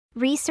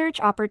Research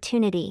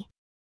opportunity.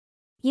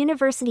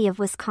 University of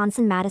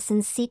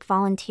Wisconsin-Madison seek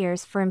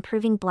volunteers for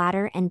improving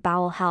bladder and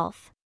bowel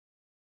health.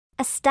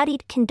 A study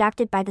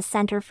conducted by the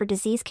Center for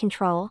Disease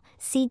Control,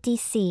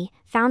 CDC,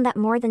 found that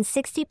more than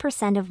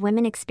 60% of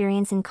women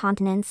experience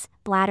incontinence,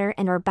 bladder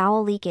and/or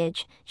bowel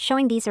leakage,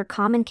 showing these are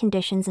common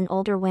conditions in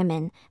older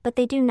women, but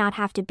they do not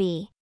have to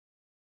be.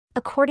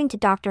 According to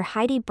Dr.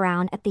 Heidi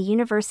Brown at the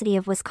University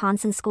of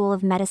Wisconsin School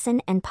of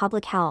Medicine and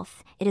Public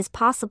Health, it is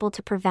possible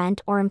to prevent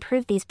or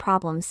improve these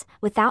problems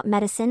without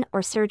medicine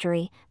or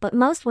surgery, but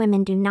most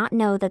women do not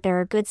know that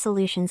there are good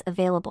solutions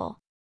available.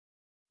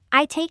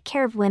 I take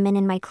care of women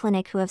in my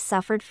clinic who have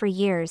suffered for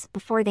years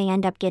before they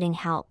end up getting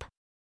help.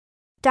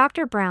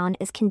 Dr. Brown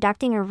is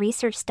conducting a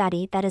research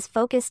study that is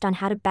focused on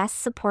how to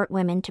best support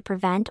women to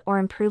prevent or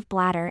improve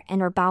bladder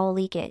and/or bowel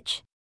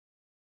leakage.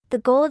 The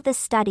goal of this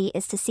study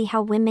is to see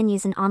how women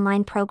use an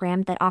online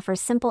program that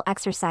offers simple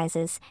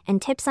exercises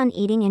and tips on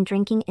eating and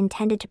drinking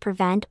intended to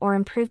prevent or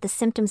improve the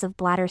symptoms of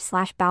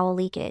bladder/bowel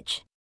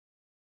leakage.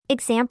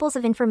 Examples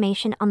of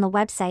information on the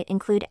website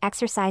include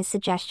exercise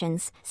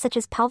suggestions, such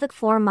as pelvic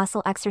floor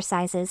muscle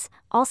exercises,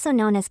 also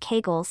known as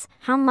Kegels,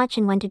 how much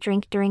and when to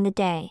drink during the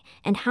day,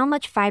 and how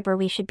much fiber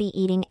we should be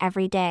eating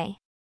every day.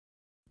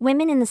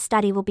 Women in the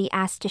study will be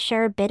asked to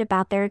share a bit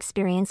about their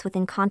experience with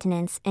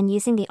incontinence and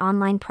using the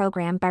online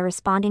program by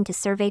responding to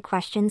survey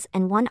questions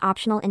and one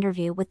optional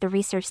interview with the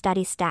research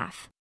study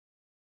staff.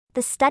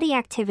 The study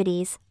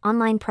activities,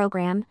 online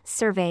program,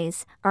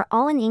 surveys, are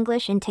all in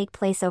English and take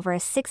place over a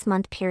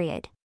 6-month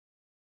period.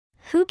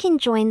 Who can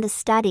join the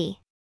study?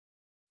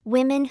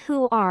 Women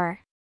who are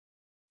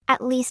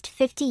at least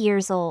 50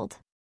 years old,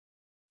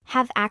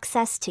 have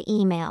access to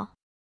email,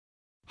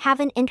 have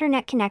an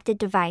internet-connected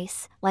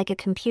device, like a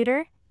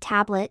computer,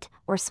 tablet,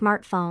 or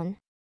smartphone,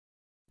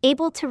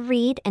 able to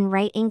read and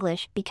write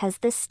English because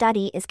this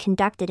study is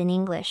conducted in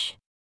English.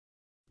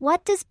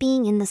 What does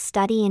being in the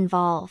study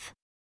involve?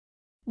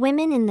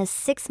 Women in this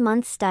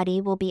 6-month study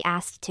will be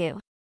asked to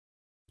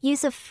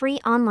use a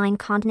free online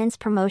continence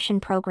promotion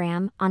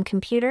program on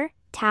computer,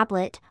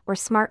 tablet, or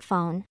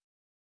smartphone.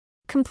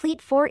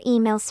 Complete 4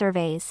 email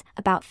surveys,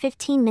 about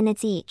 15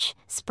 minutes each,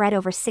 spread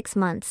over 6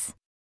 months.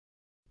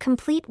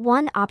 Complete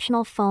 1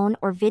 optional phone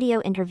or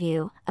video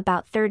interview,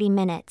 about 30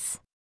 minutes.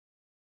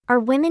 Are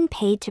women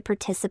paid to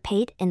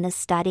participate in this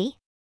study?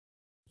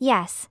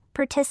 Yes,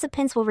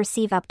 participants will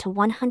receive up to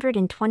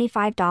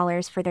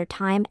 $125 for their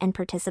time and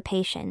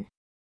participation.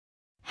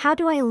 How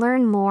do I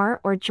learn more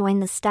or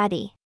join the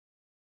study?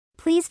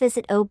 Please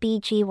visit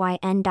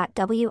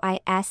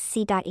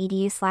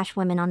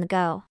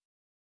obgyn.wisc.edu/womenonthego.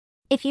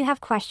 If you have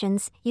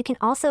questions, you can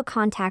also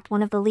contact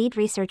one of the lead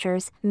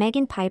researchers,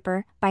 Megan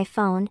Piper, by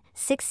phone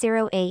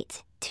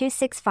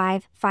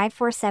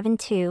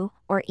 608-265-5472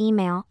 or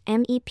email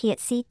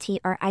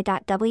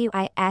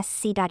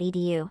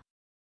mep@ctri.wisc.edu.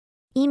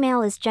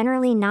 Email is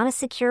generally not a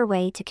secure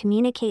way to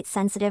communicate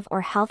sensitive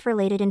or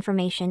health-related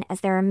information, as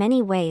there are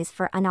many ways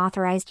for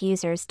unauthorized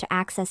users to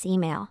access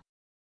email.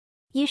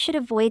 You should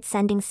avoid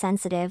sending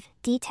sensitive,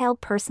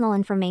 detailed personal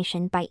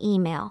information by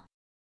email.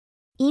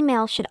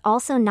 Email should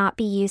also not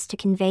be used to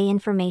convey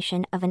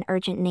information of an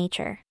urgent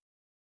nature.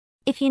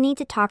 If you need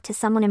to talk to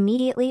someone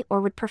immediately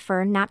or would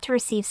prefer not to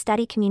receive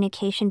study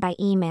communication by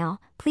email,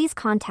 please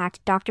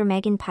contact Dr.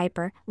 Megan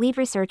Piper, lead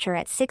researcher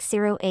at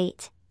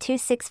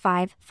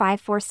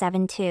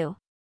 608-265-5472.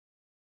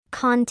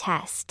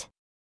 Contest.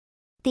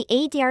 The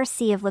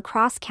ADRC of La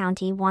Crosse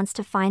County wants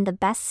to find the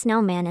best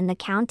snowman in the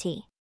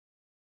county.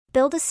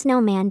 Build a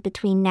snowman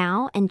between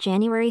now and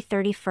January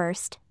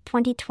 31st,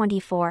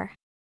 2024.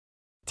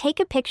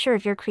 Take a picture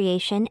of your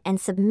creation and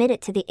submit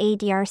it to the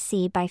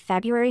ADRC by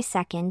February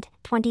 2nd,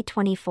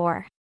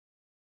 2024.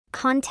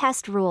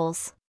 Contest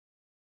rules.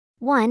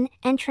 1.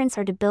 Entrants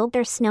are to build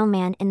their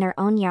snowman in their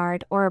own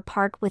yard or a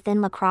park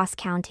within La Crosse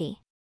County.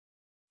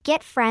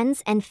 Get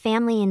friends and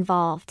family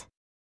involved.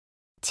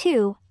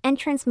 2.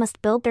 Entrants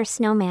must build their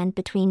snowman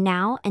between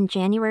now and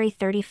January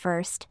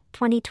 31st,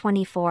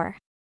 2024.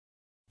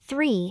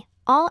 3.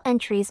 All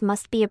entries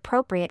must be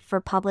appropriate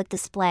for public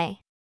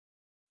display.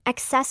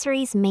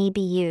 Accessories may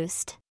be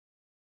used.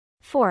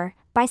 4.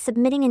 By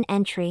submitting an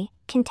entry,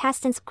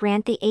 contestants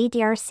grant the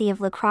ADRC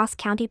of La Crosse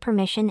County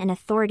permission and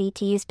authority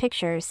to use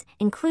pictures,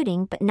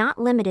 including but not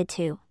limited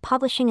to,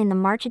 publishing in the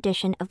March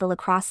edition of the La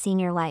Crosse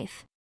Senior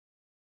Life.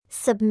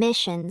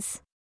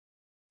 Submissions.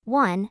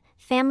 1.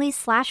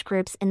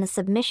 Families/groups in the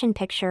submission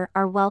picture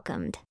are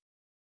welcomed.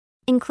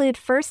 Include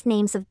first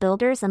names of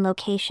builders and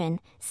location,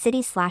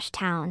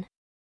 city/town.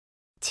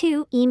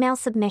 2. Email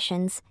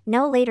submissions,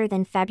 no later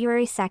than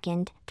February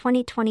 2nd,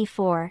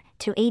 2024,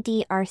 to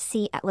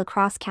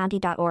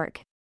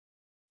adrc@lacrossecounty.org.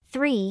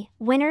 3.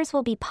 Winners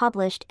will be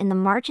published in the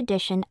March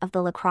edition of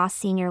the La Crosse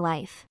Senior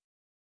Life.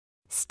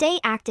 Stay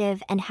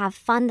active and have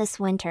fun this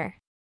winter.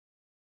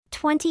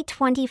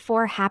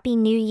 2024 Happy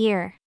New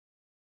Year!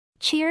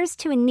 Cheers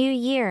to a new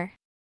year!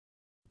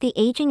 The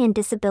Aging and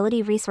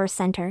Disability Resource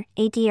Center,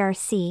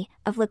 ADRC,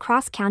 of La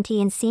Crosse County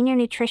and senior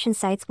nutrition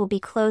sites will be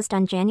closed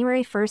on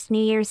January 1st,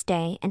 New Year's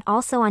Day, and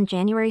also on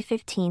January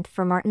 15th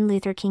for Martin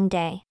Luther King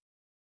Day.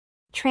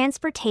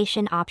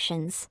 Transportation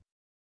options.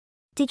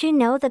 Did you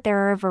know that there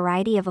are a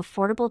variety of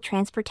affordable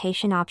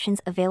transportation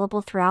options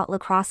available throughout La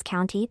Crosse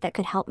County that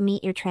could help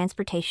meet your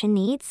transportation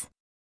needs?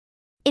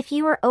 If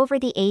you are over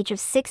the age of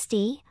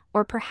 60,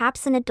 or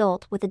perhaps an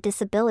adult with a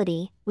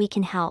disability, we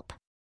can help.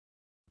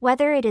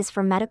 Whether it is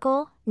for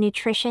medical,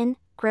 nutrition,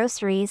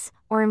 groceries,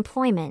 or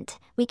employment,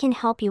 we can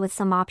help you with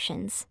some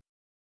options.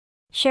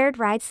 Shared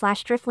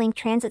Ride/DriftLink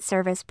Transit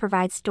Service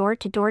provides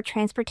door-to-door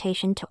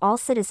transportation to all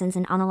citizens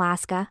in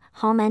Onalaska,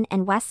 Holmen,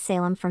 and West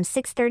Salem from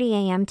 6:30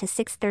 a.m. to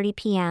 6:30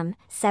 p.m.,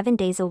 7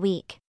 days a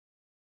week.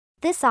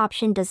 This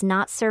option does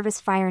not service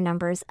fire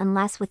numbers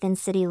unless within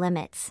city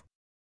limits.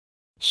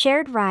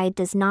 Shared Ride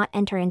does not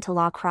enter into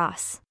La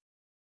Crosse.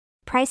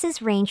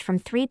 Prices range from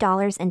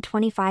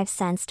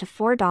 $3.25 to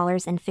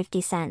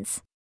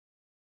 $4.50.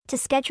 To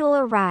schedule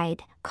a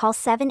ride, call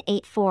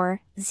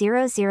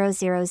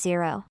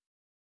 784-0000.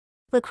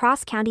 La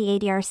Crosse County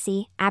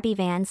ADRC, Abby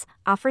Vans,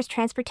 offers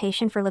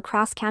transportation for La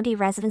Crosse County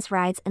residents.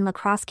 Rides in La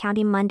Crosse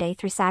County Monday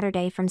through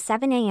Saturday from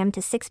 7 a.m.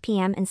 to 6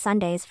 p.m. and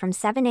Sundays from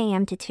 7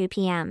 a.m. to 2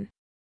 p.m.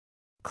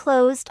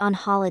 Closed on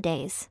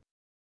holidays.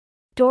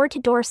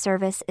 Door-to-door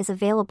service is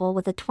available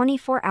with a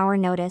 24-hour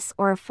notice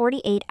or a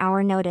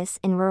 48-hour notice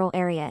in rural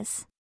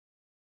areas.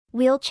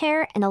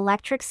 Wheelchair and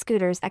electric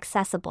scooters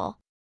accessible.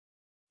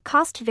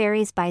 Cost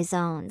varies by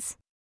zones.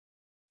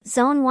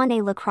 Zone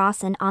 1A La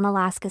Crosse and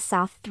Onalaska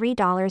South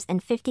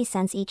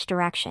 $3.50 each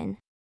direction.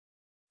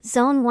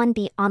 Zone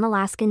 1B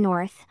Onalaska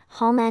North,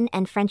 Holmen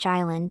and French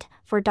Island,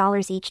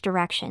 $4 each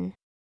direction.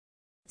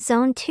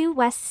 Zone 2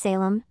 West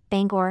Salem,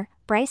 Bangor,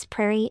 Bryce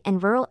Prairie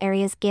and rural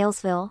areas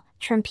Galesville,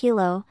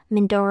 Trempilo,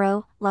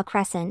 Mindoro, La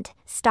Crescent,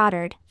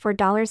 Stoddard,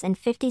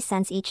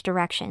 $4.50 each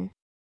direction.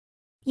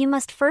 You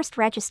must first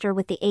register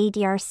with the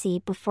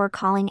ADRC before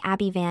calling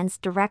Abby Vans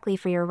directly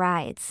for your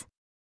rides.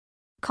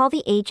 Call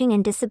the Aging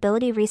and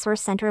Disability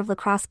Resource Center of La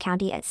Crosse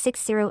County at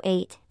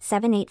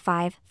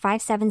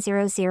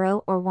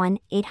 608-785-5700 or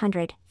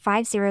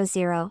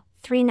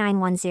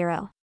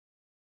 1-800-500-3910.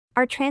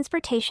 Our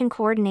transportation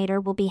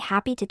coordinator will be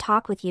happy to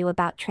talk with you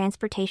about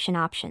transportation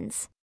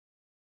options.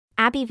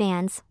 Abby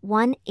Vans,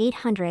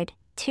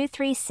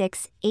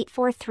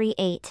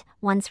 1-800-236-8438,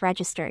 once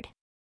registered.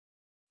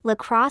 La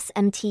Crosse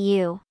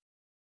MTU.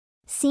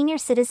 Senior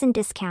citizen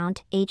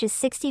discount, ages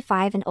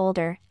 65 and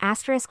older,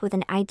 * with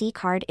an ID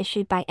card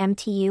issued by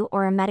MTU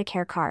or a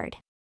Medicare card.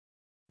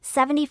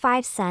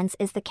 75 cents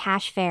is the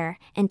cash fare,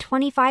 and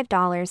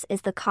 $25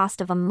 is the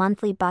cost of a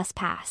monthly bus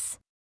pass.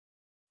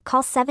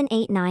 Call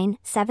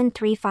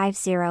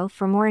 789-7350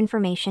 for more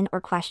information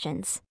or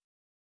questions.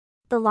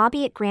 The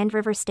lobby at Grand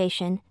River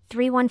Station,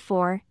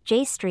 314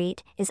 J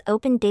Street, is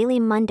open daily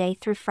Monday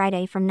through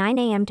Friday from 9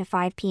 a.m. to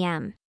 5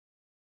 p.m.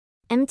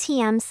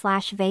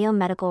 MTM/VEO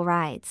Medical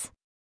Rides.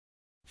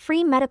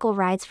 Free medical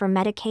rides for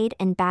Medicaid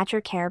and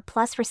Badger Care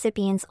Plus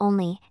recipients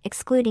only,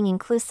 excluding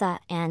Inclusa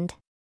and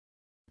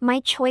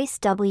My Choice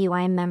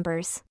WI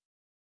members.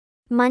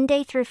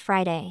 Monday through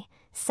Friday,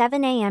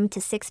 7 a.m. to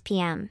 6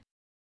 p.m.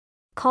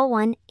 Call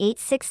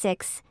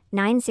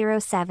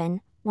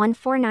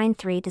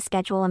 1-866-907-1493 to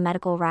schedule a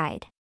medical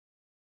ride.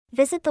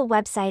 Visit the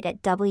website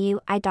at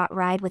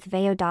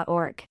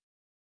wi.ridewithveo.org.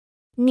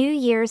 New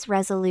Year's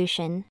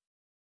Resolution.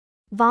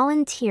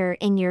 Volunteer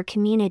in your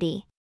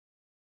community.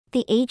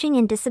 The Aging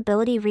and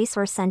Disability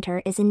Resource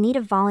Center is in need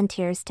of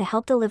volunteers to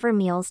help deliver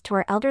meals to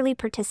our elderly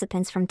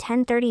participants from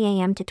 10:30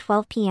 a.m. to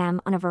 12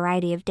 p.m. on a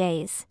variety of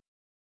days.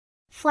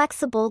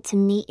 Flexible to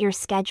meet your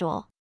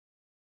schedule.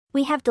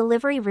 We have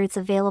delivery routes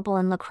available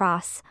in La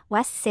Crosse,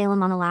 West Salem,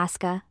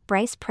 Onalaska,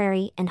 Bryce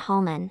Prairie, and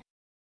Holmen.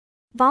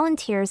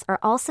 Volunteers are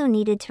also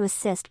needed to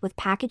assist with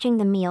packaging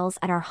the meals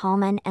at our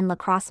Holmen and La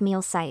Crosse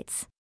meal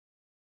sites.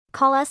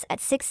 Call us at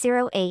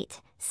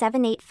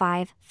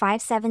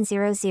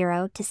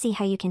 608-785-5700 to see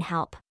how you can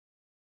help.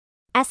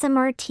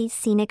 SMRT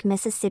Scenic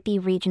Mississippi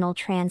Regional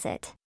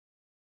Transit.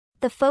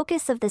 The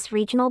focus of this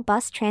regional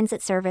bus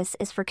transit service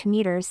is for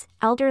commuters,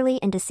 elderly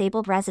and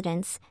disabled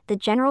residents, the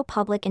general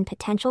public and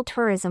potential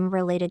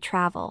tourism-related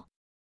travel.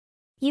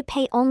 You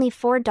pay only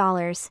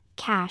 $4,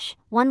 cash,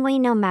 one way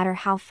no matter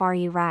how far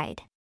you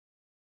ride.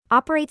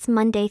 Operates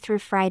Monday through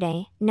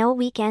Friday, no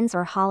weekends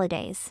or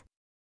holidays.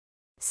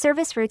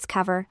 Service routes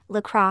cover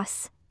La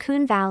Crosse,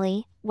 Coon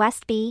Valley,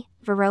 Westby,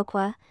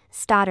 Viroqua,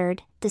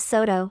 Stoddard,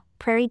 DeSoto,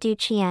 Prairie du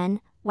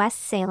Chien, West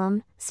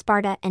Salem,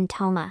 Sparta and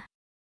Tomah.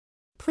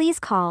 Please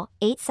call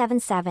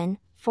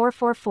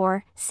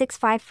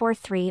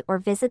 877-444-6543 or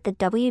visit the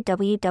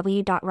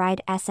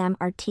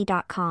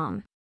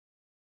www.ridesmrt.com.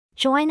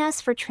 Join us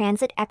for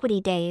Transit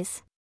Equity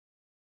Days.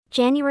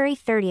 January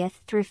 30th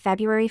through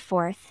February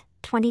 4th,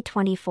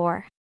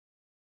 2024.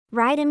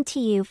 Ride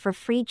MTU for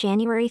free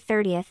January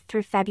 30th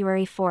through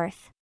February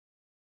 4th.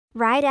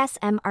 Ride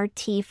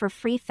SMRT for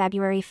free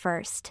February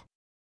 1st.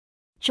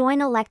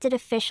 Join elected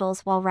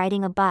officials while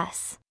riding a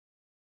bus.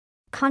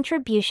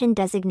 Contribution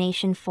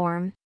Designation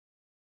Form.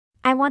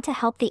 I want to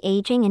help the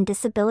Aging and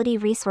Disability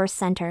Resource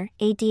Center,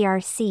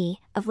 ADRC,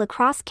 of La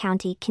Crosse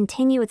County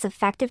continue its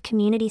effective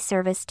community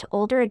service to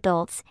older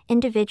adults,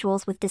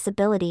 individuals with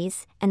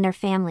disabilities, and their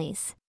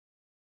families.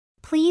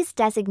 Please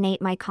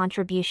designate my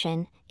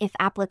contribution, if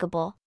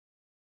applicable.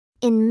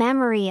 In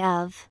memory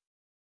of.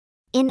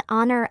 In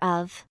honor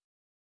of.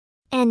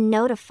 And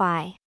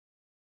notify.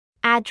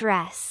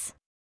 Address.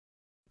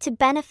 To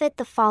benefit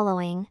the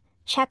following,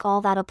 check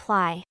all that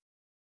apply.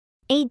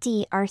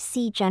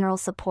 ADRC General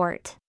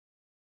Support.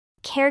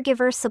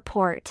 Caregiver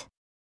Support.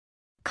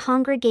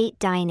 Congregate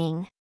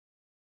Dining.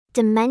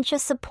 Dementia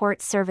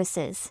Support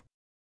Services.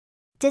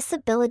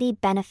 Disability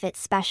Benefit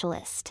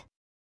Specialist.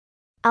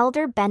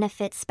 Elder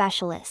Benefit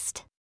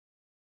Specialist.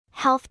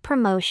 Health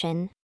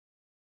Promotion.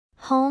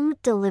 Home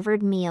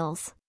Delivered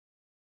Meals.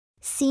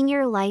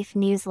 Senior Life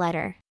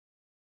Newsletter.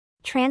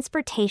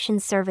 Transportation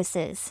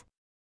Services.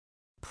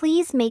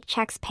 Please make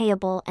checks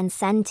payable and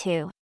send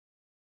to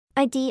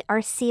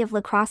IDRC of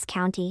La Crosse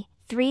County,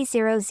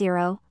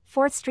 300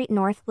 4th Street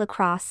North, La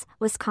Crosse,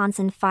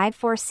 Wisconsin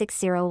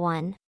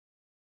 54601.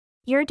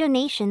 Your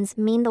donations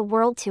mean the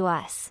world to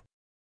us.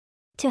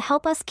 To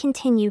help us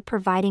continue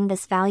providing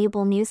this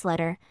valuable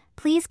newsletter,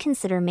 please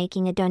consider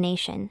making a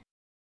donation.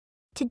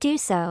 To do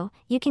so,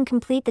 you can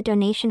complete the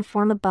donation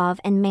form above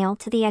and mail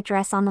to the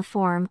address on the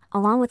form,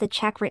 along with a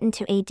check written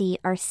to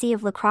ADRC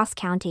of La Crosse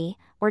County,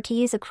 or to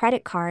use a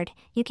credit card,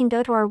 you can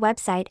go to our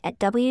website at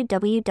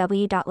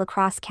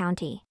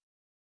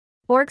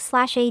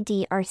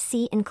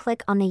www.lacrossecounty.org/ADRC and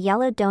click on the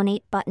yellow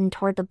Donate button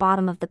toward the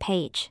bottom of the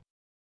page.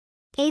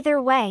 Either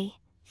way,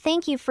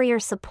 thank you for your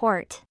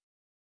support.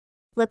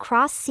 La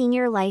Crosse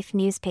Senior Life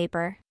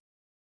Newspaper.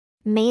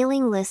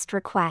 Mailing List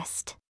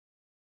Request.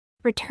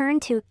 Return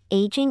to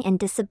Aging and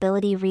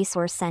Disability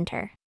Resource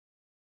Center.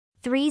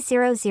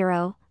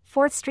 300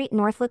 4th Street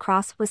North, La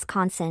Crosse,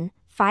 Wisconsin,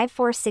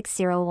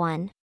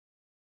 54601.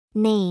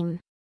 Name.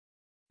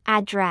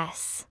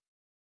 Address.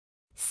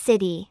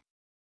 City.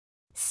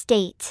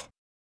 State.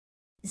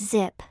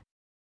 Zip.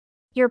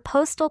 Your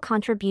postal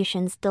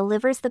contributions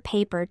delivers the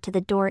paper to the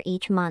door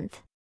each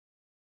month.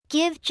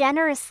 Give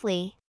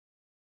generously.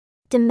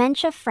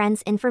 Dementia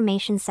Friends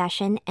Information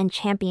Session and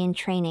Champion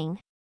Training.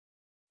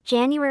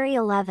 January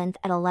 11th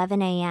at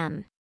 11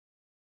 a.m.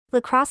 La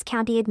Crosse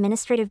County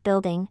Administrative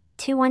Building,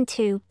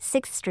 212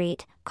 6th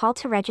Street, call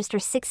to register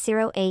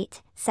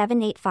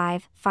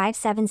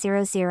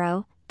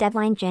 608-785-5700,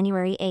 deadline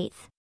January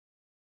 8th.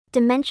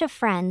 Dementia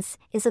Friends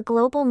is a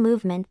global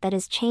movement that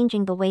is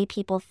changing the way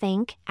people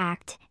think,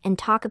 act, and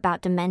talk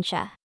about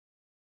dementia.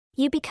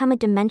 You become a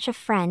dementia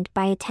friend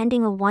by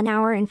attending a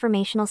 1-hour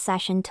informational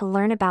session to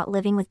learn about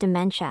living with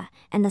dementia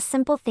and the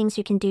simple things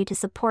you can do to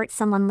support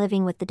someone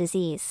living with the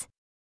disease.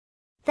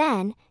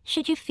 Then,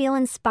 should you feel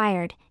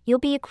inspired, you'll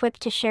be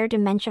equipped to share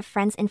Dementia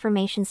Friends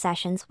information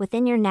sessions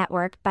within your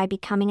network by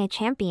becoming a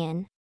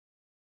champion.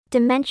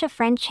 Dementia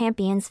Friend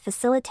Champions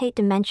facilitate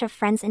Dementia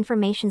Friends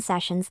information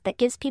sessions that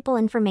gives people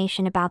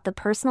information about the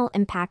personal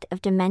impact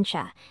of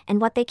dementia and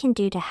what they can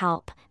do to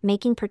help,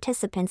 making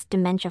participants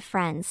dementia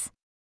friends.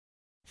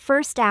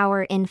 First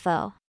hour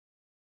info.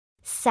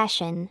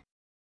 Session.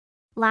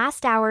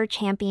 Last hour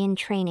champion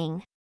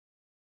training.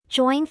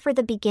 Join for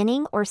the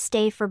beginning or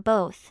stay for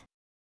both.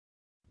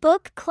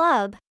 Book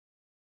Club.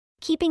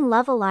 Keeping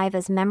Love Alive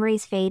as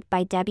Memories Fade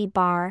by Debbie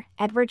Barr,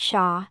 Edward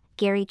Shaw,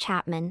 Gary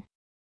Chapman.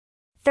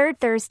 Third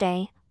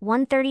Thursday,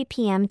 1:30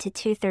 p.m. to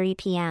 2:30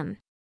 p.m.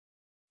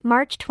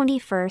 March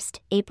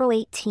 21st, April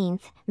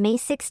 18th, May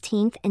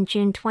 16th and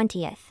June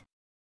 20th.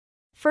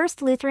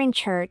 First Lutheran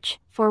Church,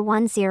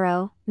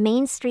 410,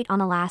 Main Street,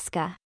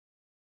 Onalaska.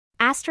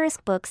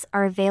 Asterisk books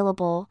are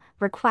available,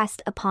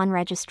 request upon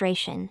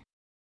registration.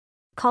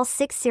 Call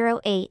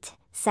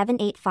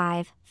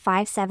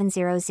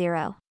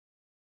 608-785-5700.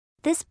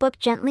 This book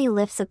gently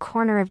lifts a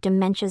corner of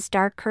dementia's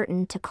dark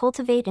curtain to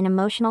cultivate an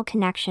emotional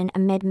connection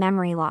amid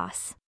memory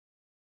loss.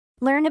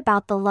 Learn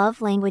about the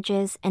love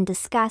languages and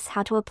discuss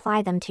how to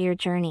apply them to your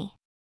journey.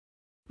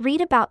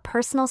 Read about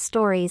personal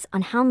stories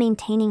on how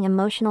maintaining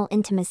emotional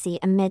intimacy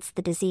amidst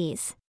the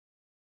disease.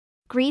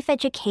 Grief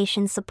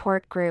Education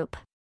Support Group.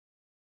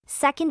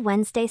 Second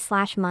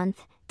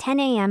Wednesday/month, 10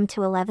 a.m.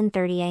 to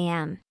 11:30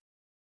 a.m.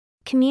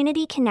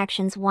 Community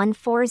Connections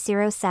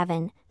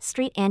 1407,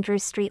 Street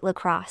Andrews Street, La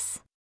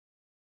Crosse.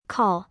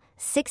 Call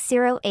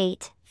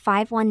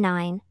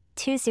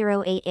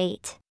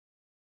 608-519-2088.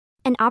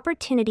 An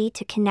opportunity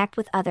to connect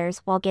with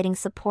others while getting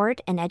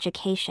support and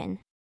education.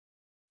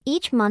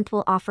 Each month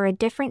will offer a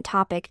different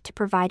topic to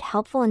provide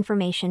helpful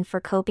information for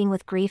coping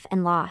with grief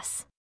and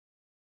loss.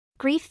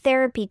 Grief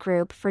Therapy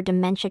Group for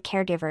Dementia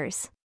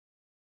Caregivers.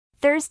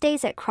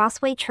 Thursdays at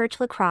Crossway Church,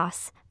 La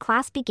Crosse.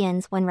 Class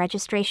begins when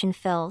registration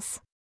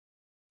fills.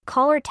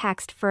 Call or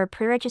text for a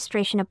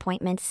pre-registration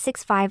appointment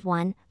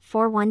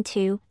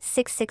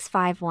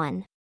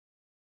 651-412-6651.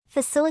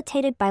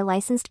 Facilitated by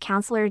licensed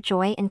counselor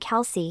Joy and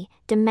Kelsey,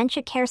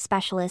 dementia care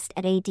specialist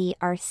at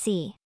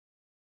ADRC.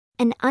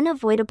 An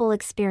unavoidable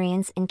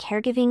experience in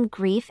caregiving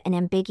grief and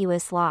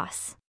ambiguous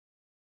loss.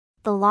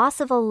 The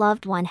loss of a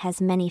loved one has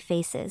many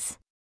faces.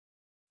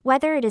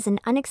 Whether it is an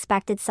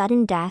unexpected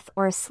sudden death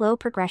or a slow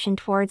progression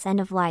towards end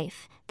of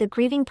life, the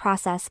grieving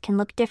process can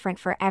look different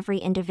for every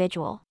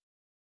individual.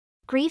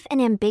 Grief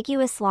and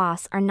ambiguous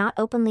loss are not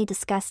openly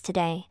discussed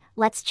today.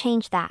 Let's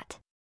change that.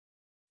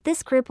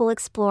 This group will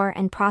explore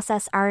and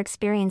process our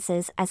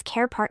experiences as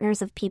care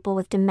partners of people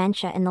with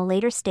dementia in the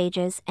later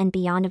stages and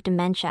beyond of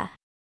dementia.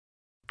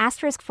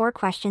 *4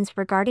 questions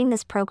regarding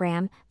this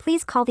program,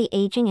 please call the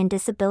Aging and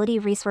Disability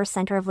Resource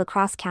Center of La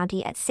Crosse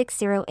County at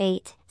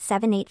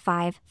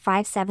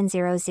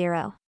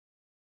 608-785-5700.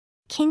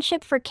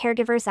 Kinship for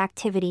Caregivers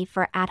activity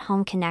for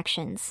at-home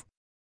connections.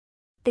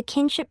 The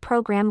Kinship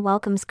program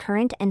welcomes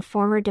current and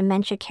former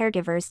dementia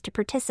caregivers to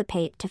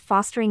participate to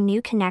fostering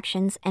new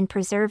connections and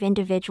preserve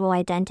individual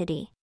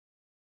identity.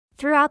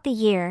 Throughout the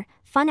year,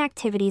 fun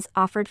activities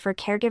offered for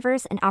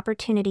caregivers an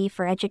opportunity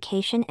for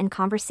education and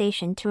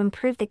conversation to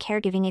improve the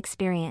caregiving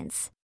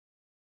experience.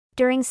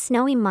 During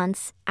snowy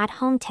months,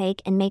 at-home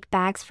take and make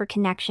bags for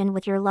connection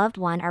with your loved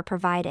one are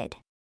provided.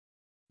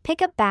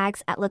 Pick up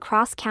bags at La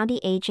Crosse County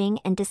Aging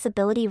and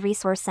Disability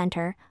Resource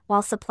Center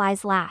while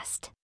supplies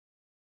last.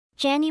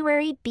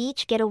 January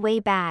Beach Getaway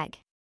Bag.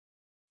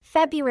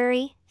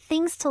 February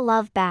Things to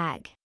Love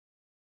Bag.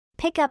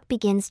 Pickup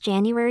begins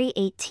January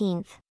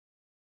 18th.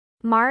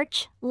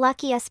 March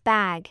Lucky Us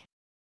Bag.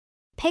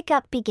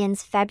 Pickup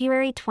begins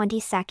February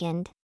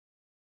 22nd.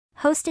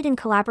 Hosted in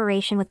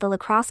collaboration with the La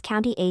Crosse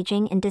County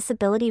Aging and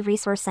Disability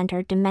Resource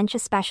Center Dementia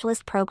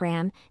Specialist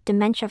Program,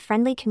 Dementia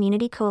Friendly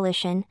Community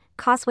Coalition,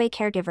 Causeway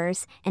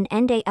Caregivers, and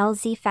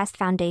NDLZ Fest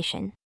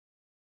Foundation.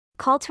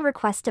 Call to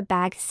request a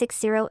bag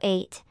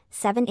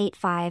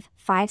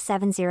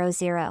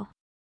 608-785-5700.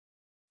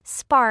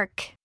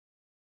 Spark.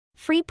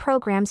 Free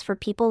programs for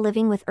people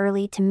living with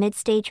early to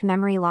mid-stage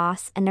memory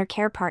loss and their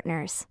care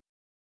partners.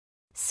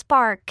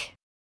 Spark.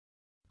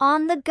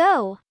 On the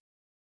go.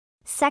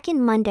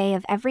 Second Monday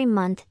of every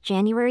month,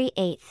 January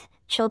 8th,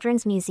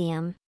 Children's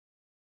Museum.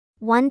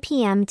 1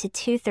 p.m. to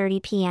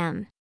 2:30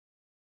 p.m.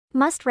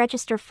 Must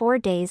register 4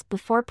 days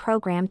before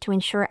program to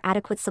ensure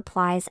adequate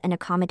supplies and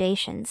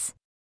accommodations.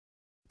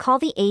 Call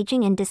the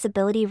Aging and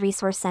Disability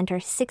Resource Center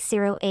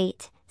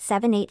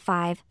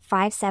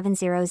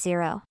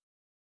 608-785-5700.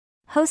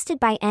 Hosted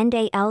by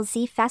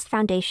NDLZ Fest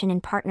Foundation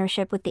in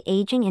partnership with the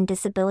Aging and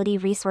Disability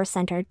Resource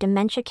Center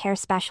Dementia Care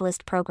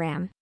Specialist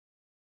Program.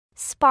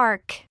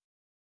 Spark.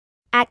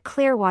 At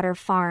Clearwater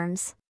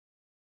Farms.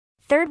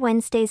 Third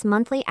Wednesday's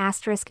monthly *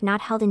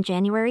 not held in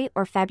January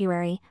or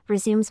February,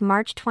 resumes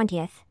March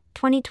 20th,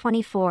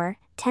 2024,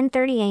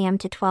 10:30 a.m.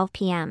 to 12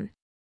 p.m.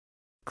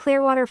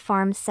 Clearwater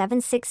Farm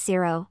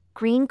 760,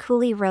 Green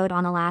Coulee Road,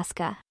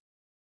 Onalaska.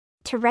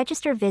 To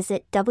register,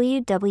 visit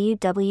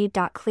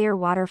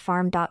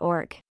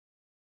www.clearwaterfarm.org.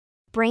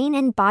 Brain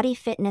and Body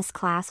Fitness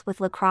Class with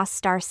La Crosse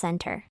Star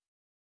Center.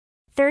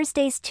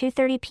 Thursdays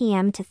 2:30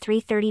 p.m. to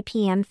 3:30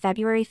 p.m.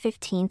 February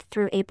 15th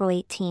through April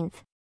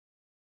 18th.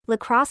 La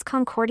Crosse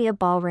Concordia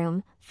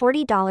Ballroom,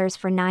 $40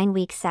 for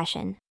 9-week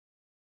session.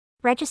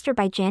 Register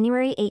by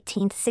January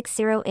 18,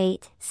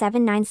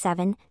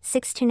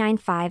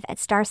 608-797-6295 at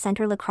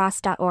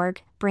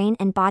starcenterlacrosse.org. Brain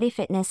and body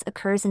fitness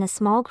occurs in a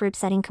small group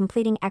setting,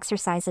 completing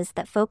exercises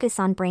that focus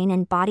on brain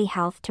and body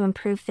health to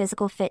improve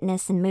physical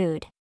fitness and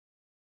mood.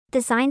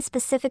 Designed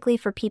specifically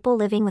for people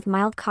living with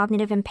mild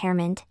cognitive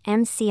impairment,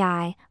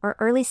 MCI, or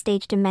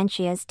early-stage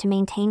dementias to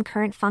maintain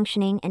current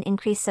functioning and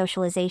increase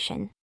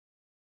socialization.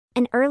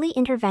 An early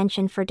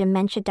intervention for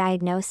dementia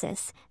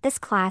diagnosis, this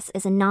class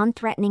is a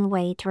non-threatening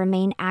way to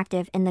remain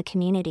active in the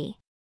community.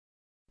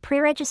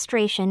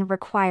 Pre-registration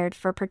required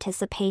for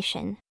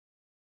participation.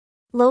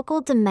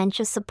 Local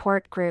dementia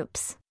support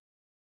groups.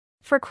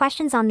 For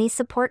questions on these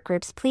support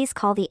groups, please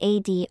call the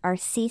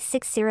ADRC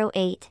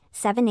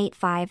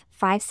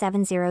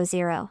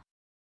 608-785-5700.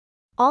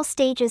 All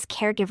Stages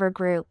Caregiver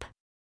Group.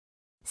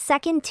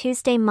 Second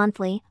Tuesday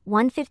monthly,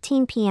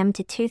 1:15 p.m.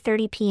 to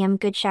 2:30 p.m.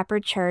 Good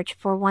Shepherd Church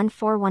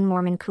 4141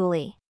 Mormon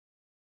Coulee.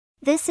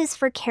 This is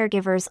for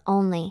caregivers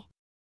only.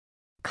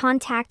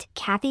 Contact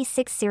Kathy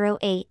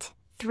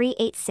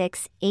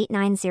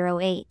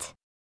 608-386-8908.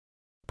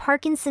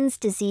 Parkinson's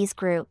Disease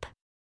Group.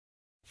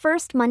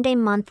 First Monday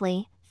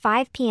monthly,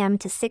 5 p.m.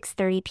 to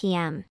 6:30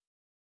 p.m.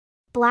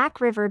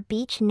 Black River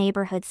Beach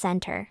Neighborhood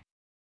Center.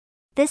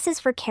 This is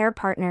for care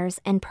partners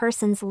and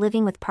persons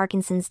living with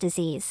Parkinson's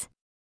disease.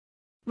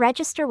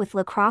 Register with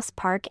La Crosse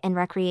Park and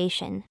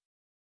Recreation.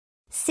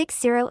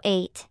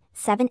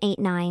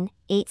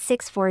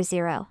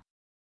 608-789-8640.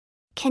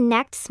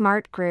 Connect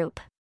Smart Group.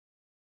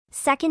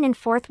 Second and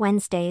fourth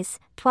Wednesdays,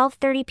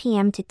 12:30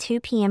 p.m. to 2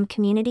 p.m.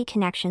 Community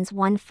Connections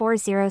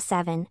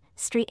 1407,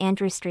 Street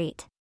Andrew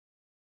Street.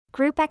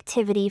 Group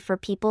activity for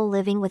people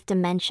living with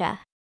dementia.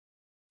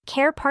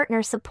 Care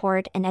partner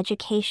support and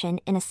education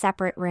in a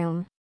separate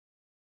room.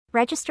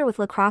 Register with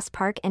La Crosse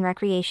Park and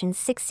Recreation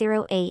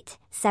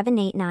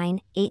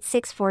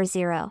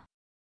 608-789-8640.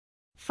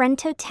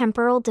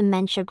 Frontotemporal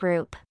Dementia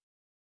Group.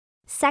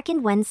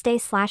 Second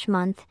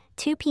Wednesday/month,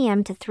 2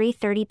 p.m. to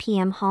 3:30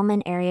 p.m.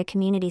 Hallman Area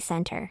Community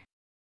Center.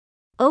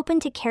 Open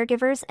to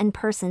caregivers and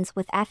persons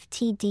with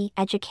FTD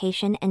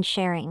education and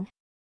sharing.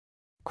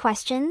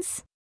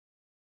 Questions?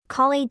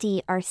 Call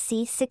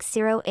ADRC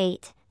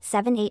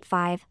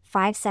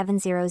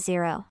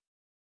 608-785-5700.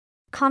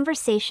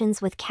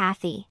 Conversations with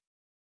Kathy.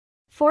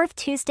 Fourth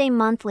Tuesday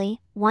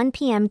monthly, 1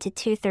 p.m. to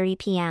 2:30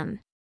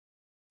 p.m.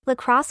 La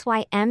Crosse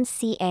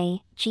YMCA,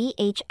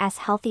 GHS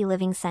Healthy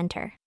Living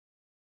Center.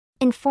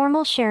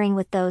 Informal sharing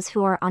with those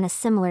who are on a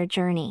similar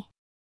journey.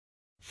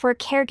 For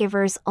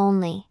caregivers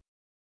only.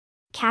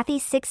 Kathy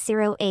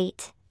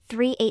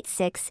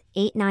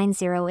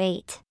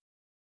 608-386-8908.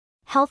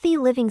 Healthy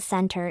Living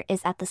Center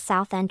is at the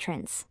south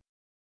entrance.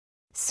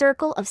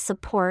 Circle of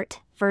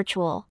Support,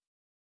 virtual.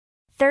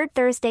 Third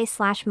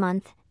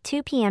Thursday/month,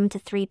 2 p.m. to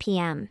 3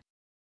 p.m.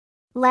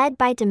 Led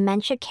by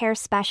dementia care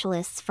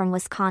specialists from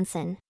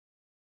Wisconsin.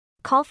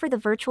 Call for the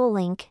virtual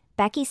link,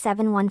 Becky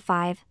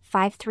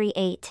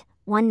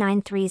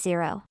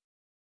 715-538-1930.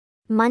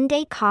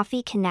 Monday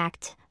Coffee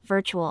Connect,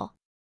 virtual.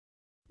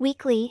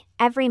 Weekly,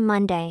 every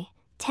Monday,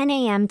 10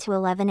 a.m. to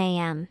 11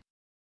 a.m.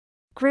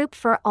 Group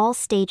for all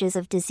stages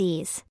of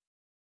disease.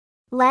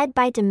 Led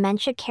by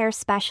dementia care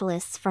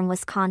specialists from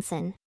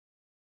Wisconsin.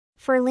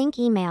 For link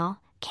email,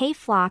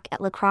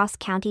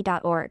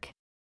 kflock@lacrossecounty.org.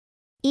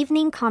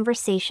 Evening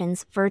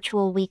Conversations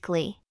virtual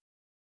weekly.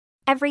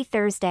 Every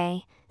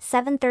Thursday,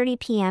 7:30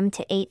 p.m.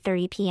 to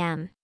 8:30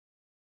 p.m.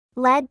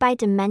 Led by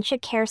dementia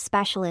care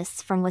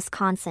specialists from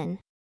Wisconsin.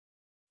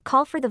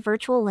 Call for the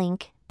virtual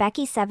link,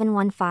 Becky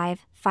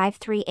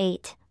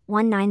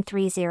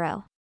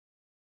 715-538-1930.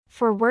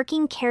 For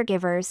working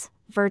caregivers,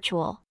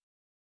 virtual.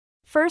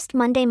 First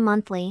Monday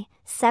monthly,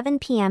 7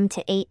 p.m.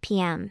 to 8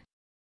 p.m.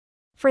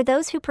 For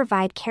those who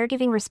provide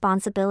caregiving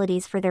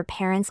responsibilities for their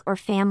parents or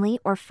family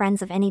or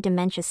friends of any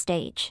dementia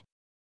stage.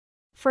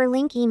 For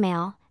link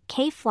email,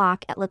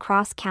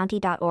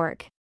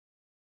 kflock@lacrossecounty.org.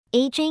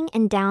 Aging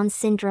and Down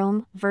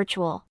Syndrome,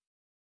 virtual.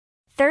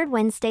 Third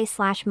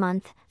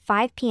Wednesday/month,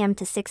 5 p.m.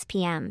 to 6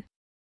 p.m.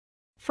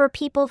 For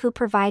people who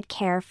provide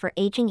care for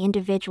aging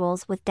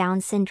individuals with Down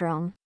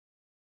syndrome.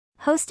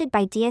 Hosted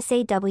by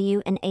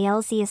DSAW and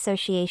ALZ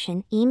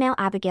Association. Email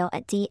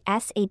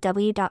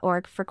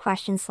abigail@dsaw.org for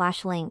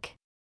questions/link.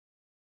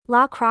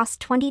 La Crosse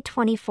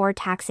 2024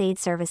 TaxAid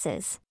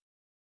Services.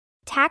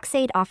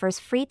 TaxAid offers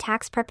free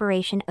tax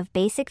preparation of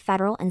basic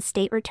federal and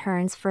state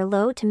returns for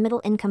low to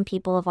middle income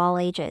people of all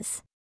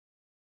ages.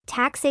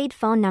 TaxAid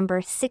phone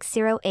number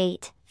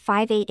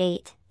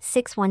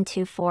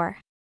 608-588-6124.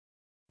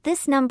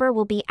 This number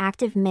will be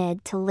active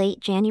mid to late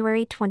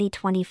January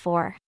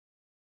 2024.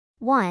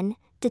 1.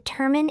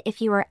 Determine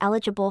if you are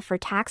eligible for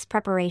tax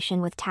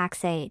preparation with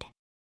TaxAid.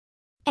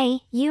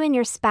 A. You and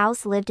your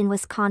spouse lived in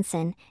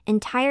Wisconsin,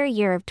 entire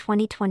year of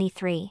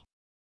 2023.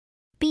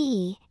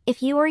 B.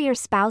 If you or your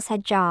spouse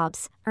had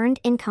jobs,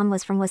 earned income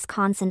was from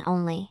Wisconsin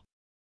only.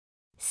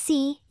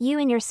 C. You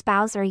and your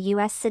spouse are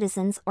U.S.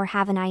 citizens or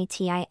have an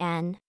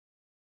ITIN.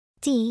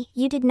 D.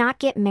 You did not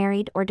get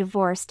married or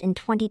divorced in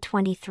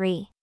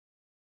 2023.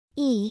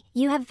 E.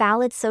 You have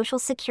valid Social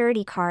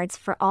Security cards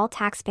for all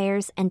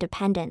taxpayers and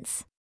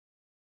dependents.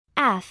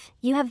 F.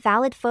 You have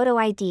valid photo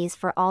IDs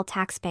for all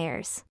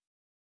taxpayers.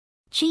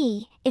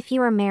 G. If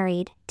you are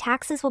married,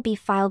 taxes will be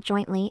filed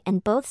jointly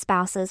and both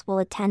spouses will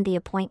attend the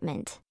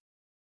appointment.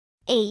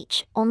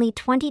 H. Only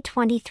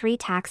 2023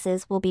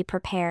 taxes will be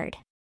prepared.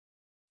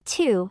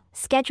 2.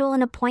 Schedule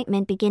an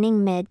appointment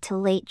beginning mid to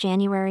late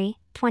January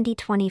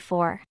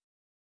 2024.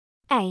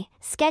 A.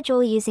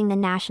 Schedule using the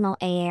National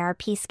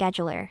AARP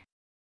Scheduler.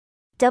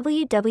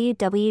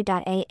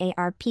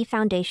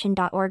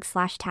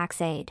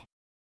 www.aarpfoundation.org/taxaid.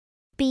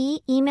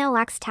 B. Email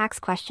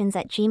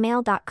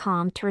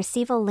laxtaxquestions@gmail.com to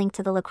receive a link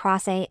to the La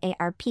Crosse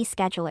AARP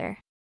Scheduler.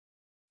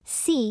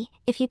 C.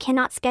 If you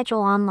cannot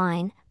schedule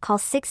online, call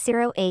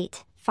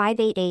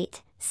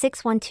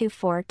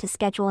 608-588-6124 to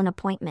schedule an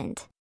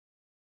appointment.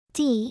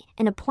 D.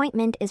 An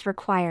appointment is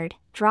required,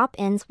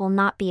 drop-ins will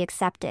not be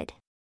accepted.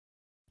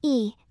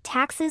 E.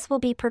 Taxes will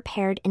be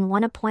prepared in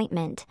one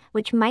appointment,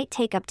 which might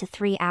take up to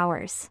 3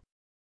 hours.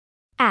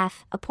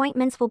 F.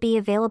 Appointments will be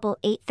available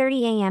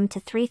 8:30 a.m. to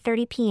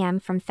 3:30 p.m.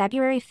 from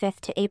February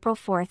 5th to April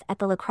 4th at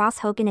the La Crosse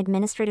Hogan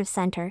Administrative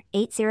Center,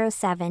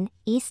 807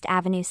 East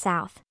Avenue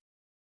South.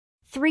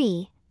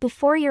 3.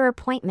 Before your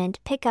appointment,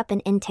 pick up an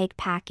intake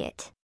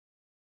packet.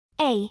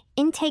 A.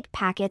 Intake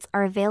packets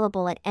are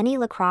available at any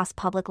La Crosse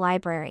public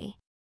library.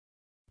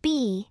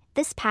 B.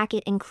 This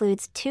packet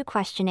includes 2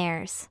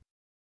 questionnaires.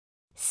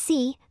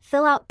 C.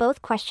 Fill out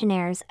both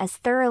questionnaires as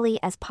thoroughly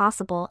as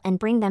possible and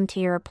bring them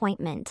to your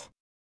appointment.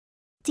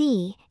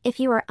 D. If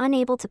you are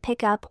unable to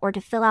pick up or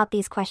to fill out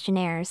these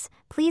questionnaires,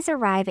 please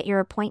arrive at your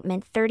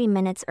appointment 30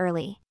 minutes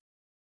early.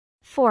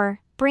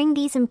 4. Bring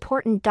these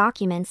important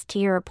documents to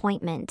your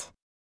appointment.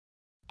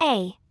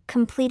 A.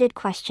 Completed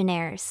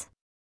questionnaires.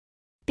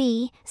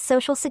 B.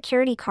 Social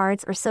Security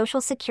cards or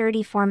Social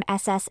Security Form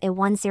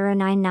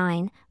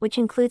SSA1099, which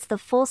includes the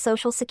full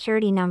Social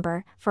Security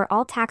number for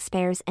all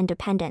taxpayers and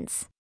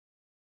dependents.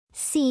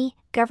 C.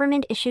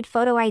 Government-issued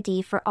photo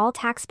ID for all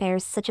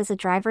taxpayers such as a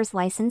driver's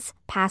license,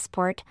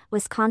 passport,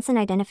 Wisconsin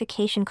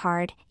identification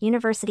card,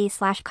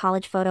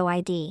 university/college photo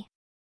ID.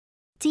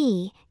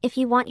 D. If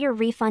you want your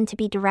refund to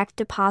be direct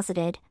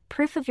deposited,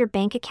 proof of your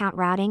bank account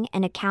routing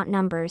and account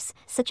numbers,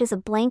 such as a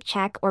blank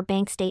check or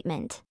bank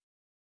statement.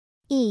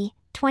 E.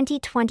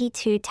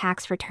 2022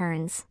 tax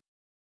returns.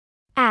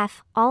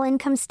 F. All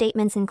income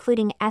statements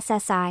including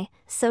SSI,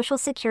 Social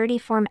Security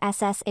Form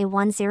SSA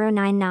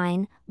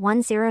 1099,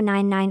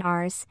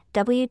 1099Rs,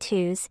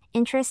 W-2s,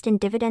 interest and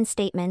dividend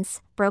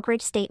statements,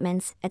 brokerage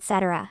statements,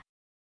 etc.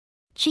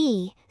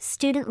 G.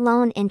 Student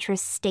loan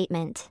interest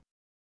statement.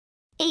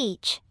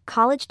 H.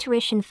 College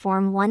tuition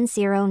form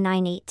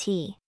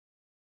 1098T.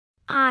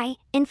 I.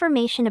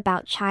 Information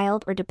about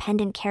child or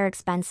dependent care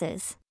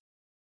expenses.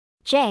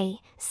 J.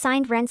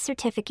 Signed rent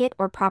certificate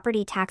or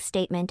property tax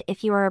statement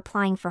if you are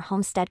applying for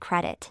homestead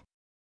credit.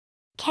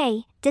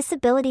 K.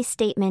 Disability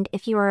statement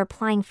if you are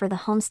applying for the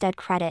homestead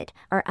credit,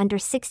 are under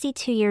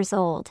 62 years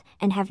old,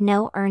 and have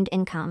no earned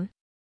income.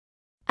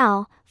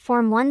 L.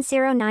 Form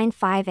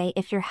 1095A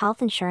if your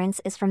health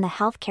insurance is from the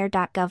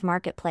healthcare.gov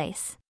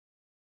marketplace.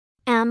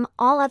 M.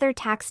 All other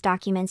tax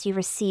documents you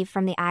receive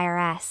from the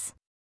IRS.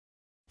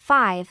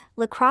 5.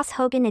 La Crosse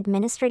Hogan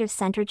Administrative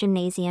Center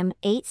Gymnasium,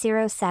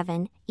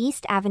 807,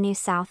 East Avenue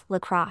South, La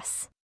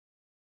Crosse.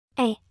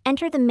 A.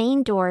 Enter the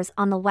main doors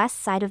on the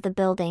west side of the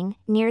building,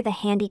 near the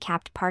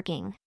handicapped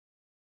parking.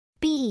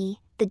 B.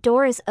 The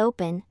door is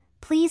open,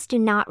 please do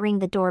not ring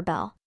the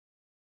doorbell.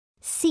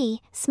 C.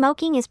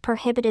 Smoking is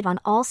prohibited on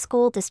all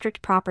school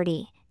district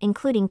property,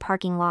 including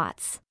parking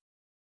lots.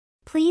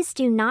 Please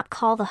do not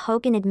call the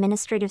Hogan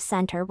Administrative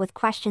Center with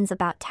questions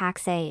about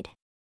tax aid.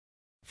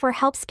 For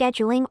help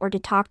scheduling or to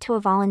talk to a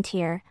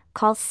volunteer,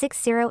 call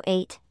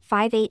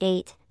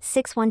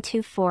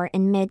 608-588-6124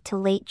 in mid to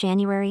late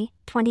January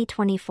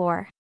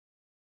 2024.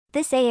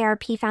 This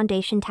AARP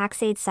Foundation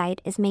tax aid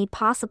site is made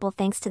possible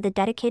thanks to the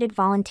dedicated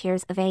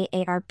volunteers of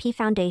AARP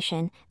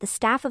Foundation, the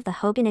staff of the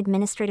Hogan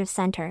Administrative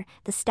Center,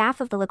 the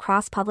staff of the La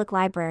Crosse Public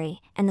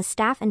Library, and the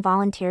staff and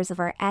volunteers of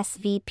our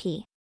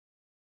SVP.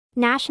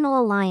 National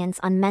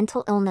Alliance on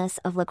Mental Illness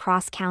of La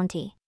Crosse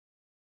County.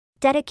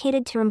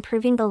 Dedicated to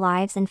improving the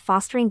lives and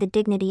fostering the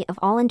dignity of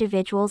all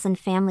individuals and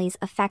families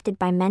affected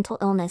by mental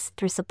illness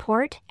through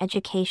support,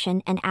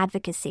 education, and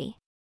advocacy.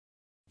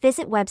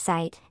 Visit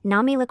website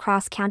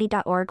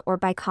namilacrossecounty.org or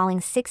by calling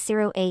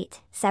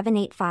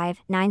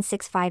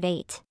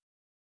 608-785-9658.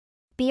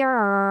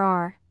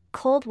 BRRRR,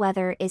 cold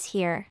weather is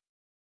here.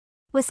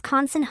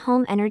 Wisconsin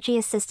Home Energy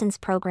Assistance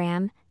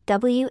Program,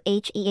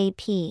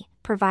 WHEAP,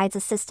 provides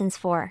assistance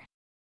for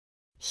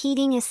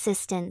heating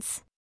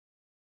assistance,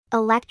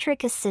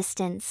 electric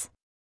assistance,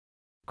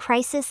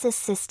 crisis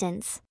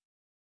assistance,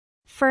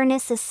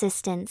 furnace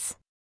assistance,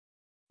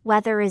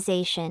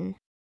 weatherization,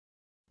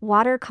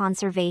 water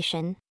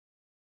conservation.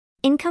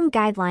 Income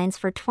guidelines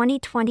for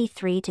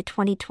 2023 to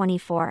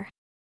 2024.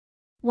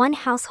 One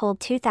household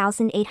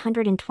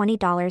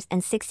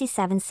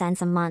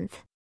 $2,820.67 a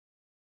month.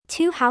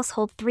 Two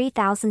household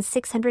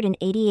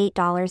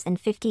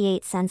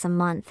 $3,688.58 a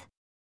month.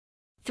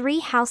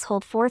 Three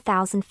household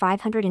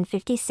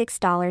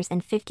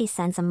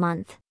 $4,556.50 a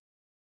month.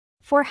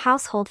 Four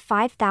household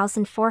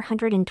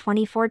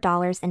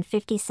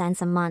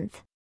 $5,424.50 a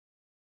month.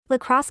 La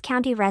Crosse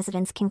County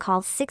residents can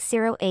call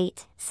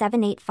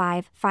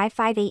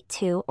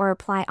 608-785-5582 or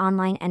apply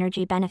online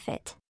energy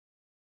benefit.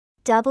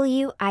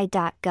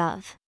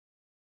 wi.gov.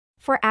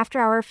 For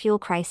after-hour fuel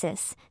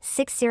crisis,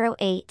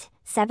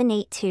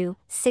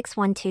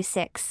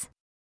 608-782-6126.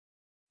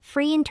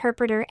 Free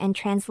interpreter and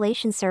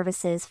translation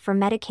services for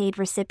Medicaid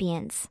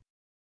recipients.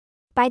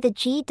 By the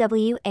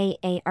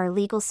GWAAR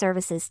Legal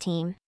Services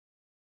Team.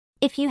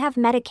 If you have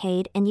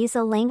Medicaid and use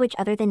a language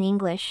other than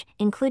English,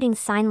 including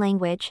sign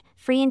language,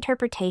 free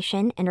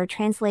interpretation and/or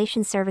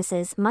translation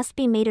services must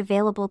be made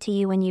available to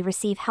you when you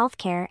receive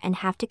healthcare and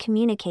have to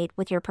communicate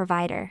with your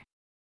provider.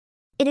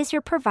 It is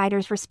your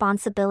provider's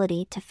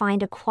responsibility to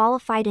find a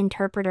qualified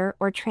interpreter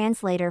or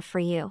translator for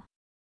you.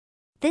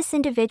 This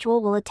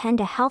individual will attend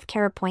a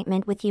healthcare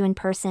appointment with you in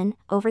person,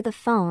 over the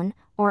phone,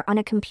 or on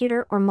a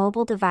computer or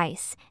mobile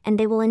device, and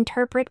they will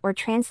interpret or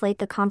translate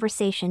the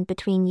conversation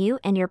between you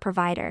and your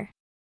provider.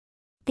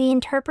 The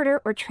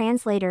interpreter or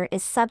translator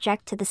is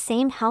subject to the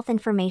same health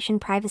information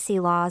privacy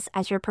laws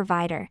as your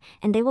provider,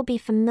 and they will be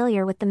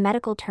familiar with the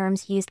medical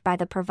terms used by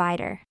the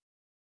provider.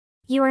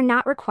 You are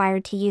not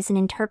required to use an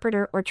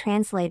interpreter or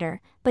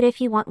translator, but if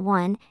you want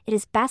one, it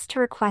is best to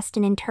request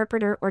an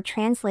interpreter or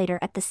translator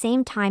at the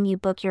same time you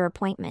book your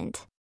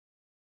appointment.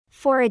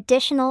 For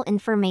additional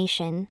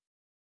information,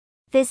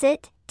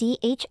 visit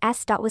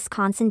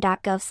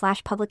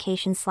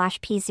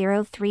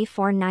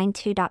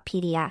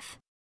dhs.wisconsin.gov/publication/p03492.pdf.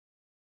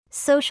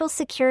 Social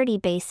Security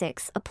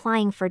Basics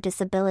Applying for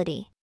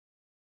Disability.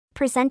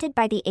 Presented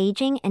by the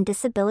Aging and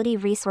Disability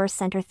Resource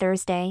Center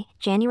Thursday,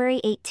 January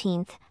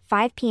 18,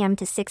 5 p.m.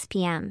 to 6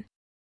 p.m.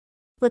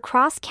 La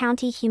Crosse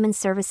County Human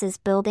Services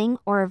Building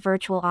or a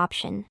virtual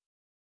option.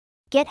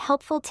 Get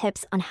helpful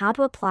tips on how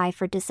to apply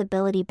for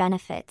disability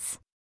benefits.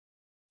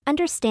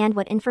 Understand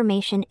what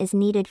information is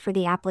needed for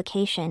the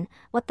application,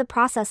 what the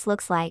process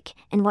looks like,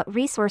 and what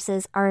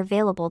resources are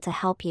available to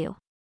help you.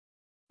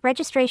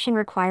 Registration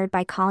required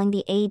by calling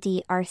the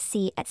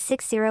ADRC at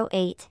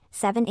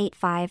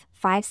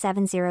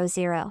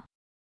 608-785-5700.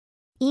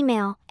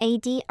 Email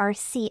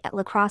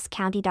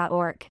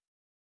adrc@lacrossecounty.org.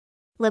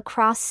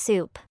 Lacrosse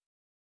Soup.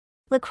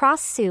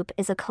 Lacrosse Soup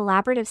is a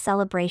collaborative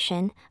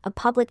celebration, a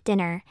public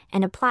dinner,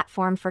 and a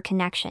platform for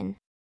connection.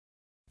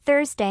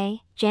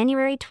 Thursday,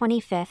 January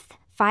 25th,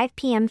 5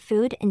 p.m.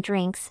 Food and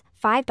drinks,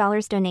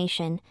 $5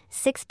 donation,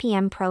 6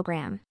 p.m.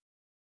 program.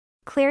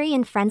 Cleary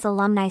and Friends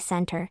Alumni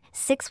Center,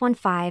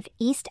 615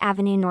 East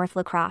Avenue North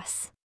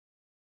Lacrosse.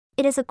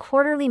 It is a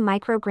quarterly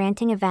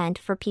micro-granting event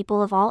for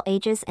people of all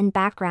ages and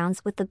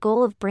backgrounds with the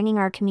goal of bringing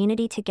our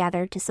community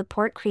together to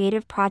support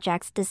creative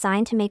projects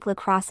designed to make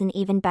lacrosse an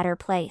even better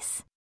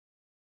place.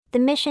 The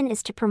mission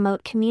is to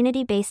promote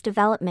community-based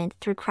development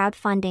through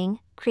crowdfunding,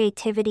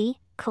 creativity,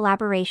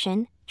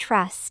 collaboration,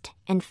 trust,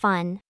 and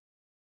fun.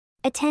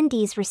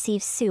 Attendees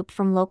receive soup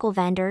from local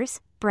vendors,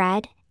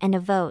 bread, and a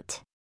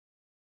vote.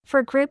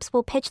 For groups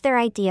will pitch their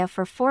idea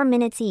for 4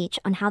 minutes each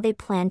on how they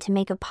plan to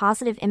make a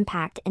positive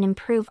impact and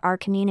improve our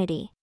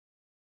community.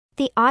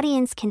 The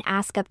audience can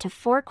ask up to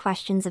 4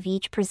 questions of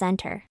each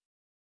presenter.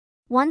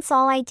 Once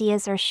all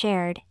ideas are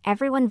shared,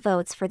 everyone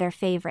votes for their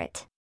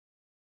favorite.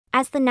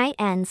 As the night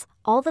ends,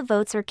 all the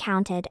votes are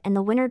counted and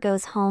the winner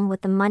goes home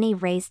with the money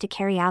raised to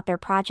carry out their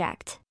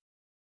project.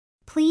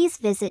 Please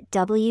visit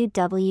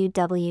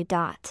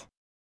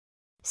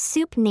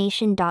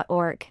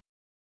www.soupnation.org.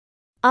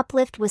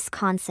 Uplift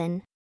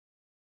Wisconsin.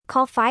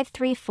 Call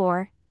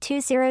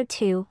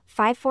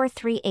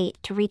 534-202-5438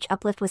 to reach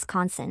Uplift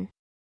Wisconsin.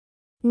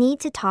 Need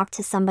to talk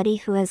to somebody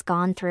who has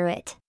gone through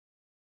it?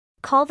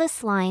 Call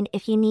this line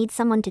if you need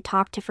someone to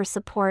talk to for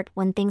support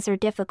when things are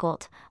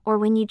difficult, or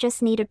when you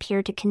just need a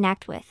peer to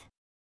connect with.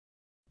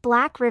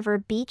 Black River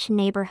Beach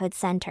Neighborhood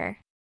Center.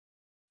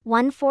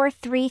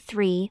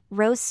 1433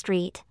 Rose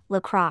Street,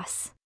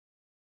 Lacrosse.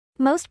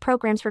 Most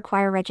programs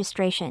require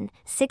registration.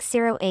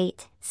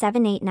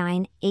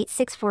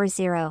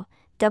 608-789-8640.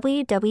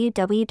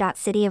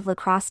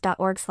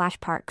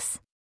 www.cityoflacrosse.org/parks.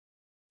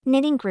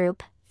 Knitting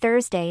Group,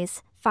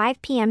 Thursdays,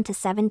 5 p.m. to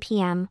 7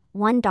 p.m.,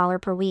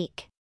 $1 per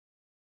week.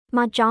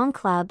 Mahjong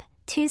Club,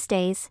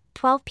 Tuesdays,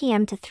 12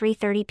 p.m. to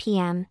 3:30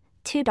 p.m.,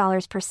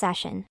 $2 per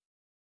session.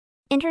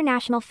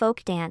 International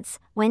Folk Dance,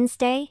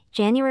 Wednesday,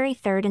 January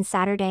 3rd and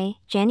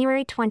Saturday,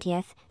 January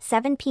 20th,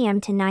 7 p.m.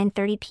 to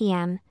 9:30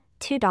 p.m.,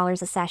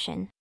 $2 a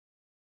session.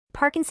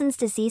 Parkinson's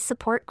Disease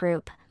Support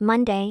Group,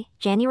 Monday,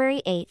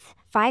 January 8th,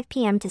 5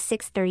 p.m. to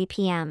 6:30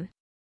 p.m.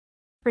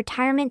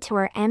 Retirement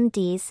Tour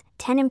MDs,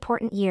 10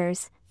 Important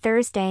Years,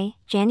 Thursday,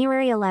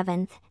 January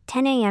 11th,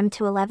 10 a.m.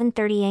 to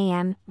 11:30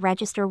 a.m.,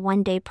 register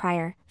 1 day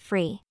prior,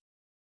 free.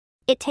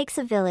 It Takes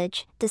a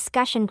Village,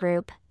 Discussion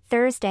Group,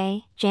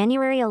 Thursday,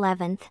 January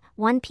 11th,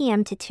 1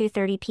 p.m. to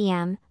 2:30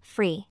 p.m.,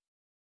 free.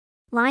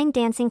 Line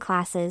Dancing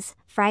Classes,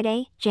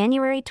 Friday,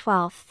 January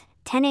 12th,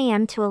 10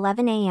 a.m. to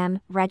 11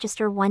 a.m.,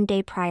 register 1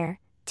 day prior,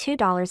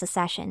 $2 a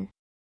session.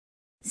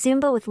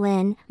 Zumba with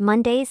Lynn,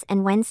 Mondays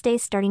and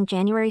Wednesdays starting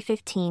January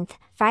 15th,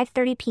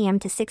 5:30 p.m.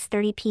 to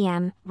 6:30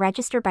 p.m.,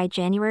 register by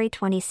January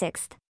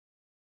 26th.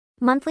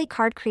 Monthly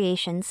Card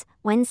Creations,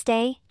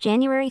 Wednesday,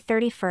 January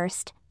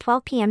 31st,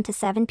 12 p.m. to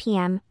 7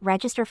 p.m.,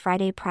 register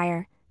Friday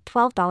prior,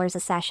 $12 a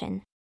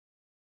session.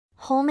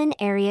 Holman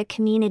Area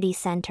Community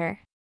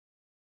Center.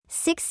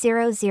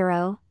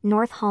 600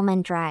 North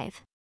Holman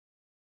Drive.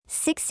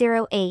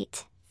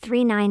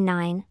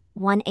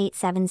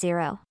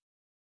 608-399-1870.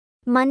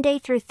 Monday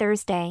through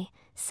Thursday,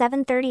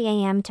 7:30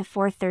 a.m. to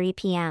 4:30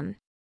 p.m.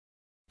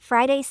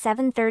 Friday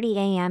 7:30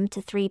 a.m.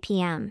 to 3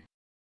 p.m.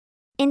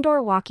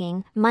 Indoor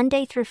walking,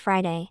 Monday through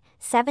Friday,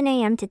 7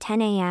 a.m. to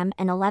 10 a.m.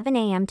 and 11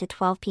 a.m. to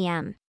 12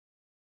 p.m.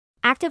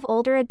 Active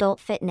Older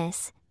Adult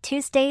Fitness,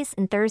 Tuesdays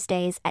and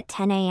Thursdays at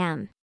 10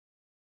 a.m.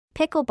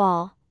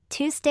 Pickleball,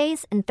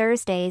 Tuesdays and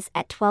Thursdays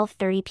at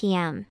 12:30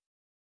 p.m.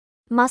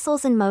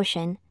 Muscles in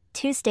Motion,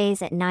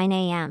 Tuesdays at 9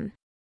 a.m.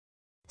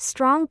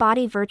 Strong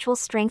Body Virtual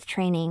Strength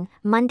Training,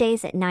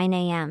 Mondays at 9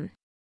 a.m.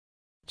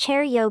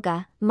 Chair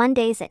Yoga,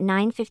 Mondays at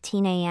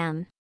 9:15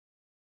 a.m.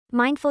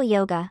 Mindful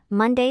Yoga,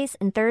 Mondays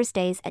and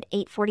Thursdays at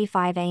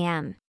 8:45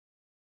 a.m.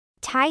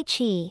 Tai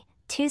Chi,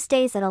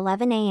 Tuesdays at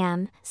 11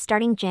 a.m.,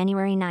 starting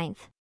January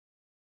 9th.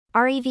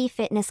 REV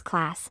Fitness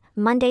Class,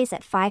 Mondays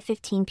at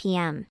 5:15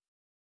 p.m.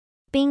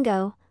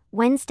 Bingo,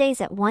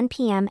 Wednesdays at 1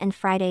 p.m. and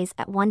Fridays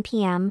at 1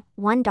 p.m.,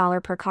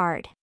 $1 per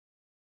card.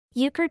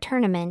 Euchre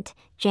Tournament,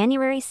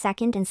 January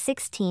 2nd and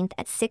 16th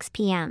at 6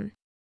 p.m.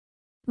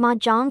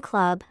 Mahjong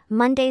Club,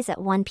 Mondays at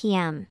 1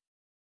 p.m.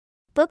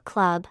 Book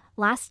Club,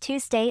 last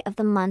Tuesday of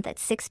the month at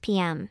 6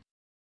 p.m.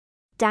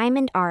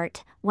 Diamond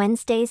Art,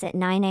 Wednesdays at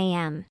 9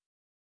 a.m.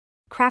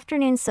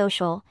 Crafternoon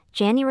Social,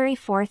 January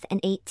 4th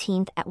and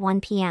 18th at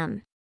 1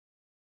 p.m.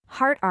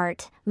 Heart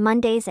Art,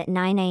 Mondays at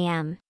 9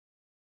 a.m.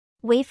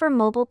 Wafer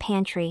Mobile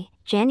Pantry,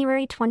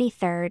 January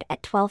 23rd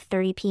at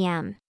 12:30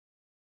 p.m.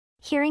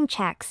 Hearing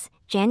Checks,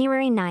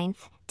 January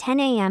 9th, 10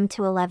 a.m.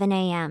 to 11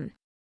 a.m.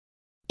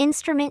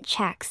 Instrument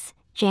Checks,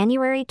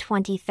 January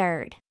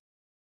 23rd.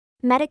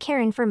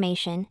 Medicare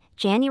Information,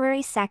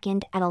 January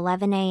 2nd at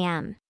 11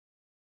 a.m.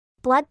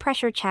 Blood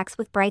Pressure Checks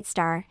with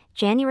Brightstar,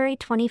 January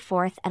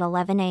 24th at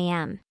 11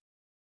 a.m.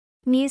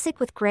 Music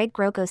with Greg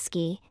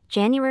Grogoski,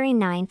 January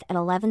 9th at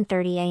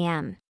 11:30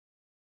 a.m.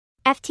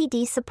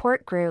 FTD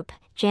Support Group,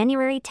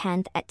 January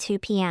 10th at 2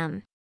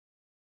 p.m.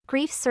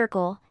 Grief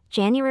Circle,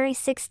 January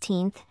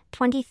 16th,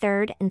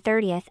 23rd and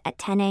 30th at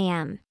 10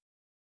 a.m.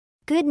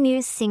 Good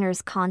News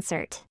Singers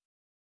Concert.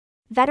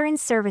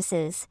 Veterans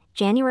Services,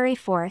 January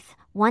 4th,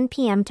 1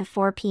 p.m. to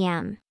 4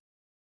 p.m.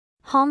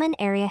 Holman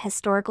Area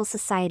Historical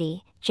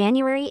Society,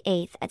 January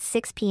 8th at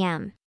 6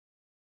 p.m.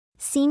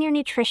 Senior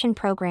Nutrition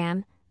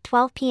Program,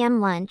 12 p.m.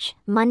 lunch,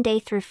 Monday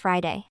through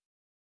Friday.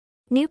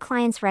 New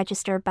clients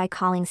register by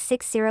calling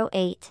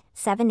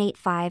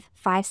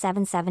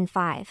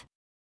 608-785-5775.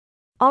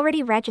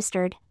 Already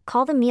registered,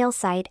 call the meal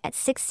site at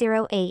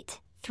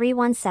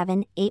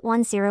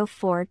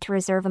 608-317-8104 to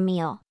reserve a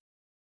meal.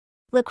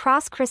 La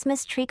Crosse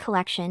Christmas Tree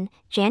Collection,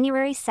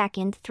 January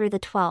 2nd through the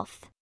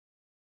 12th.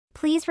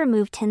 Please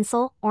remove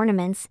tinsel,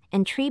 ornaments,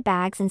 and tree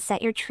bags and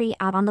set your tree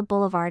out on the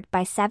boulevard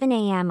by 7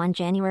 a.m. on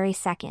January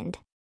 2nd.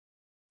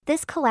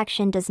 This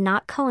collection does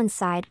not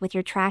coincide with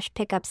your trash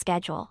pickup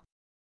schedule.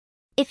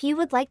 If you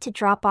would like to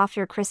drop off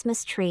your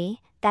Christmas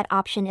tree, that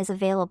option is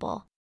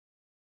available.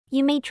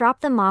 You may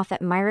drop them off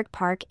at Myrick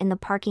Park in the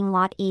parking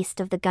lot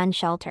east of the gun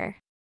shelter.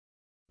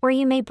 Or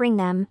you may bring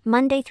them,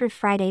 Monday through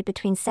Friday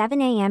between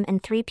 7 a.m.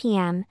 and 3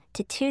 p.m.,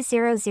 to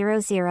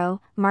 2000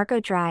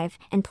 Marco Drive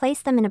and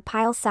place them in a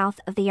pile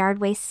south of the yard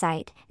waste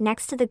site,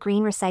 next to the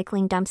green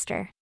recycling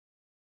dumpster.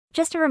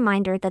 Just a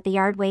reminder that the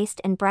yard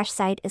waste and brush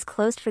site is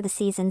closed for the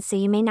season, so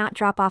you may not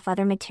drop off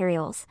other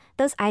materials.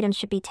 Those items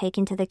should be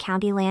taken to the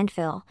county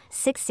landfill,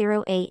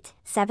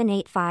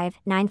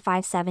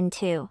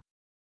 608-785-9572.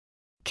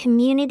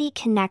 Community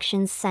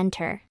Connections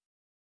Center.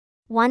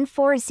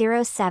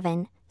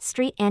 1407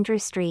 Street Andrew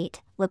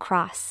Street, La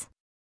Crosse.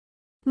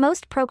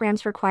 Most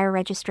programs require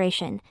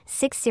registration,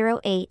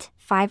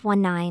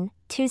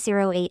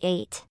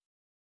 608-519-2088.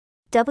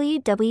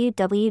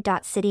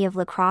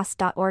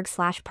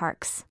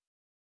 www.cityoflacrosse.org/parks.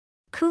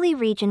 Coulee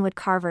Region Wood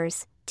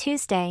Carvers,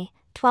 Tuesday,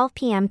 12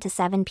 p.m. to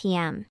 7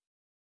 p.m.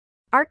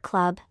 Art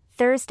Club,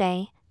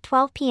 Thursday,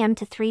 12 p.m.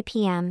 to 3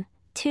 p.m.,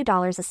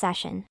 $2 a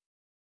session.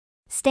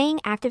 Staying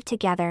Active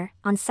Together,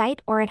 on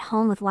site or at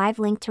home with live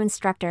link to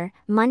instructor,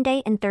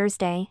 Monday and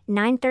Thursday,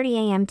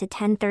 9:30 a.m. to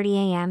 10:30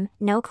 a.m.,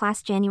 no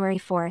class January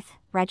 4th,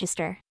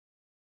 register.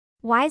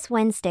 Wise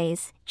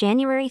Wednesdays,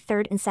 January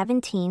 3rd and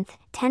 17th,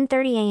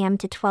 10:30 a.m.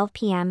 to 12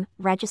 p.m.,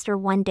 register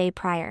 1 day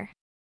prior.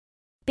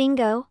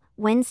 Bingo,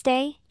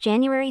 Wednesday,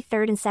 January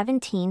 3rd and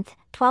 17th,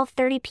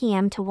 12:30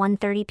 p.m. to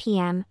 1:30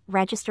 p.m.,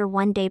 register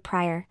 1 day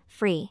prior,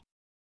 free.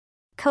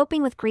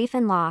 Coping with Grief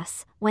and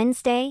Loss,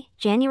 Wednesday,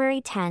 January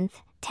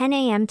 10th, 10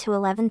 a.m. to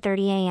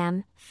 11:30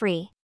 a.m.,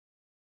 free.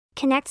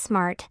 Connect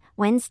Smart,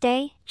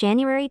 Wednesday,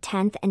 January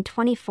 10th and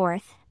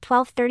 24th,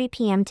 12:30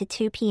 p.m. to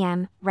 2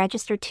 p.m.,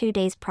 register 2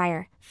 days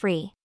prior,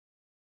 free.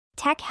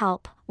 Tech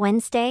Help,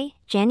 Wednesday,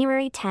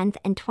 January 10th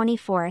and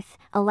 24th,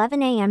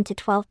 11 a.m. to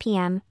 12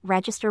 p.m.,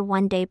 register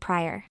 1 day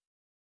prior.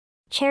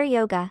 Chair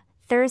Yoga,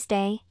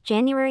 Thursday,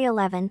 January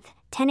 11th,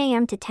 10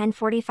 a.m. to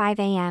 10:45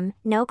 a.m.,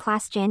 no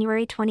class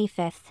January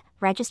 25th,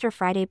 register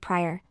Friday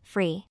prior,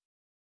 free.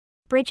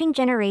 Bridging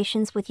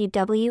Generations with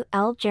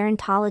UWL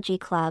Gerontology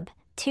Club,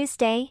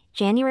 Tuesday,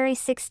 January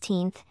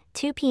 16th,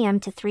 2 p.m.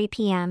 to 3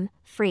 p.m.,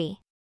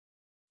 free.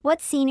 What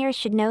Seniors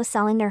Should Know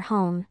Selling Their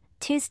Home,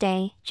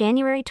 Tuesday,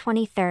 January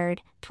 23rd,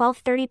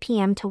 12:30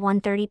 p.m. to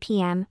 1:30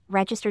 p.m.,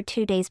 register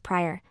 2 days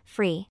prior,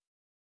 free.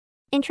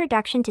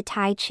 Introduction to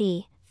Tai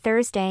Chi,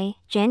 Thursday,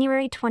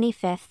 January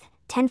 25th,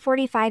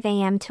 10:45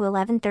 a.m. to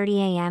 11:30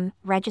 a.m.,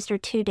 register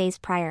 2 days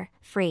prior,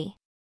 free.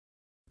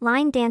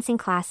 Line Dancing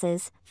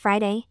Classes,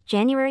 Friday,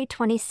 January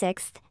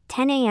 26th,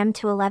 10 a.m.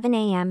 to 11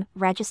 a.m.,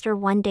 register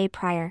 1 day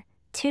prior,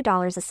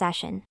 $2 a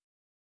session.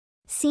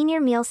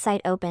 Senior Meal Site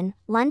open,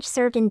 lunch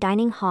served in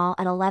dining hall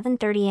at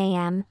 11:30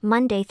 a.m.,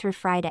 Monday through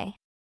Friday.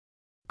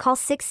 Call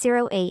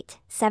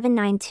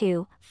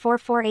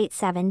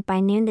 608-792-4487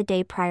 by noon the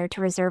day prior to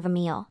reserve a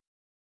meal.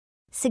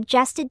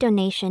 Suggested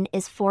donation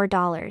is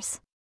 $4.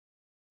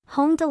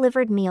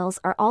 Home-delivered meals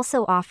are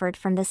also offered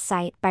from this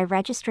site by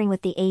registering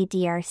with the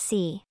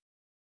ADRC.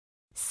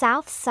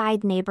 South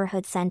Side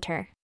Neighborhood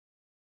Center.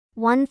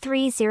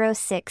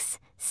 1306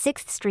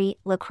 6th Street,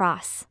 La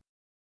Crosse.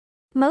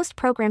 Most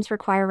programs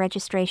require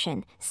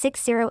registration,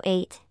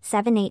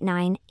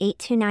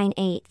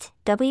 608-789-8298,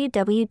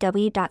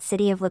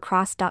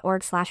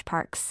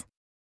 www.cityoflacrosse.org/parks.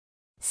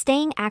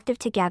 Staying Active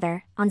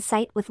Together, on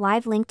site with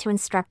live link to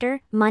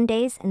instructor,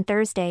 Mondays and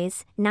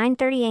Thursdays,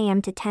 9:30 a.m.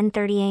 to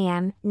 10:30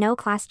 a.m., no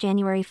class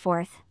January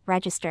 4th,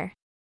 register.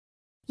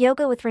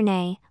 Yoga with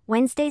Renee,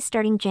 Wednesday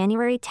starting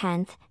January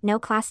 10th, no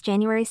class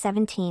January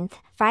 17th,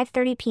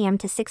 5:30 p.m.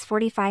 to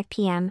 6:45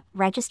 p.m.,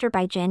 register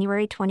by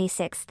January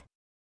 26th.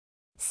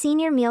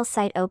 Senior Meal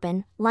Site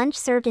open, lunch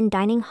served in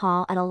dining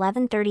hall at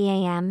 11:30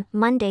 a.m.,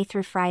 Monday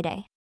through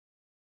Friday.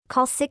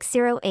 Call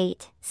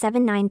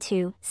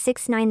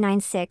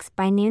 608-792-6996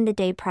 by noon the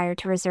day prior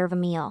to reserve a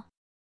meal.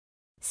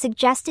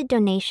 Suggested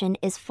donation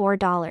is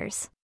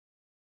 $4.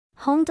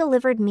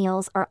 Home-delivered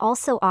meals are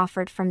also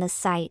offered from this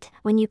site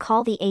when you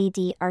call the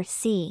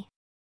ADRC.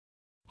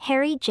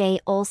 Harry J.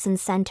 Olson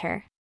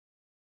Center.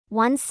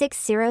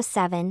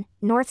 1607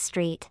 North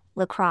Street,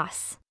 La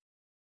Crosse.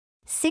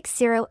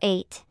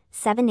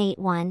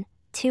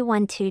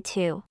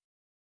 608-781-2122.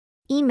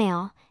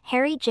 Email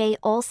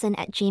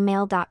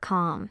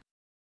harryjolson@gmail.com.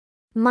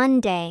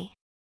 Monday.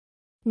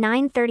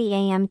 9:30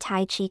 a.m.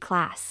 Tai Chi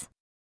class.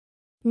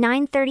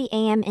 9:30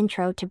 a.m.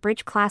 Intro to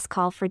Bridge class.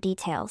 Call for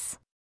details.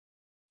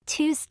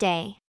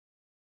 Tuesday.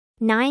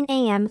 9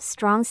 a.m.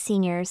 Strong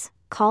Seniors,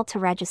 call to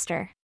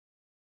register.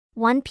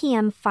 1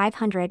 p.m.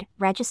 500,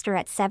 register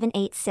at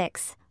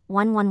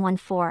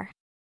 786-1114.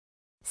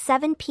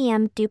 7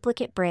 p.m.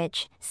 Duplicate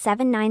Bridge,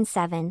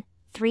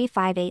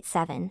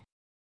 797-3587.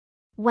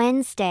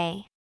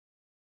 Wednesday.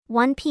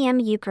 1 p.m.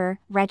 Euchre,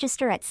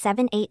 register at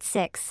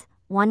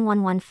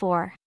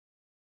 786-1114.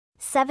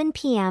 7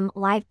 p.m.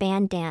 Live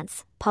Band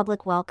Dance,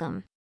 public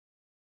welcome.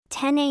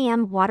 10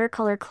 a.m.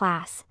 Watercolor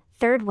class,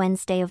 third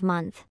Wednesday of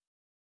month.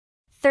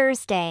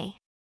 Thursday.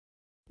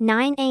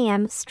 9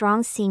 a.m.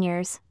 Strong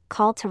Seniors,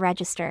 call to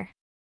register.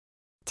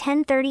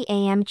 10:30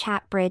 a.m.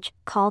 Chat Bridge,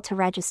 call to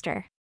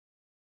register.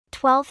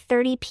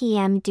 12:30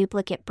 p.m.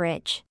 Duplicate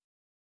Bridge.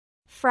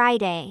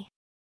 Friday.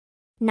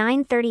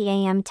 9:30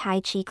 a.m. Tai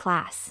Chi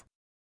class.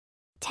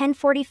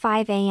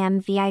 10:45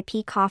 a.m.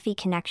 VIP Coffee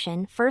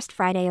Connection, first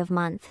Friday of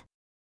month.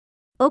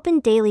 Open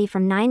daily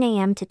from 9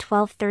 a.m. to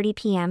 12:30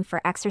 p.m.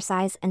 for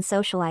exercise and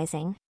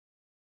socializing.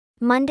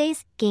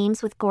 Mondays,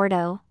 Games with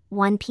Gordo,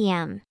 1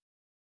 p.m.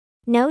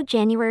 No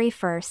January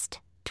 1st,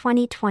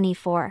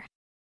 2024.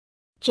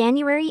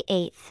 January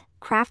 8th,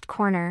 Craft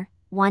Corner,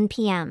 1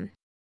 p.m.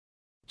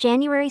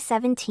 January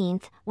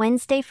 17th,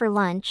 Wednesday for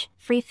lunch,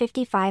 free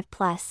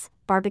 55+,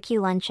 barbecue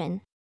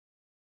luncheon.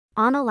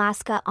 On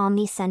Alaska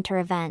Omni Center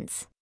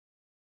Events.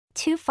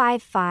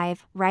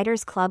 255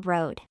 Writers Club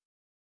Road.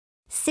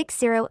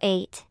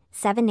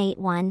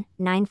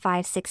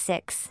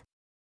 608-781-9566.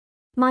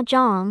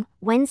 Mahjong,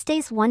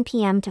 Wednesdays 1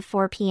 p.m. to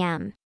 4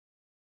 p.m.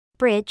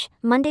 Bridge,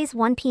 Mondays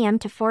 1 p.m.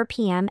 to 4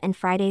 p.m. and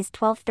Fridays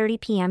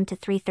 12:30 p.m. to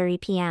 3:30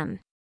 p.m.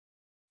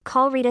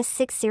 Call Rita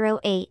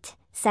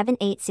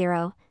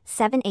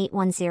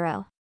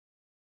 608-780-7810.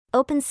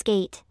 Open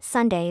Skate,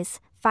 Sundays,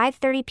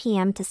 5:30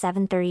 p.m. to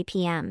 7:30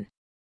 p.m.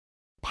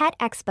 Pet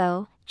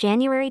Expo,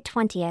 January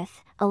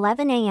 20th,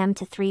 11 a.m.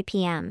 to 3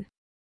 p.m.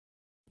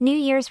 New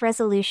Year's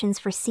Resolutions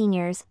for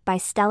Seniors by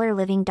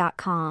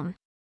StellarLiving.com.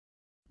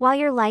 While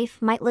your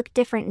life might look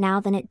different now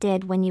than it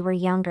did when you were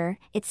younger,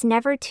 it's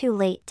never too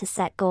late to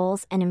set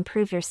goals and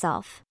improve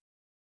yourself.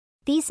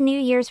 These New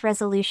Year's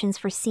resolutions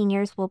for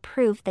seniors will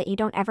prove that you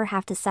don't ever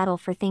have to settle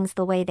for things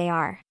the way they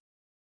are.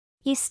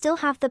 You still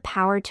have the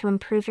power to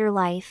improve your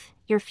life,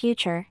 your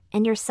future,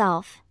 and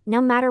yourself, no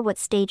matter what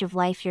stage of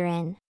life you're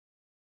in.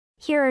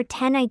 Here are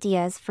 10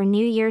 ideas for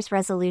New Year's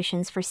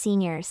resolutions for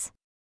seniors.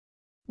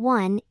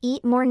 1.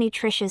 Eat more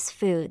nutritious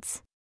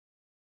foods.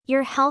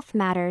 Your health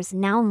matters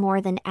now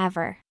more than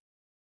ever.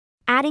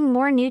 Adding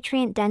more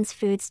nutrient-dense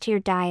foods to your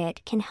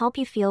diet can help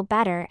you feel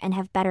better and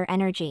have better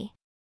energy.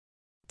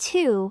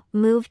 2.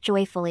 Move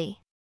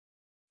joyfully.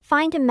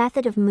 Find a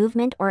method of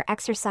movement or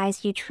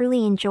exercise you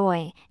truly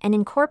enjoy and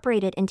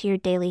incorporate it into your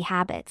daily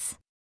habits.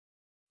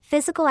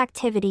 Physical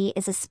activity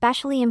is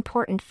especially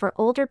important for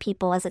older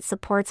people as it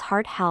supports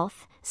heart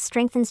health,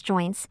 strengthens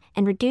joints,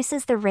 and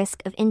reduces the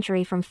risk of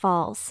injury from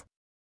falls.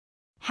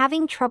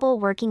 Having trouble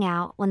working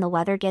out when the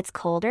weather gets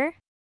colder?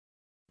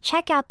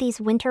 Check out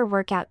these winter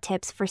workout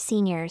tips for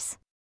seniors.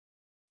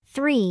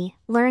 3.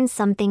 Learn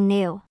something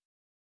new.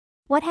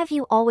 What have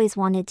you always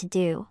wanted to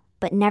do,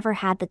 but never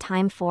had the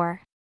time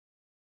for?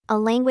 A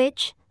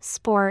language,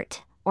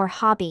 sport, or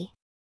hobby?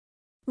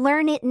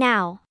 Learn it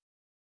now.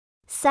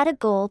 Set a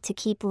goal to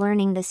keep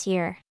learning this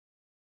year.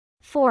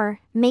 4.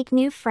 Make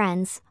new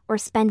friends, or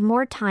spend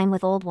more time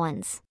with old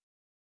ones.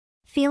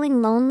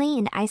 Feeling lonely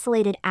and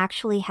isolated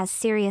actually has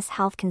serious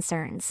health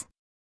concerns.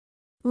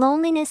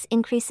 Loneliness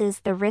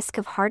increases the risk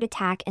of heart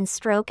attack and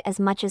stroke as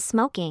much as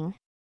smoking.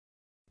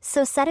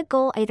 So set a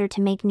goal either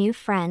to make new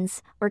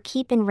friends or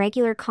keep in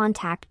regular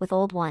contact with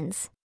old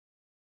ones.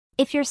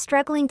 If you're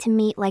struggling to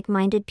meet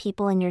like-minded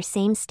people in your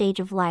same stage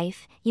of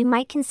life, you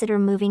might consider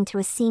moving to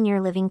a senior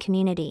living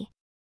community.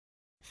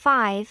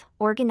 5.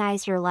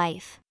 Organize your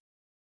life.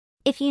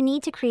 If you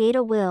need to create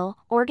a will,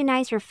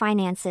 organize your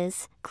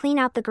finances, clean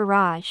out the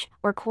garage,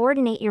 or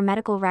coordinate your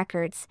medical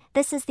records,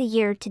 this is the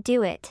year to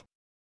do it.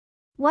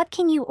 What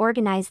can you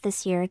organize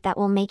this year that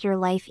will make your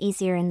life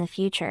easier in the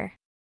future?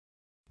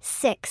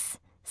 6.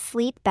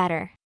 Sleep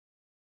better.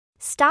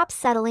 Stop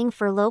settling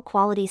for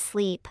low-quality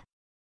sleep.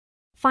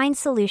 Find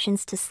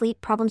solutions to sleep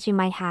problems you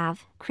might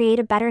have, create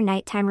a better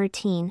nighttime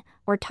routine,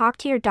 or talk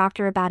to your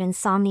doctor about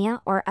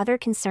insomnia or other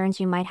concerns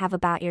you might have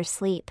about your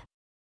sleep.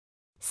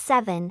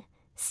 7.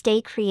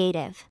 Stay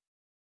creative.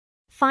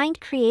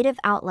 Find creative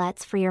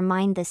outlets for your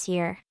mind this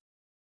year.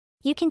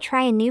 You can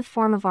try a new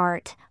form of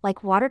art,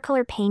 like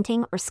watercolor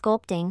painting or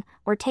sculpting,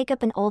 or take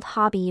up an old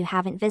hobby you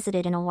haven't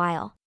visited in a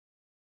while.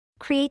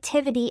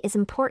 Creativity is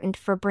important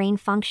for brain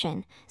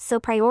function, so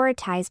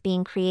prioritize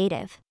being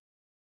creative.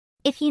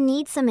 If you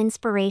need some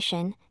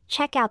inspiration,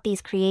 check out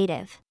these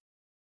creative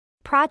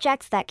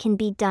projects that can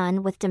be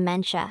done with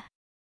dementia.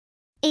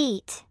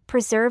 8.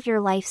 Preserve your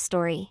life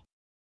story.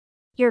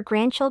 Your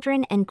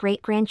grandchildren and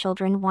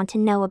great-grandchildren want to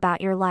know about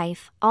your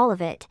life, all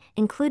of it,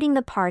 including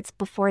the parts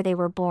before they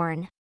were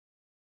born.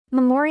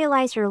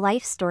 Memorialize your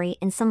life story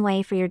in some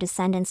way for your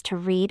descendants to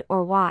read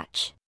or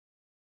watch.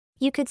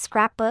 You could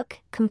scrapbook,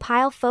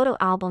 compile photo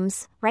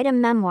albums, write a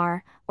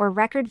memoir, or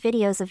record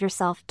videos of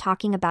yourself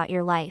talking about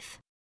your life.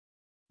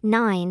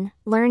 9.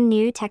 Learn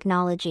new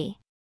technology.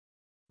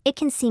 It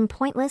can seem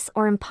pointless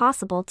or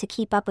impossible to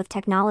keep up with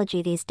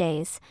technology these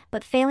days,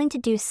 but failing to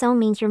do so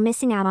means you're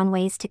missing out on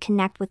ways to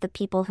connect with the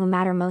people who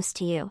matter most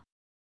to you.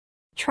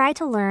 Try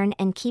to learn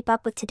and keep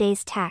up with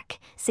today's tech,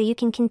 so you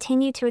can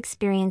continue to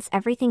experience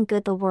everything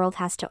good the world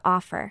has to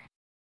offer.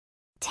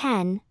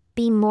 10.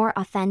 Be more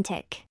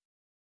authentic.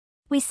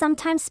 We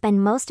sometimes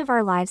spend most of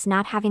our lives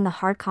not having the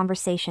hard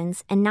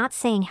conversations and not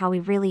saying how we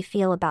really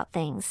feel about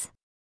things.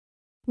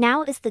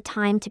 Now is the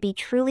time to be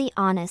truly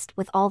honest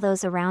with all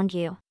those around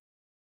you.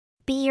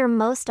 Be your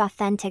most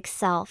authentic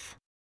self.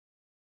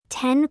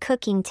 10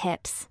 cooking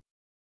tips.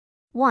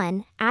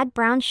 1. Add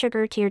brown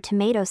sugar to your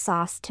tomato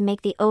sauce to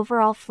make the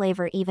overall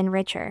flavor even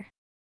richer.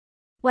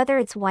 Whether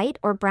it's white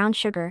or brown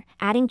sugar,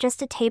 adding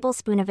just a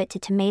tablespoon of it to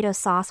tomato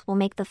sauce will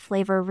make the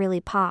flavor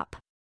really pop.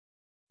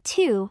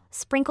 2.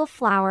 Sprinkle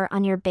flour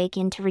on your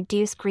bacon to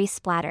reduce grease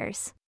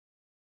splatters.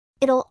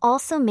 It'll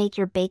also make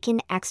your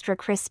bacon extra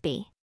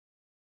crispy.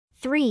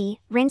 3.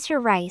 Rinse your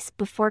rice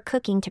before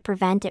cooking to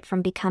prevent it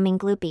from becoming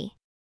gloopy.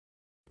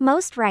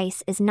 Most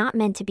rice is not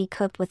meant to be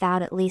cooked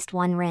without at least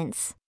one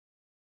rinse.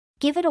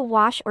 Give it a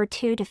wash or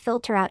two to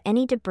filter out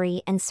any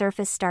debris and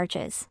surface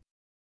starches.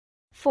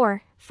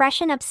 4.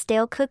 Freshen up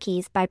stale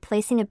cookies by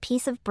placing a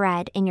piece of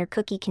bread in your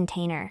cookie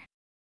container.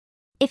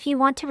 If you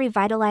want to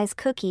revitalize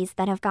cookies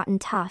that have gotten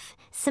tough,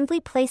 simply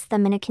place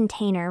them in a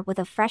container with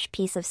a fresh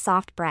piece of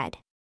soft bread.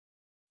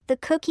 The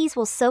cookies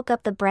will soak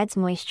up the bread's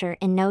moisture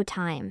in no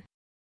time.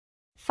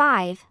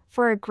 5.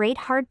 For a great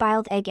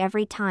hard-boiled egg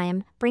every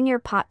time, bring your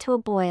pot to a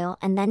boil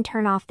and then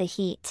turn off the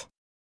heat.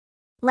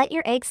 Let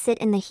your egg sit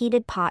in the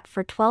heated pot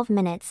for 12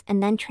 minutes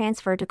and then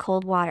transfer to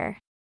cold water.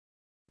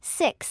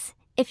 6.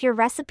 If your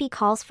recipe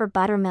calls for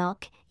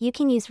buttermilk, you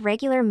can use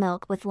regular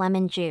milk with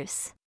lemon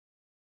juice.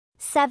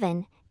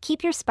 7.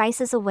 Keep your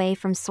spices away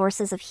from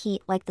sources of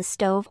heat like the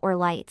stove or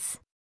lights.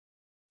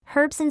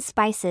 Herbs and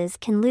spices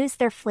can lose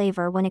their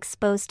flavor when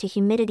exposed to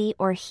humidity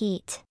or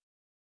heat.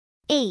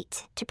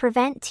 8. To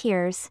prevent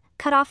tears,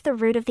 cut off the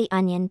root of the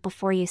onion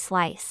before you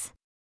slice.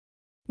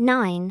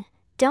 9.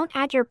 Don't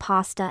add your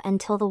pasta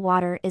until the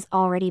water is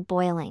already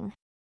boiling.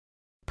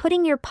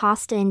 Putting your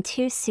pasta in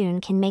too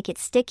soon can make it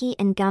sticky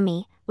and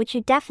gummy, which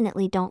you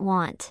definitely don't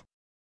want.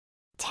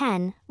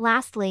 10.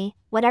 Lastly,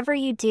 whatever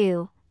you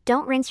do,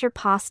 don't rinse your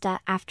pasta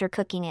after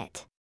cooking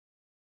it.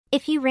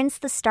 If you rinse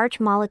the starch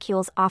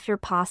molecules off your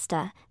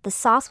pasta, the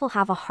sauce will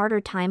have a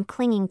harder time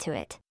clinging to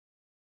it.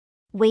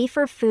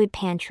 Wafer Food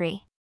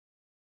Pantry.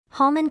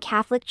 Holman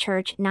Catholic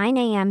Church 9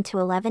 a.m. to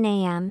 11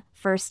 a.m.,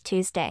 first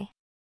Tuesday.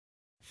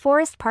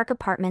 Forest Park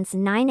Apartments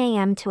 9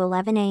 a.m. to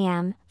 11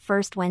 a.m.,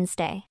 first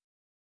Wednesday.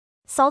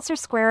 Salzer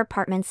Square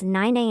Apartments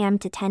 9 a.m.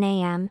 to 10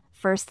 a.m.,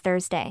 first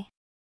Thursday.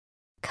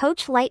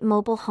 Coach Light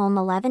Mobile Home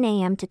 11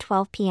 a.m. to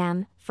 12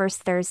 p.m.,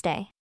 first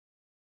Thursday.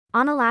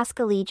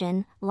 Onalaska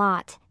Legion,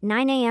 Lot,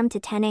 9 a.m. to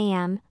 10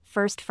 a.m.,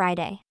 first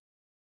Friday.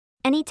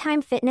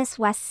 Anytime Fitness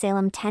West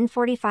Salem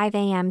 10:45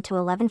 a.m. to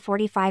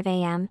 11:45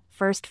 a.m.,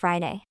 first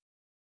Friday.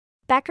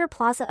 Becker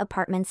Plaza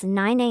Apartments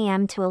 9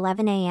 a.m. to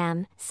 11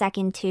 a.m.,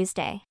 second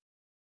Tuesday.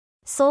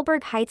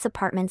 Solberg Heights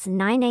Apartments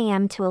 9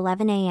 a.m. to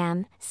 11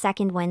 a.m.,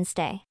 second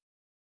Wednesday.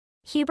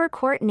 Huber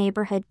Court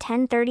Neighborhood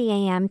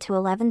 10:30 a.m. to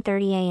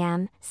 11:30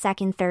 a.m.,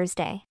 second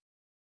Thursday.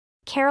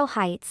 Carroll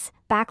Heights,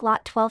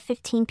 Backlot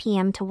 12:15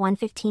 p.m. to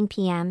 1:15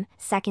 p.m.,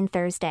 second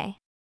Thursday.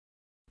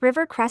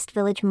 Rivercrest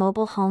Village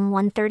Mobile Home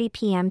 1:30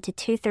 p.m. to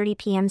 2:30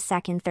 p.m.,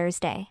 second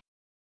Thursday.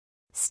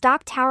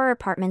 Stock Tower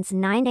Apartments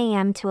 9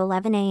 a.m. to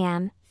 11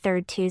 a.m.,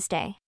 third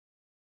Tuesday.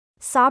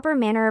 Sauber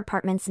Manor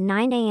Apartments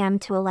 9 a.m.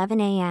 to 11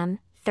 a.m.,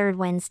 third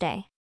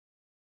Wednesday.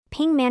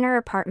 Ping Manor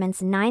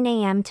Apartments 9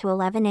 a.m. to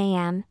 11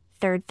 a.m.,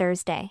 third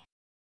Thursday.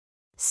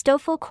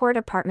 Stoffel Court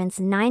Apartments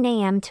 9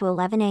 a.m. to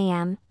 11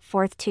 a.m.,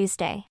 fourth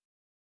Tuesday.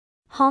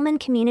 Holman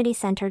Community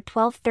Center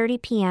 12:30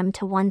 p.m.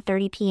 to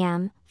 1:30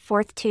 p.m.,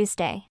 fourth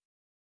Tuesday.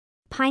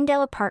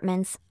 Pinedale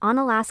Apartments,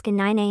 Onalaska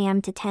 9 a.m.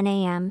 to 10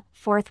 a.m.,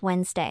 fourth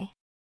Wednesday.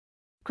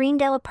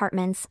 Greendale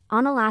Apartments,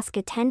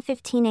 Onalaska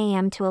 10:15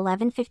 a.m. to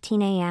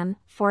 11:15 a.m.,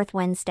 fourth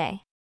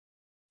Wednesday.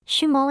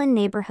 Shumolin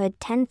Neighborhood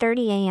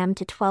 10:30 a.m.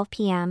 to 12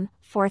 p.m.,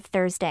 fourth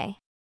Thursday.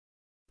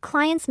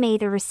 Clients may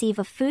either receive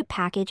a food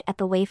package at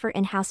the Wafer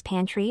in-house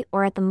pantry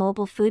or at the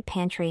mobile food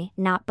pantry,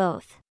 not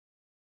both.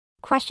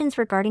 Questions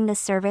regarding this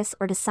service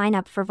or to sign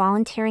up for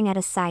volunteering at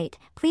a site,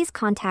 please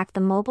contact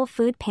the mobile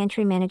food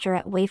pantry manager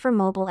at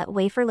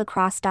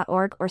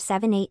wafermobile@waferlacrosse.org or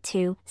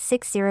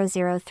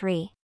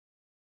 782-6003.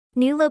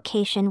 New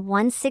location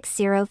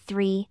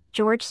 1603,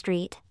 George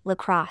Street, La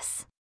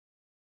Crosse.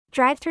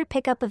 Drive-through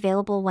pickup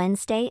available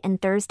Wednesday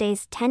and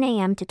Thursdays 10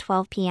 a.m. to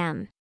 12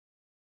 p.m.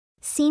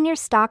 Senior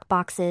Stock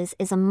Boxes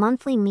is a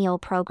monthly meal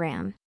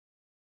program.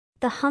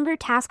 The Hunger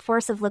Task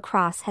Force of La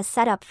Crosse has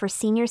set up for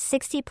seniors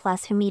 60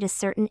 plus who meet a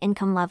certain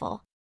income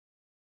level.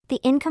 The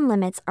income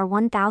limits are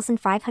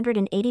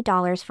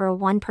 $1,580 for a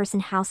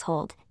one-person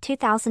household,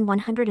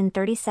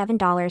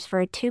 $2,137 for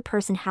a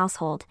two-person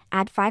household,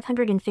 add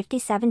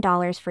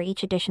 $557 for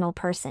each additional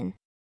person.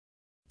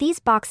 These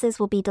boxes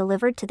will be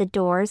delivered to the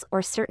doors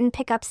or certain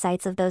pickup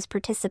sites of those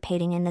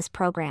participating in this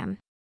program.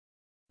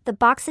 The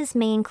boxes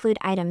may include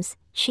items: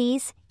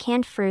 cheese,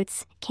 canned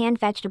fruits, canned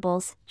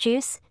vegetables,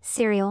 juice,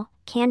 cereal,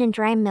 canned and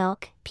dry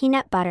milk,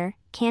 peanut butter,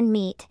 canned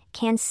meat,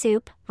 canned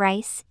soup,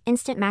 rice,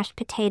 instant mashed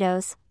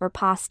potatoes, or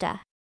pasta.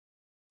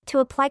 To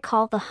apply,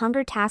 call the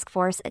Hunger Task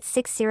Force at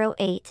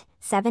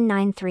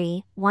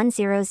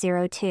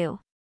 608-793-1002.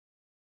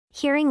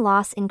 Hearing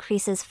loss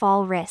increases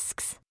fall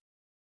risks.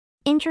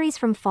 Injuries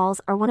from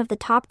falls are one of the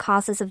top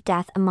causes of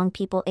death among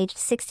people aged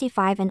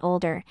 65 and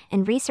older,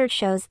 and research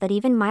shows that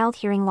even mild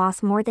hearing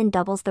loss more than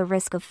doubles the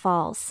risk of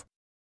falls.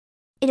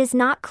 It is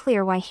not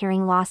clear why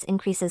hearing loss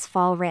increases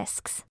fall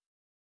risks.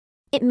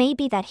 It may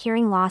be that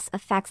hearing loss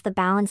affects the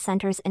balance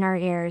centers in our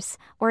ears,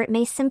 or it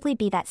may simply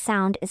be that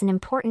sound is an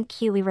important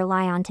cue we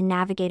rely on to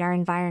navigate our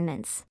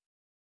environments.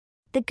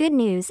 The good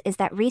news is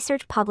that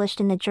research published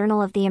in the Journal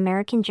of the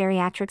American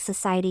Geriatric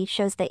Society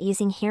shows that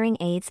using hearing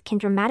aids can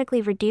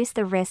dramatically reduce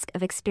the risk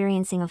of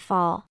experiencing a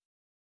fall.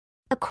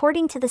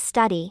 According to the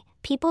study,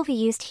 people who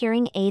used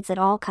hearing aids at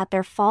all cut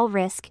their fall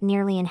risk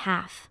nearly in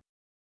half.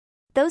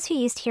 Those who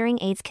used hearing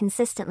aids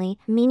consistently,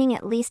 meaning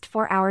at least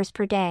 4 hours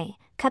per day,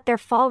 cut their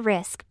fall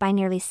risk by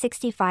nearly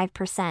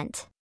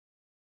 65%.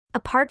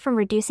 Apart from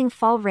reducing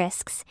fall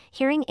risks,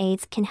 hearing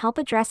aids can help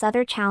address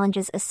other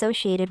challenges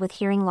associated with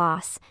hearing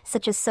loss,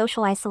 such as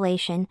social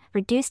isolation,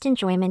 reduced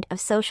enjoyment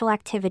of social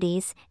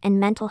activities, and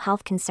mental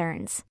health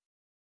concerns.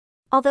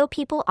 Although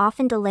people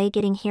often delay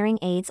getting hearing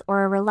aids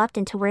or are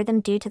reluctant to wear them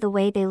due to the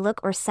way they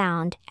look or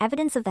sound,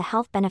 evidence of the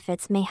health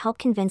benefits may help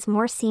convince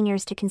more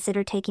seniors to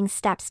consider taking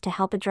steps to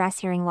help address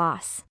hearing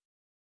loss.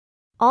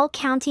 All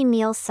county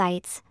meal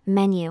sites,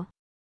 menu.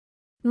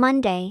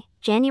 Monday,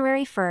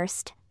 January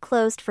 1st,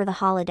 closed for the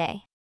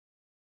holiday.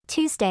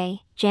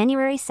 Tuesday,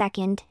 January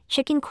 2nd,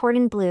 chicken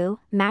cordon bleu,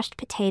 mashed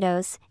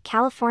potatoes,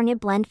 California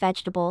blend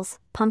vegetables,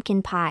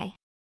 pumpkin pie.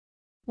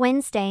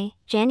 Wednesday,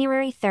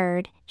 January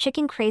 3rd,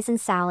 chicken craisin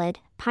salad,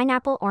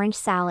 pineapple orange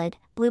salad,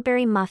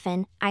 blueberry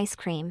muffin, ice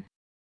cream.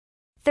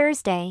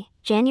 Thursday,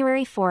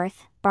 January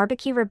 4th,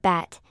 barbecue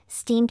ribette,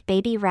 steamed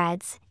baby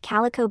reds,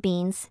 calico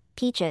beans,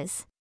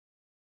 peaches.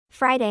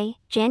 Friday,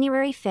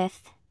 January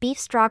 5th, beef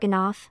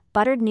stroganoff,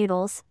 buttered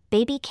noodles,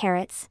 baby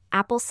carrots,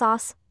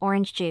 applesauce,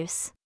 orange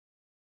juice.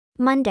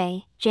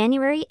 Monday,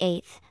 January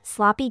 8th,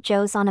 sloppy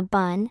joes on a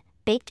bun,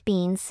 baked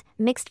beans,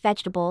 mixed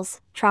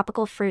vegetables,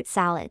 tropical fruit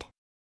salad.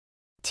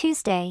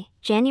 Tuesday,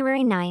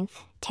 January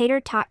 9th, tater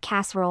tot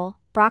casserole,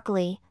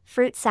 broccoli,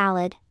 fruit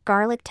salad,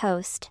 garlic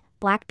toast,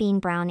 black bean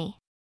brownie.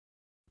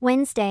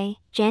 Wednesday,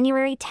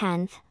 January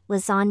 10th,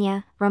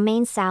 lasagna,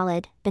 romaine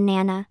salad,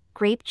 banana,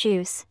 grape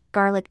juice,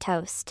 garlic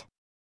toast.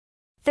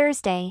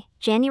 Thursday,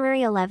 January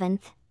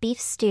 11th, beef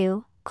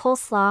stew,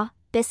 coleslaw,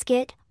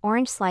 biscuit,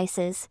 orange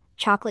slices,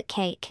 chocolate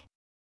cake.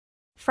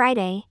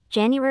 Friday,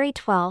 January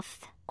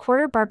 12th,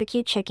 quarter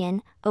barbecue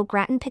chicken, au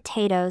gratin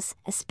potatoes,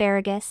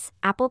 asparagus,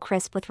 apple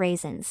crisp with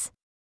raisins.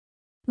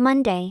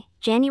 Monday,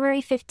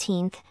 January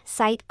 15th,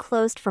 site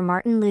closed for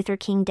Martin Luther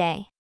King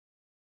Day.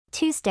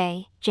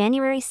 Tuesday,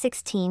 January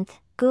 16th,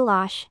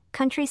 goulash,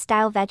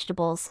 country-style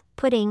vegetables,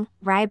 pudding,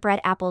 rye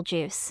bread apple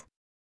juice.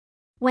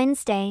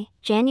 Wednesday,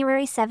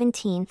 January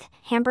 17th,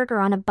 hamburger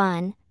on a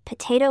bun,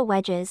 potato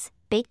wedges,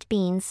 baked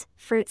beans,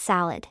 fruit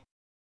salad.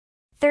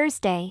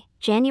 Thursday,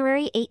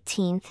 January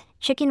 18th,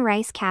 chicken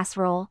rice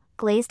casserole,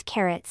 glazed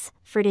carrots,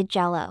 fruited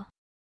jello.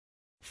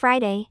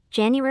 Friday,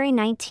 January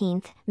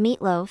 19th,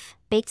 meatloaf,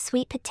 baked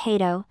sweet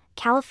potato,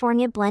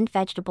 California blend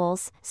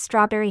vegetables,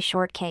 strawberry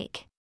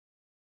shortcake.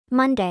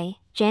 Monday,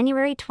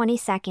 January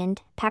 22nd,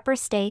 pepper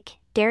steak,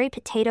 dairy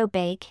potato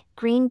bake,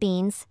 green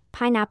beans,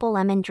 pineapple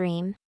lemon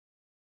dream.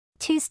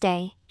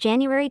 Tuesday,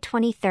 January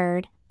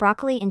 23rd,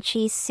 broccoli and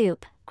cheese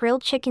soup,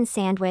 grilled chicken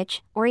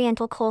sandwich,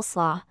 oriental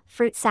coleslaw,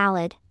 fruit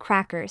salad,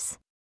 crackers.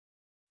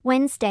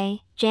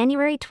 Wednesday,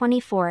 January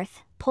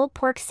 24th, pulled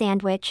pork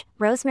sandwich,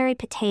 rosemary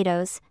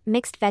potatoes,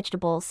 mixed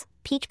vegetables,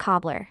 peach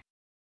cobbler.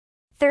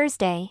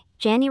 Thursday,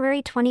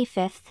 January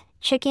 25th,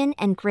 chicken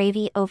and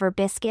gravy over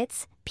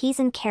biscuits, peas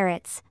and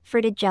carrots,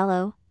 fruited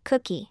jello,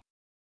 cookie.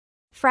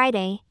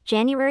 Friday,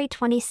 January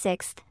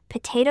 26th,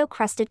 potato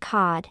crusted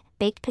cod,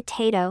 baked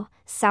potato,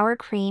 sour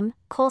cream,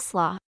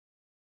 coleslaw.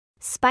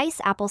 Spice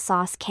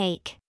applesauce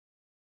cake.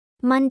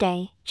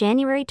 Monday,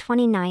 January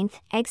 29th,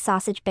 egg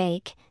sausage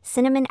bake,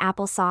 cinnamon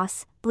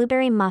applesauce,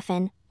 blueberry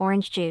muffin,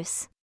 orange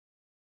juice.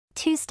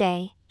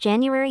 Tuesday,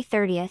 January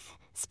 30th,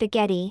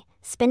 spaghetti,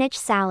 spinach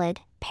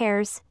salad,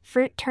 pears,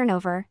 fruit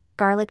turnover,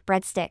 garlic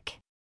breadstick.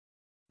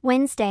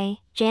 Wednesday,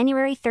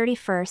 January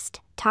 31st,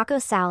 taco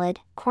salad,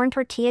 corn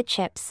tortilla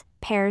chips,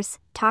 pears,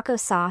 taco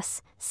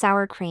sauce,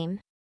 sour cream.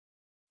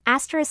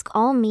 Asterisk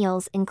all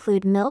meals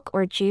include milk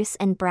or juice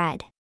and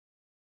bread.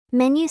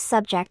 Menu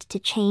subject to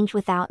change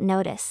without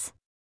notice.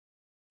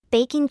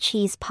 Bacon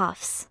cheese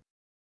puffs.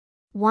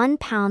 1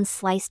 pound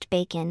sliced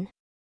bacon.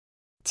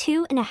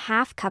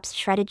 2.5 cups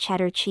shredded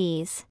cheddar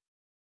cheese.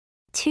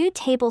 2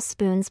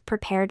 tablespoons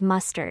prepared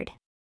mustard.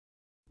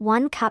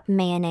 1 cup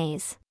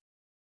mayonnaise.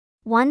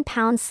 1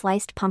 pound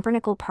sliced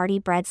pumpernickel party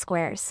bread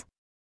squares.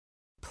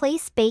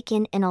 Place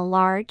bacon in a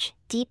large,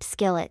 deep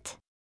skillet.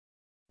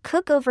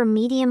 Cook over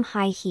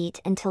medium-high heat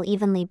until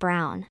evenly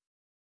brown.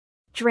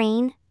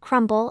 Drain,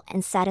 crumble,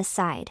 and set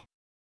aside.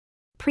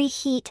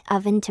 Preheat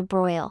oven to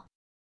broil.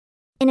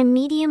 In a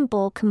medium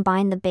bowl,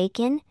 combine the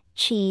bacon,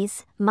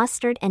 cheese,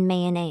 mustard, and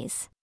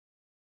mayonnaise.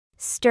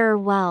 Stir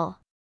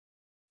well.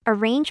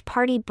 Arrange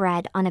party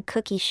bread on a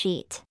cookie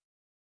sheet.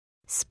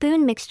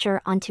 Spoon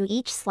mixture onto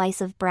each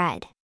slice of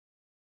bread.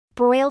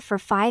 Broil for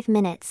 5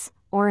 minutes,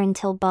 or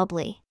until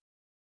bubbly.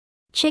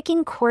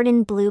 Chicken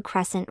cordon bleu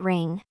crescent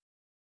ring.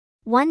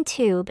 1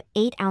 tube,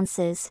 8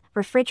 ounces,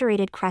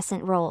 refrigerated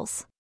crescent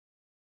rolls.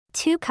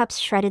 2 cups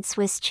shredded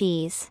Swiss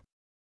cheese.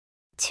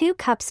 2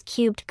 cups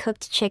cubed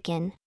cooked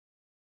chicken.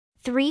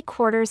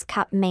 3/4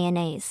 cup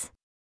mayonnaise.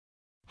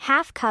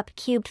 ½ cup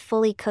cubed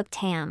fully cooked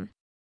ham.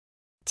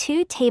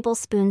 2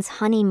 tablespoons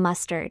honey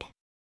mustard.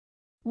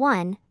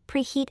 1.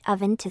 Preheat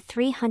oven to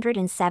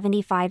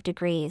 375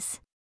 degrees.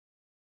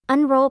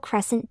 Unroll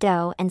crescent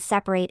dough and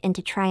separate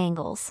into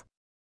triangles.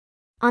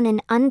 On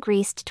an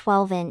ungreased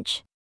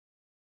 12-inch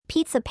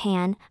pizza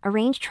pan,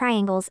 arrange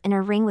triangles in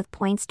a ring with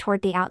points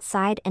toward the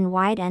outside and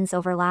wide ends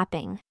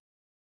overlapping.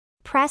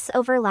 Press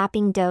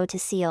overlapping dough to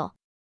seal.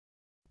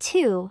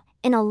 2.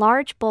 In a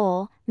large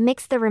bowl,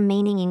 mix the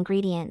remaining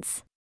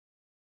ingredients.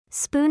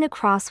 Spoon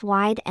across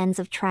wide ends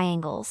of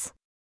triangles.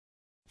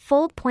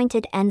 Fold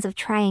pointed ends of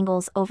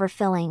triangles over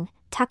filling,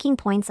 tucking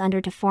points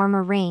under to form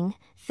a ring.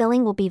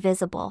 Filling will be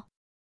visible.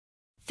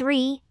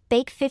 3.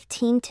 Bake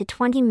 15 to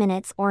 20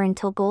 minutes or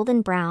until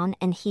golden brown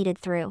and heated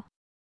through.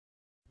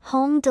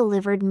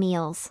 Home-delivered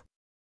meals.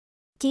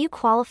 Do you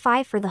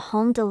qualify for the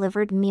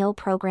home-delivered meal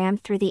program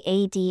through the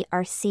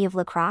ADRC of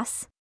La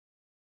Crosse?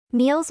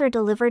 Meals are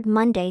delivered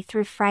Monday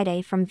through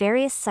Friday from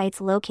various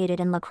sites located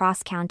in La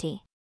Crosse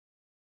County.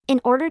 In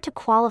order to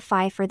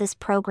qualify for this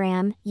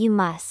program, you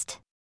must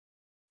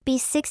be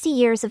 60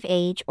 years of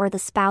age or the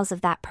spouse of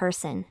that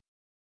person.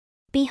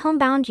 Be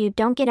homebound. You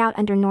don't get out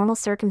under normal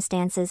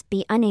circumstances.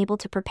 Be unable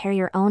to prepare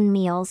your own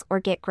meals or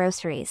get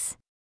groceries.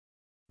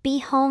 Be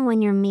home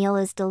when your meal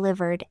is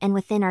delivered and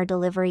within our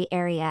delivery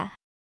area.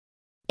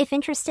 If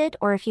interested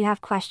or if you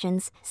have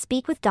questions,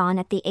 speak with Dawn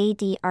at the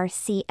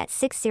ADRC at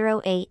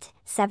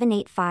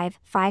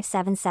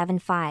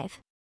 608-785-5775.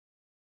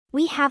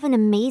 We have an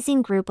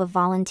amazing group of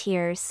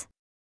volunteers.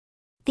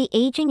 The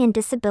Aging and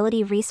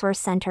Disability Resource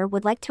Center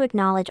would like to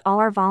acknowledge all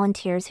our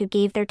volunteers who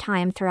gave their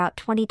time throughout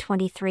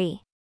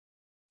 2023.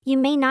 You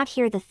may not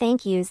hear the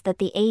thank yous that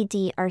the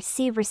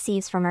ADRC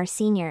receives from our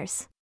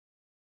seniors.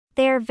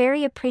 They are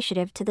very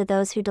appreciative to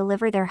those who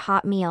deliver their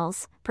hot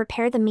meals,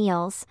 prepare the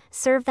meals,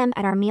 serve them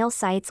at our meal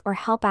sites, or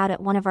help out at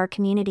one of our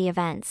community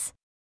events.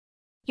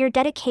 Your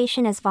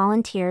dedication as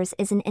volunteers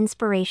is an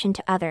inspiration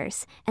to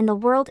others, and the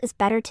world is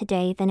better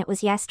today than it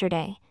was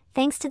yesterday,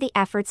 thanks to the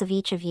efforts of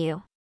each of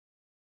you.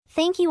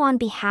 Thank you on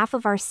behalf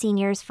of our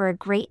seniors for a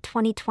great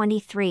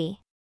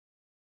 2023.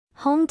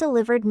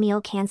 Home-delivered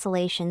meal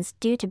cancellations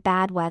due to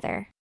bad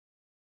weather.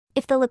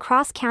 If the La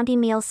Crosse County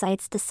meal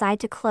sites decide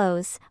to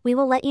close, we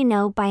will let you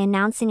know by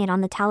announcing it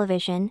on the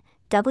television,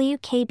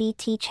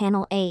 WKBT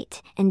Channel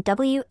 8 and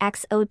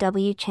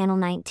WXOW Channel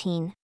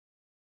 19.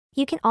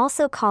 You can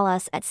also call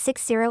us at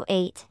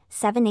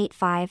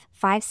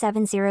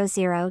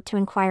 608-785-5700 to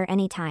inquire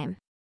anytime.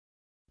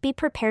 Be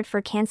prepared for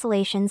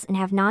cancellations and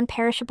have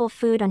non-perishable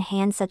food on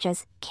hand such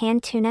as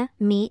canned tuna,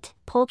 meat,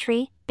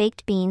 poultry,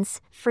 baked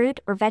beans,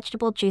 fruit or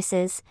vegetable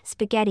juices,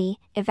 spaghetti,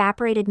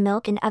 evaporated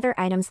milk and other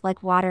items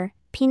like water,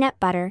 peanut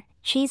butter,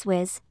 Cheese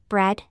Whiz,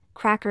 bread,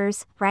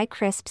 crackers, rye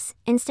crisps,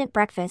 instant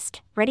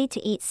breakfast,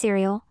 ready-to-eat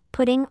cereal,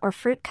 pudding or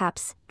fruit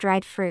cups,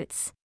 dried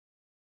fruits.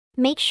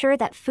 Make sure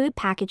that food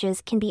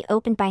packages can be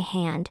opened by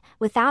hand,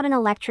 without an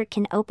electric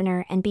can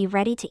opener, and be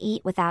ready to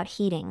eat without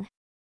heating.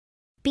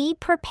 Be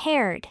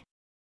prepared.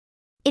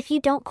 If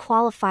you don't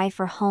qualify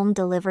for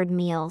home-delivered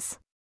meals.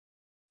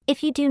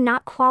 If you do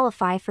not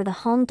qualify for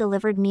the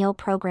home-delivered meal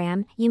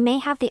program, you may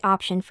have the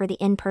option for the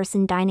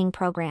in-person dining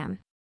program.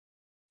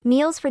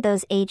 Meals for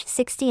those aged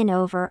 60 and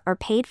over are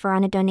paid for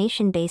on a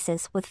donation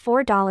basis, with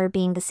 $4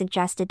 being the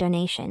suggested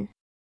donation.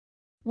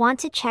 Want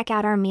to check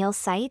out our meal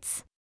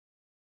sites?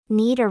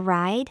 Need a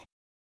ride?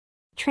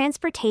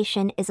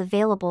 Transportation is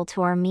available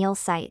to our meal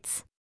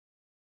sites.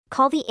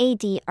 Call the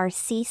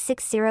ADRC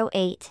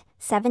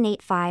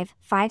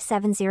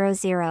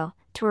 608-785-5700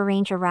 to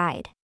arrange a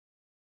ride.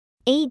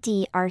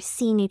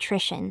 ADRC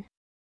Nutrition.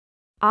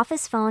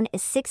 Office phone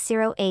is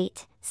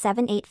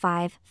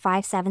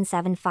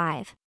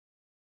 608-785-5775.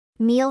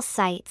 Meal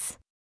sites.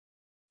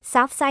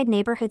 Southside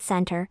Neighborhood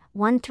Center,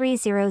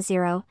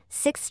 1300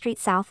 6th Street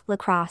South, La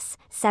Crosse,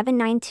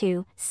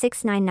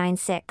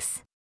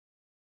 792-6996.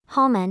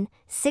 Holman,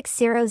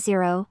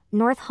 600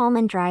 North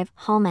Holman Drive,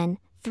 Holman,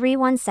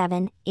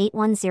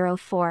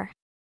 317-8104.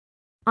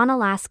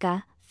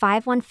 Onalaska,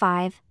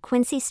 515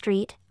 Quincy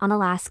Street,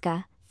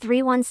 Onalaska,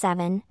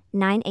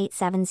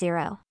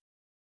 317-9870.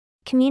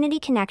 Community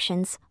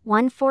Connections,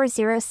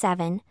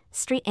 1407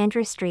 Street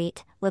Andrew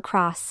Street, La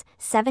Crosse,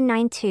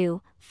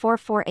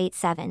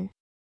 792-4487.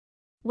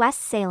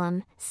 West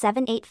Salem,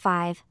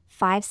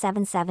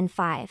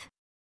 785-5775.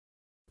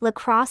 La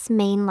Crosse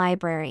Main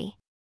Library.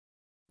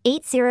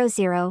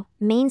 800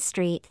 Main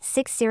Street,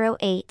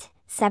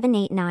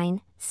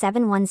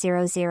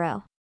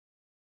 608-789-7100.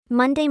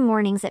 Monday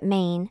mornings at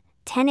Main,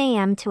 10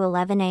 a.m. to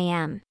 11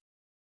 a.m.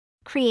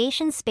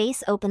 Creation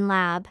Space Open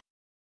Lab.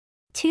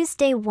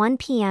 Tuesday 1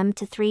 p.m.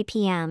 to 3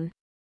 p.m.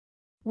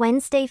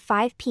 Wednesday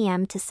 5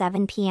 p.m. to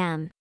 7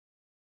 p.m.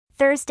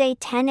 Thursday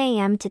 10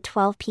 a.m. to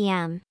 12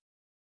 p.m.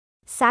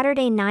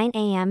 Saturday 9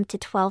 a.m. to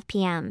 12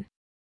 p.m.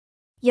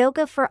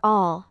 Yoga for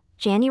All,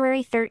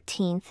 January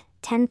 13th,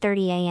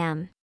 10:30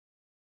 a.m.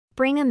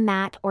 Bring a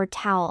mat or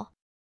towel.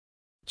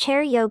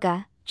 Chair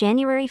Yoga,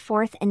 January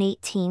 4th and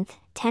 18th,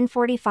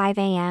 10:45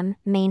 a.m.,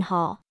 Main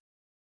Hall.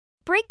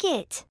 Break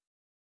It!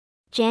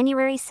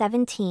 January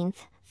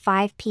 17th,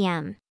 5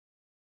 p.m.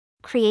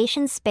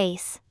 Creation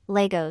Space,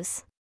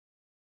 Legos.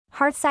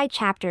 Hearthside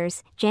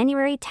Chapters,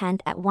 January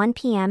 10th at 1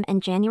 p.m.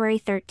 and January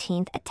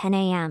 13th at 10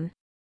 a.m.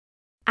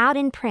 Out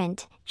in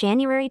Print,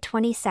 January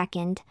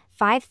 22nd,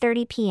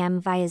 5:30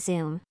 p.m. via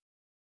Zoom.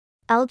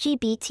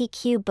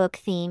 LGBTQ Book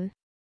Theme.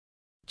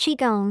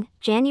 Qigong,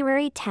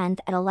 January 10th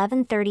at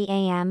 11:30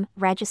 a.m.,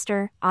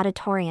 Register,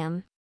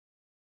 Auditorium.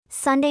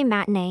 Sunday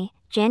Matinee,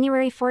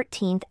 January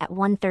 14th at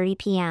 1:30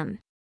 p.m.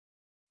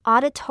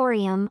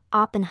 Auditorium,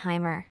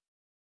 Oppenheimer.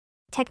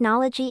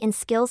 Technology and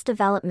Skills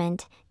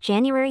Development,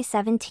 January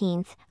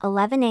 17th,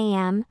 11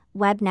 a.m.,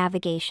 Web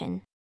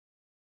Navigation.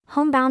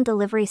 Homebound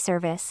Delivery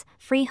Service,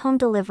 free home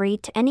delivery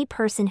to any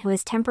person who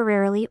is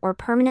temporarily or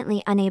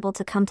permanently unable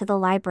to come to the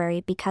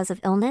library because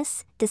of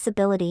illness,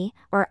 disability,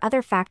 or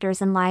other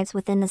factors in lives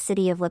within the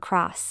city of La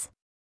Crosse.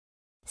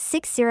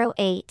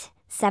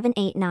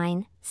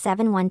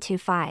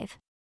 608-789-7125.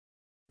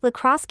 La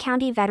Crosse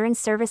County Veterans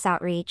Service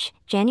Outreach,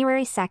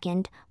 January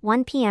 2nd,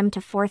 1 p.m. to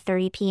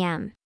 4:30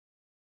 p.m.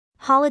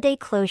 Holiday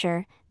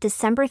Closure,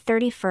 December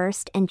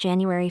 31st and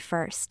January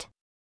 1st.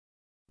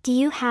 Do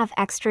you have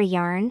extra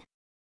yarn?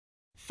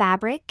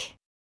 Fabric?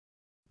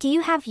 Do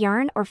you have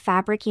yarn or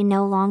fabric you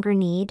no longer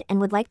need and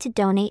would like to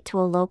donate to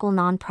a local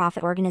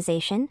nonprofit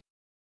organization?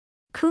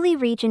 Coulee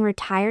Region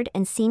Retired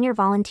and Senior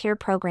Volunteer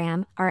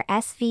Program, or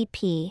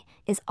SVP,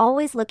 is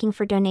always looking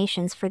for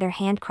donations for their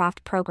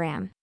handcraft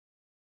program.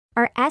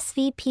 Our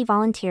SVP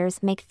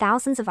volunteers make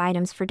thousands of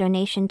items for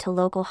donation to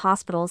local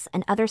hospitals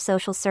and other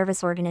social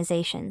service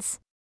organizations.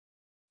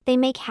 They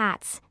make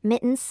hats,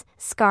 mittens,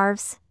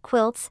 scarves,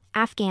 quilts,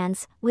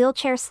 afghans,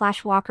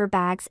 wheelchair/walker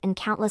bags, and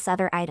countless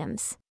other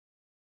items.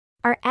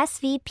 Our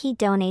SVP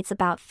donates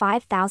about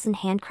 5,000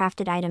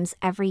 handcrafted items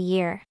every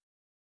year.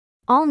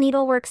 All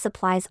needlework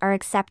supplies are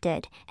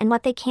accepted, and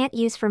what they can't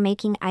use for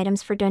making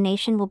items for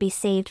donation will be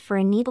saved for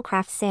a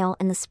needlecraft sale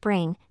in the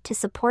spring to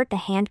support the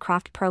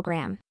handcraft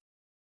program.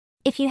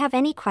 If you have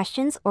any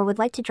questions or would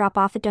like to drop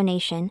off a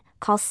donation,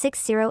 call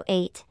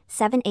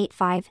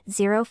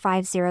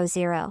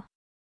 608-785-0500.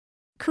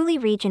 Coulee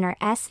Region or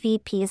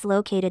SVP is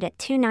located at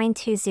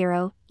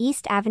 2920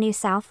 East Avenue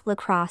South, La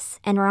Crosse,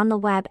 and are on the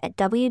web at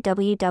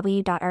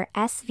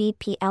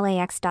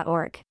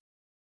www.rsvplax.org.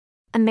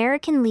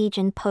 American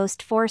Legion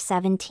Post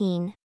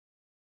 417.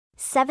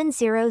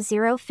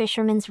 700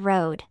 Fisherman's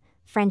Road,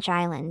 French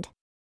Island.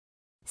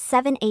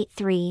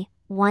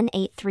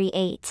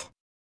 783-1838.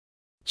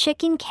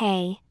 Chicken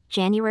Cay,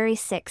 January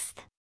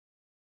 6th.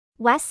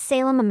 West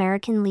Salem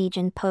American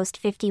Legion Post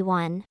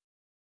 51.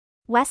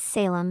 West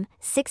Salem,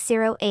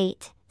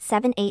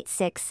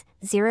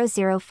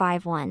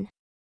 608-786-0051.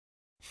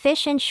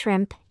 Fish and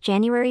Shrimp,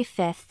 January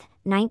 5th,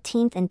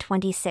 19th and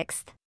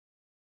 26th.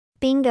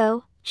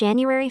 Bingo,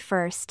 January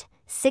 1st,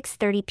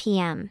 6:30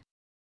 p.m.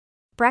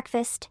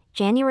 Breakfast,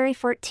 January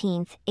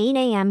 14th, 8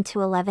 a.m.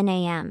 to 11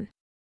 a.m.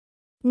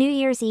 New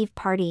Year's Eve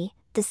Party,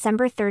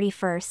 December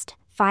 31st,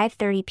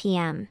 5:30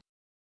 p.m.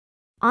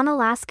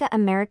 Onalaska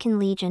American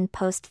Legion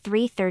Post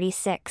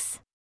 336.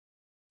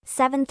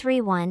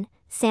 731,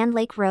 Sand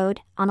Lake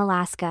Road,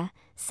 Onalaska,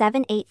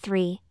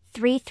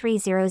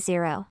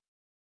 783-3300.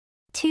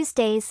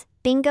 Tuesdays,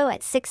 Bingo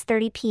at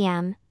 6:30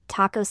 p.m.,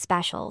 Taco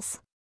Specials.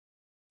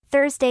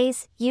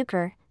 Thursdays,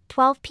 Euchre,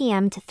 12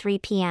 p.m. to 3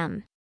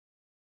 p.m.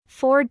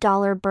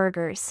 $4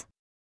 burgers.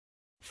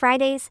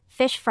 Fridays,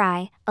 Fish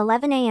Fry,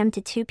 11 a.m.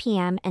 to 2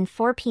 p.m. and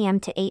 4 p.m.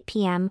 to 8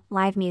 p.m.,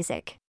 live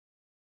music.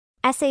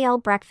 SAL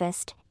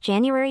Breakfast,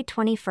 January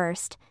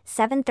 21st,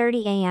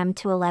 7:30 a.m.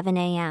 to 11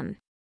 a.m.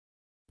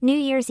 New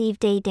Year's Eve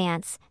Day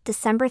Dance,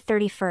 December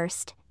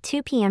 31st,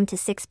 2 p.m. to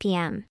 6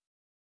 p.m.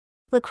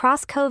 La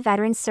Crosse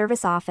Co-Veterans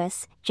Service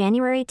Office,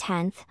 January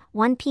 10th,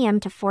 1 p.m.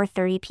 to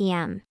 4:30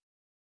 p.m.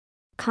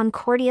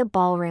 Concordia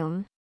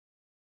Ballroom.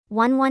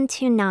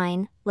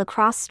 1129, La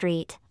Crosse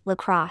Street, La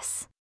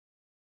Crosse.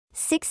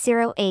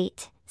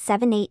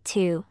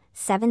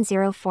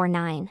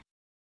 608-782-7049.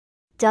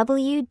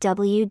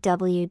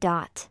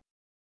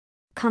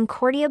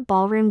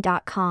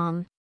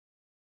 www.concordiaballroom.com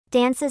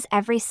Dances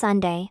every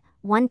Sunday,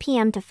 1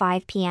 p.m. to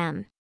 5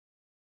 p.m.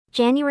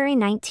 January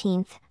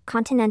 19th,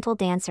 Continental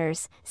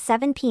Dancers,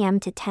 7 p.m.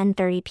 to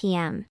 10:30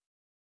 p.m.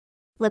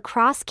 La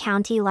Crosse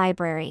County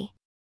Library.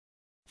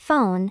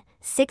 Phone,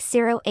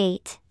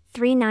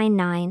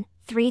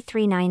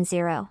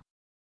 608-399-3390.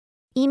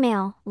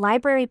 Email,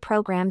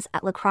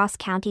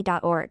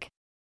 libraryprograms@lacrossecounty.org.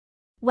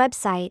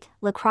 Website,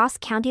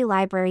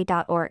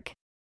 lacrossecountylibrary.org.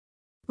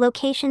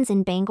 Locations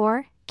in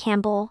Bangor,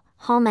 Campbell,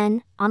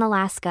 Holmen,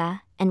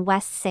 Onalaska, and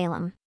West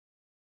Salem.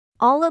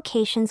 All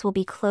locations will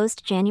be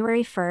closed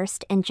January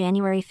 1st and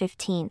January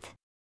 15th.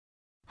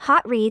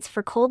 Hot Reads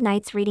for Cold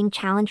Nights Reading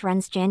Challenge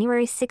runs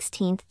January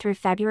 16th through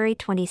February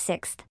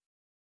 26th.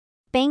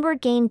 Bangor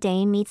Game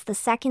Day meets the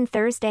second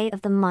Thursday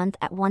of the month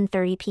at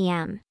 1:30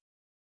 p.m.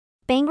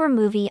 Bangor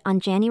Movie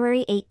on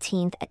January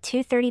 18th at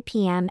 2:30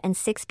 p.m. and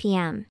 6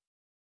 p.m.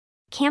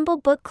 Campbell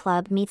Book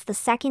Club meets the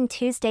second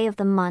Tuesday of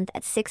the month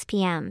at 6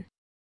 p.m.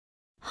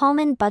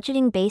 Holmen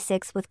Budgeting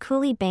Basics with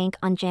Cooley Bank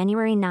on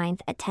January 9th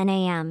at 10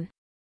 a.m.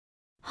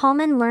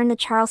 Holmen Learn the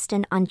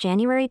Charleston on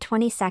January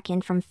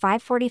 22nd from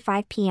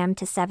 5:45 p.m.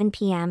 to 7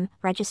 p.m.,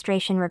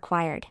 registration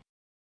required.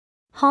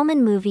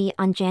 Holmen Movie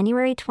on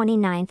January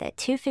 29th at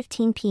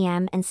 2:15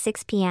 p.m. and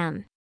 6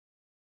 p.m.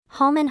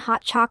 Holmen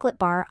Hot Chocolate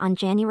Bar on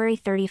January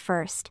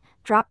 31st,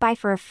 drop by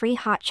for a free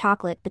hot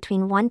chocolate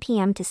between 1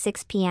 p.m. to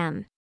 6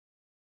 p.m.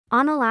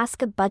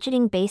 Onalaska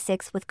Budgeting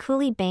Basics with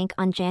Cooley Bank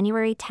on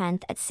January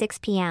 10th at 6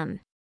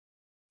 p.m.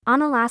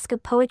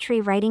 Onalaska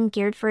Poetry Writing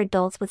Geared for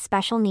Adults with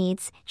Special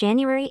Needs,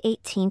 January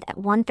 18th at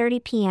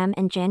 1:30 p.m.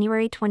 and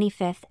January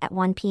 25th at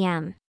 1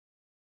 p.m.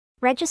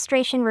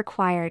 Registration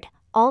required,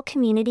 all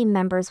community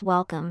members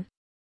welcome.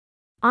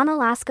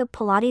 Onalaska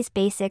Pilates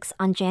Basics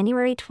on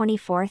January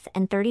 24th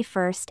and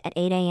 31st at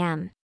 8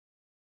 a.m.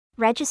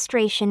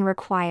 Registration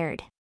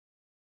required.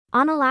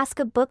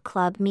 Onalaska Book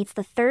Club meets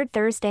the third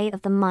Thursday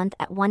of the month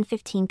at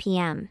 1:15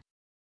 p.m.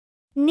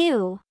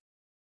 New.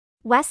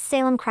 West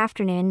Salem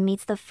Crafternoon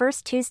meets the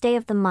first Tuesday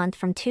of the month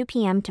from 2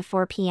 p.m. to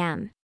 4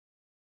 p.m.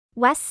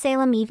 West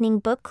Salem Evening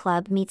Book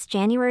Club meets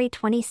January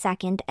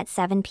 22nd at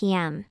 7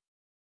 p.m.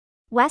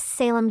 West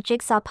Salem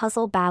Jigsaw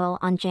Puzzle Battle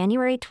on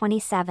January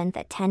 27th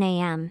at 10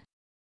 a.m.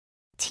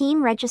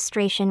 Team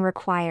registration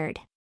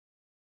required.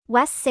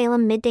 West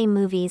Salem Midday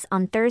Movies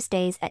on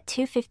Thursdays at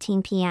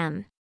 2:15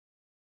 p.m.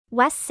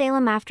 West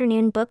Salem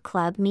Afternoon Book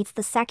Club meets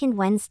the second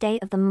Wednesday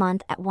of the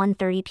month at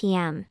 1:30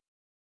 p.m.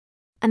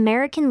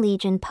 American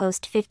Legion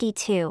Post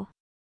 52.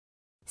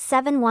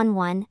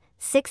 711,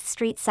 6th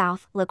Street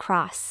South, La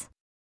Crosse.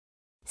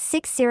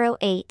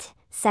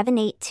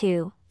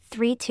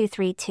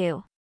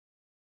 608-782-3232.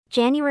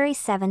 January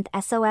 7th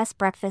SOS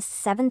Breakfast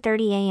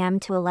 7:30 a.m.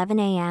 to 11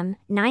 a.m.,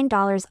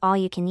 $9 all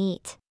you can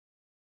eat.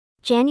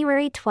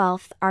 January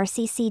 12th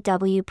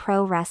RCCW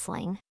Pro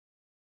Wrestling.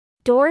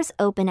 Doors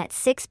open at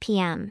 6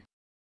 p.m.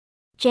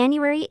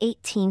 January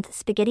 18th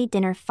Spaghetti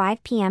Dinner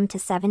 5 p.m. to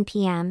 7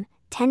 p.m.,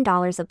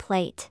 $10 a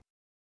plate.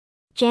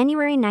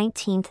 January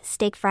 19th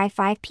Steak Fry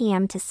 5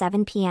 p.m. to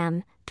 7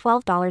 p.m.,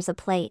 $12 a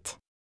plate.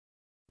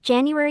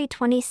 January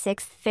 26th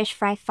Fish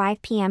Fry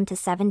 5 p.m. to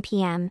 7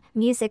 p.m.,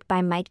 music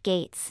by Mike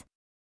Gates.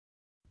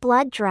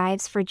 Blood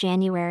drives for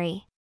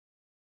January.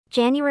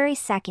 January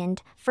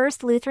 2nd,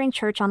 First Lutheran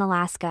Church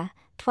Onalaska,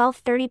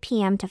 12:30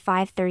 p.m. to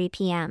 5:30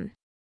 p.m.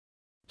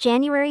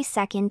 January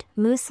 2nd,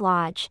 Moose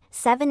Lodge,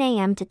 7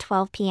 a.m. to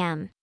 12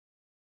 p.m.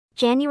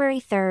 January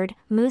 3rd,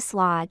 Moose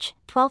Lodge,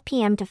 12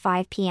 p.m. to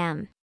 5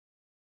 p.m.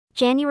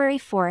 January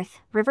 4th,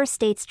 River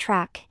States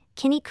Truck,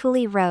 Kinney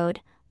Cooley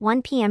Road,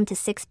 1 p.m. to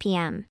 6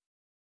 p.m.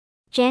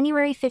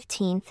 January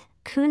 15th,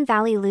 Coon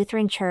Valley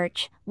Lutheran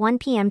Church, 1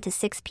 p.m. to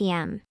 6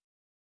 p.m.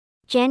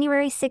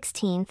 January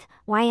 16th,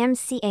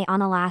 YMCA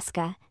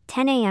Onalaska,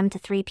 10 a.m. to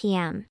 3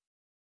 p.m.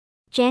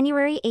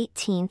 January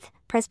 18th,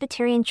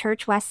 Presbyterian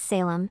Church West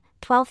Salem,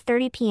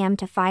 12:30 p.m.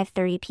 to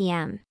 5:30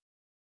 p.m.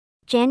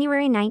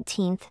 January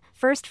 19th,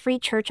 First Free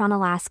Church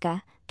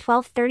Onalaska,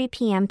 12:30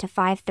 p.m. to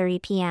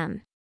 5:30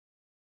 p.m.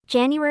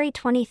 January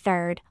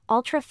 23rd,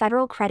 Ultra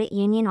Federal Credit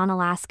Union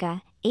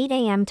Onalaska, 8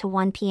 a.m. to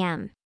 1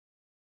 p.m.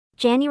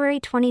 January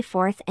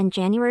 24th and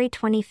January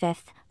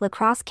 25th, La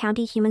Crosse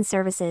County Human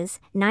Services,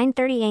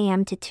 9:30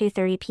 a.m. to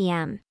 2:30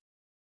 p.m.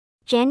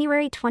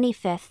 January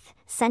 25th,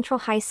 Central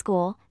High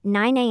School,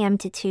 9 a.m.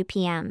 to 2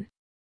 p.m.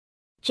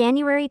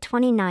 January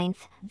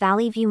 29th,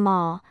 Valley View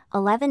Mall,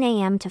 11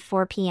 a.m. to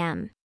 4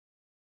 p.m.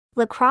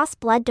 La Crosse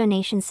Blood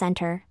Donation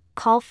Center,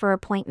 call for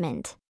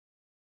appointment.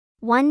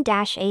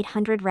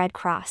 1-800 Red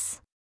Cross.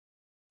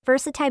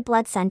 Versatilles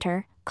Blood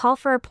Center, call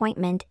for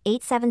appointment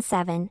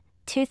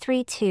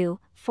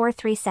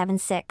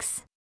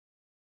 877-232-4376.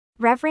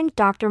 Reverend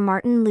Dr.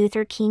 Martin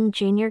Luther King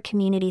Jr.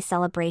 Community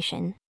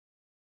Celebration.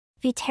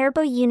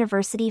 Viterbo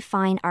University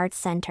Fine Arts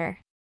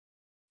Center.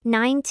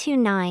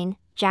 929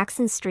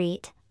 Jackson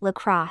Street, La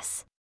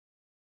Crosse.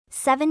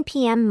 7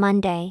 p.m.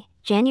 Monday,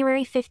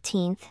 January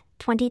 15th,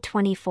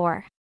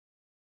 2024.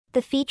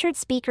 The featured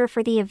speaker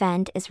for the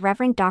event is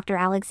Reverend Dr.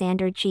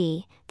 Alexander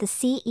G., the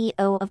CEO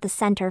of the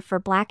Center for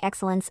Black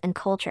Excellence and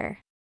Culture.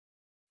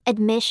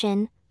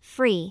 Admission,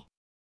 free.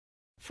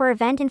 For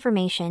event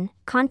information,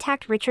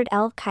 contact Richard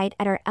L. Kite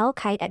at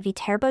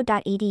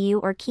lkite@viterbo.edu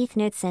or Keith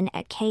Knudsen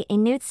at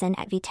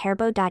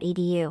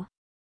knudsen@viterbo.edu.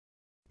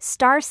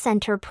 Star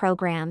Center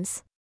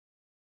Programs.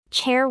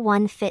 Chair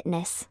 1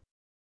 Fitness.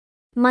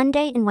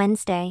 Monday and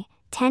Wednesday,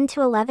 10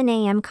 to 11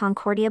 a.m.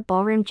 Concordia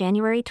Ballroom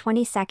January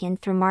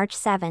 22nd through March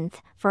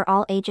 7th, for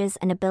all ages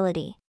and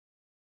ability.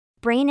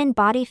 Brain and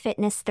Body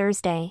Fitness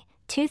Thursday,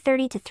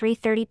 2:30 to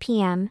 3:30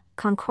 p.m.,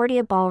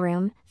 Concordia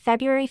Ballroom,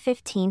 February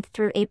 15th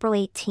through April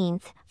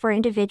 18th, for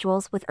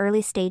individuals with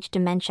early-stage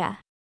dementia.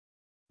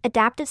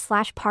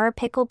 Adaptive/Para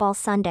Pickleball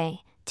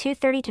Sunday,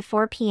 2:30 to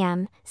 4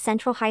 p.m.,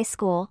 Central High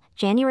School,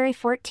 January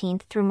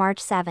 14th through March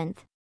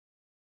 7th.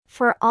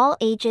 For all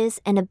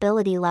ages and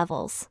ability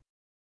levels.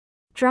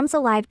 Drums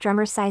Alive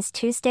Drummercise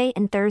Tuesday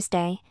and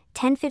Thursday,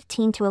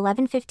 10:15 to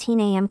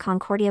 11:15 a.m.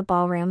 Concordia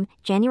Ballroom,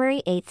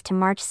 January 8th to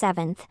March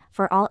 7th,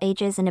 for all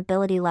ages and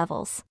ability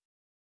levels.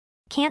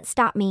 Can't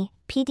Stop Me,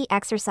 PD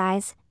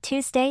Exercise,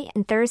 Tuesday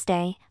and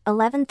Thursday,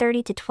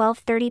 11:30 to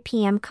 12:30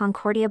 p.m.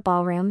 Concordia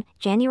Ballroom,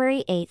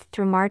 January 8th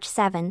through March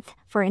 7th,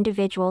 for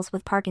individuals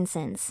with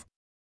Parkinson's.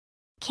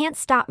 Can't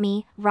Stop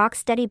Me, Rock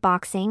Steady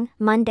Boxing,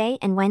 Monday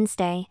and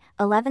Wednesday,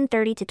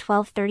 11:30 to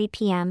 12:30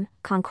 p.m.,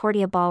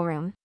 Concordia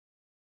Ballroom.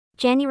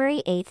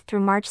 January 8th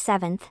through March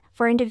 7th,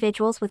 for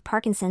individuals with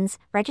Parkinson's.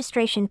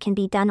 Registration can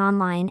be done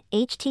online,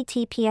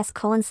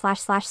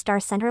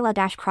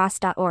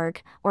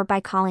 https://starcenterla-crosse.org, or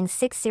by calling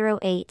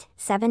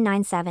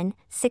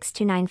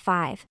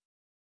 608-797-6295.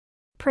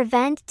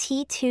 Prevent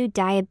T2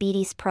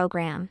 Diabetes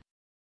Program.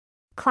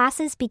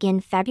 Classes begin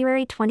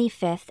February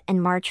 25th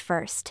and March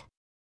 1st.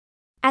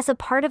 As a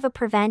part of a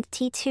Prevent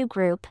T2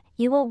 group,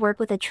 you will work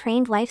with a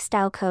trained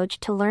lifestyle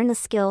coach to learn the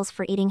skills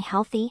for eating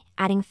healthy,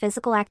 adding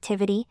physical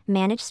activity,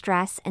 manage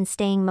stress, and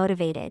staying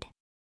motivated.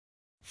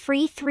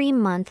 Free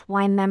 3-month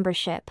Y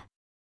membership.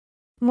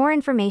 More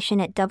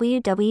information at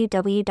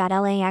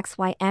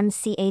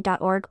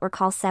www.laxymca.org or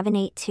call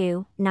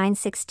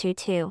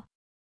 782-9622.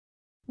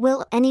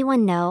 Will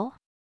anyone know?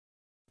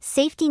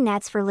 Safety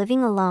nets for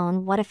living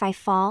alone. What if I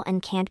fall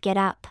and can't get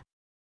up?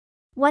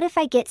 What if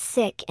I get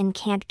sick and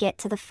can't get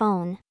to the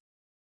phone?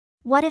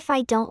 What if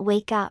I don't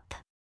wake up?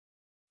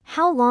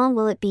 How long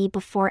will it be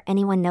before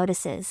anyone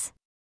notices?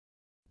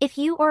 If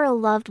you or a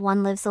loved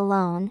one lives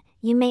alone,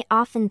 you may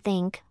often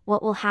think,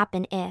 what will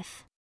happen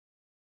if?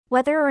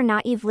 Whether or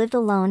not you've lived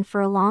alone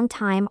for a long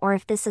time or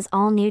if this is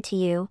all new to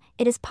you,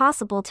 it is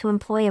possible to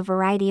employ a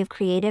variety of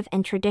creative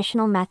and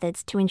traditional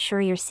methods to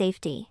ensure your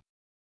safety.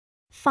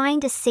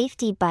 Find a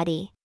safety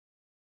buddy.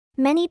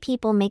 Many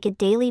people make a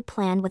daily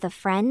plan with a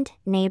friend,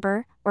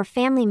 neighbor, or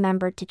family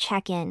member to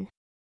check in.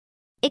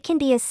 It can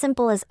be as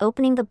simple as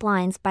opening the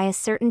blinds by a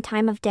certain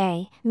time of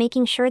day,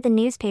 making sure the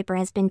newspaper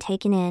has been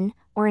taken in,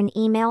 or an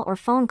email or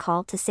phone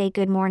call to say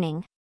good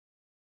morning.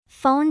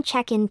 Phone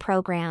Check-in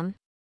Program.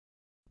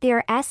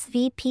 The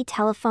RSVP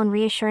Telephone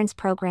Reassurance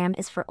Program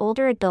is for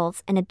older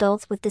adults and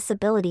adults with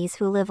disabilities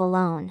who live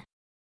alone.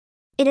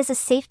 It is a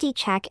safety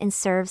check and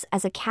serves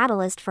as a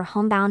catalyst for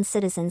homebound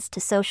citizens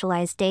to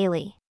socialize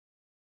daily.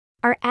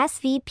 Our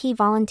SVP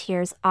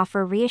volunteers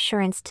offer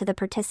reassurance to the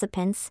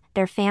participants,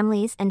 their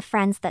families, and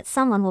friends that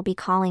someone will be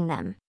calling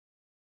them.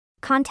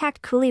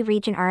 Contact Cooley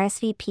Region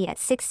RSVP at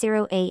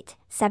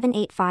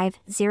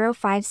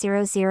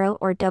 608-785-0500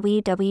 or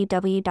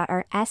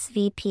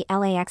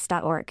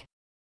www.rsvplax.org.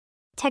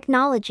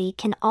 Technology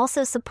can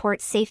also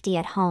support safety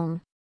at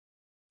home.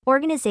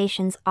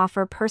 Organizations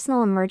offer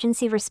personal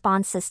emergency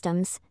response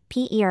systems,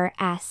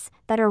 PERS,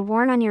 that are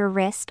worn on your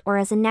wrist or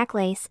as a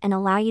necklace and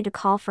allow you to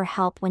call for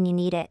help when you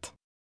need it.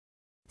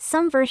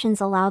 Some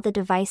versions allow the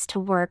device to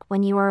work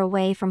when you are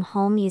away from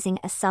home using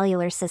a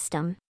cellular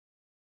system.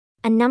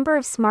 A number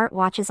of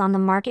smartwatches on the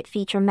market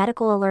feature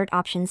medical alert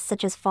options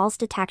such as falls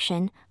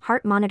detection,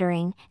 heart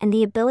monitoring, and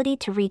the ability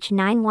to reach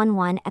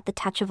 911 at the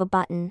touch of a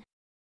button.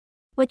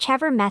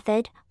 Whichever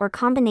method, or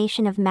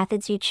combination of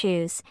methods you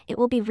choose, it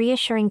will be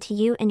reassuring to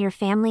you and your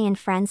family and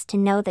friends to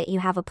know that you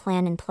have a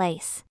plan in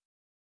place.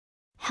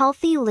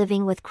 Healthy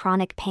Living with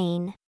Chronic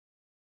Pain.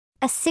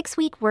 A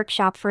 6-week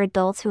workshop for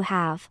adults who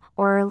have,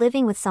 or are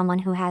living with someone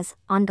who has,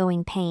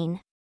 ongoing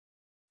pain.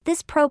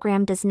 This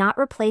program does not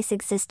replace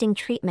existing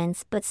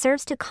treatments but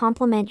serves to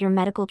complement your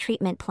medical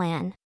treatment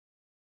plan.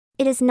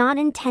 It is not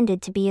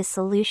intended to be a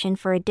solution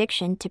for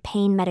addiction to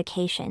pain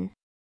medication.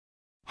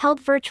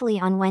 Held virtually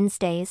on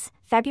Wednesdays,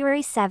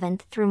 February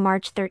 7th through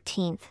March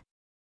 13th.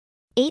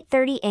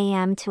 8:30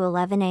 a.m. to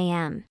 11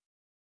 a.m.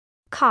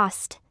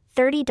 Cost,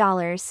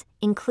 $30,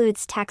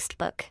 includes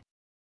textbook.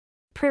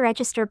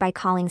 Pre-register by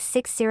calling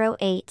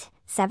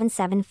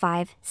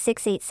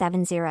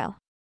 608-775-6870.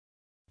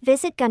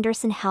 Visit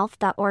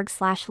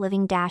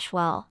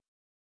gundersonhealth.org/living-well.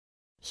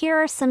 Here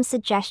are some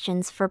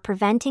suggestions for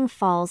preventing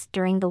falls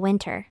during the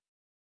winter.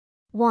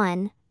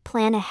 1.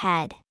 Plan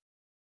ahead.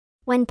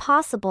 When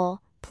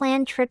possible,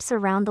 plan trips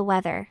around the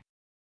weather.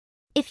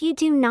 If you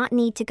do not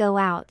need to go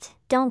out,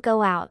 don't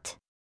go out.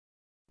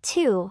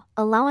 2.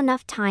 Allow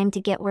enough time to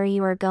get where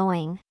you are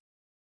going.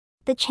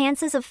 The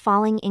chances of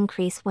falling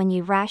increase when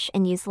you rush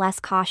and use less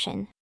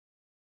caution.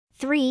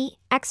 3.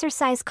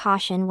 Exercise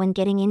caution when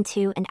getting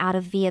into and out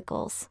of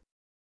vehicles.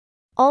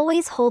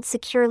 Always hold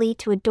securely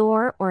to a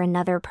door or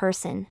another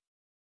person.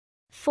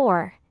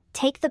 4.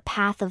 Take the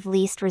path of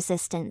least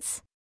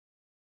resistance.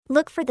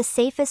 Look for the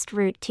safest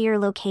route to your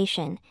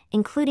location,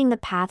 including the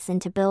paths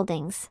into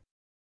buildings.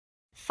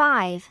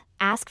 5.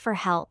 Ask for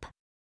help.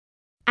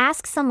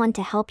 Ask someone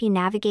to help you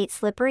navigate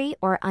slippery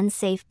or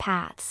unsafe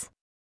paths.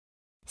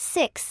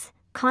 6.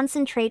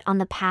 Concentrate on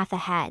the path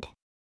ahead.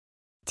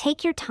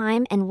 Take your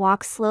time and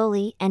walk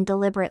slowly and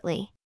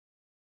deliberately.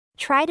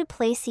 Try to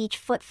place each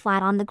foot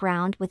flat on the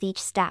ground with each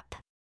step.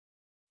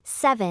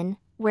 7.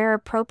 Wear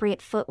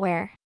appropriate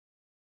footwear.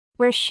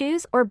 Wear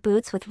shoes or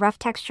boots with rough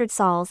textured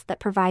soles that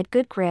provide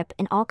good grip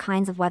in all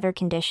kinds of weather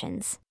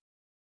conditions.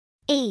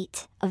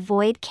 8.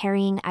 Avoid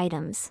carrying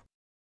items.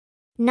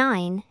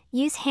 9.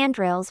 Use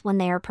handrails when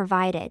they are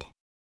provided.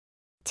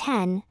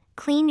 10.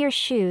 Clean your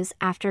shoes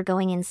after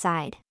going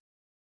inside.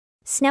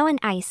 Snow and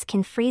ice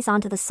can freeze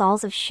onto the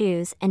soles of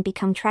shoes and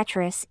become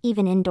treacherous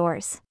even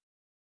indoors.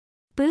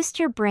 Boost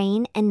your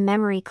brain and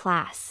memory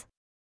class.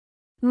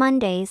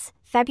 Mondays,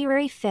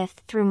 February 5th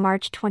through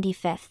March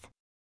 25th.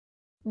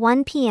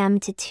 1 p.m.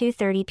 to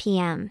 2:30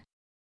 p.m.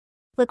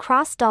 La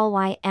Crosse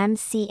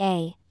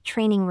YMCA,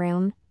 Training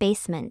Room,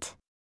 Basement.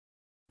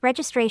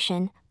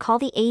 Registration, call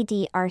the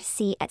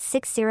ADRC at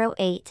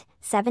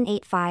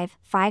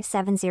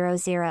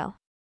 608-785-5700.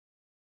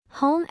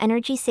 Home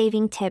energy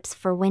saving tips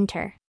for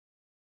winter.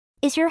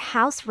 Is your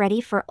house ready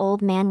for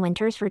Old Man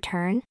Winter's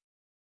return?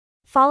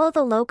 Follow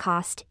the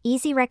low-cost,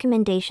 easy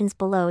recommendations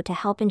below to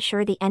help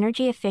ensure the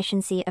energy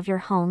efficiency of your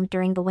home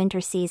during the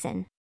winter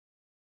season.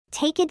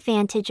 Take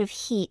advantage of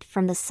heat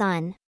from the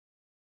sun.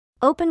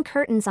 Open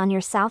curtains on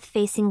your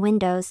south-facing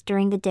windows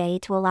during the day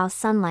to allow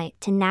sunlight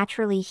to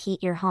naturally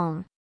heat your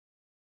home.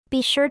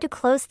 Be sure to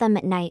close them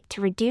at night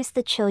to reduce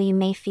the chill you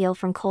may feel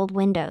from cold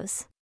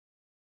windows.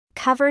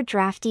 Cover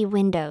drafty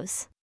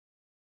windows.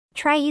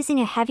 Try using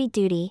a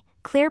heavy-duty,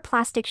 clear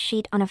plastic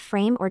sheet on a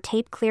frame or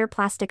tape clear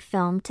plastic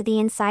film to the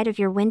inside of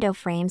your window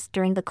frames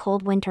during the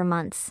cold winter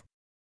months.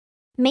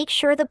 Make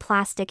sure the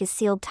plastic is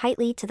sealed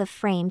tightly to the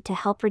frame to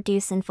help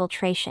reduce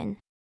infiltration.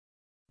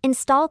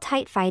 Install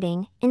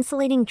tight-fitting,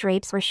 insulating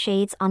drapes or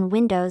shades on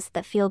windows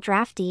that feel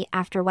drafty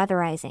after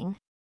weatherizing.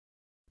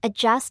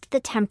 Adjust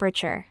the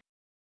temperature.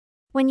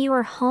 When you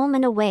are home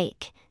and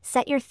awake,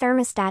 set your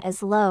thermostat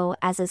as low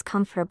as is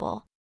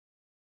comfortable.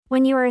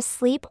 When you are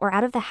asleep or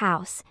out of the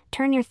house,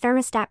 turn your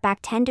thermostat back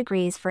 10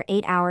 degrees for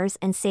 8 hours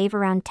and save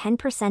around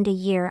 10% a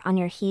year on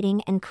your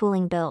heating and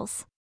cooling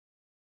bills.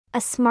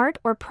 A smart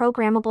or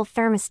programmable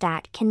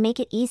thermostat can make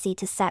it easy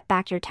to set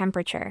back your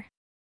temperature.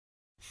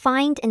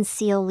 Find and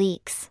seal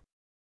leaks.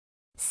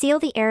 Seal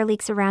the air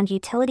leaks around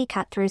utility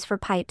cut-throughs for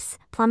pipes,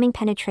 plumbing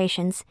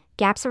penetrations,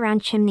 gaps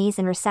around chimneys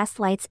and recessed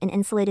lights in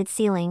insulated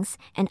ceilings,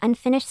 and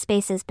unfinished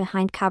spaces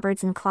behind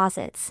cupboards and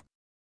closets.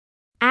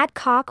 Add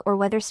caulk or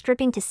weather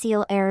stripping to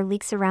seal air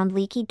leaks around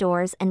leaky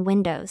doors and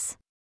windows.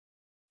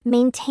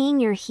 Maintain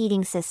your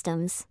heating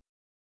systems.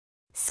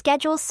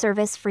 Schedule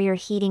service for your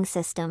heating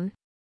system.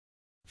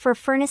 For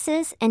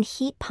furnaces and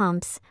heat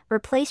pumps,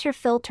 replace your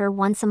filter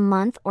once a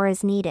month or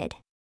as needed.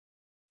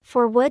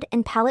 For wood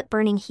and pellet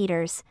burning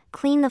heaters,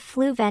 clean the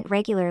flue vent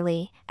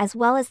regularly, as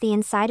well as the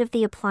inside of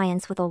the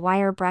appliance with a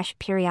wire brush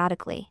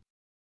periodically.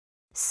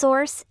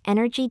 Source: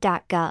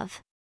 energy.gov.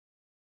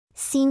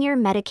 Senior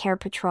Medicare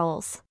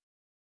Patrols.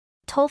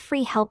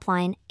 Toll-free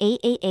helpline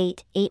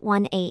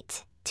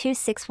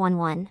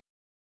 888-818-2611.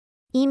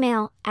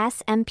 Email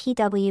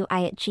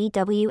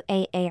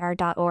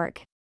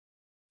smpwi@gwaar.org.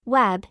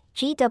 Web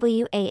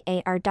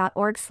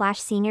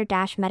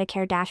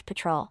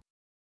gwaar.org/senior-medicare-patrol.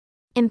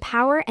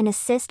 Empower and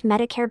assist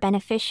Medicare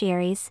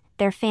beneficiaries,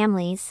 their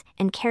families,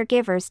 and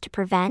caregivers to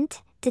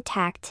prevent,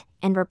 detect,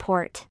 and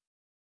report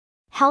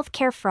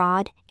healthcare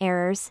fraud,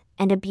 errors,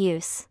 and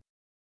abuse.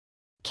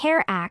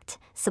 CARE Act,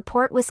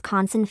 support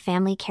Wisconsin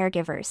family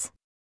caregivers.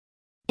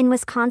 In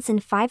Wisconsin,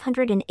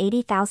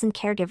 580,000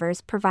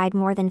 caregivers provide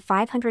more than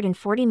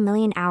 540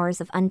 million hours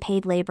of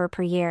unpaid labor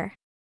per year.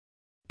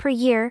 Per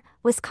year,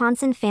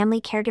 Wisconsin family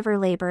caregiver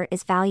labor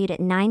is valued at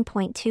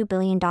 $9.2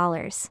 billion.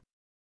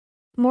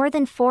 More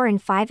than 4 in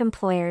 5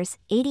 employers,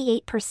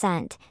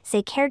 88%,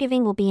 say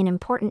caregiving will be an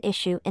important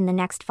issue in the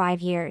next 5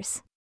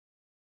 years.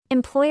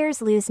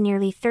 Employers lose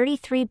nearly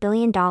 $33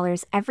 billion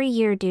every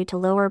year due to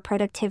lower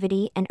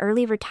productivity and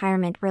early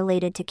retirement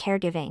related to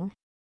caregiving.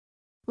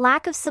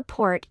 Lack of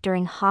support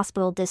during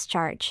hospital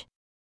discharge.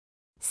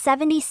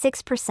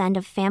 76%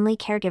 of family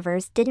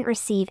caregivers didn't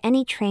receive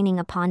any training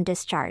upon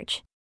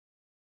discharge.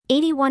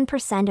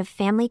 81% of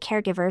family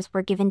caregivers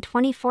were given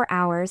 24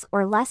 hours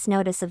or less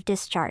notice of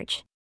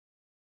discharge.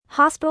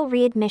 Hospital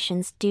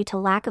readmissions due to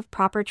lack of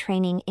proper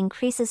training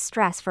increases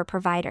stress for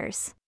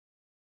providers.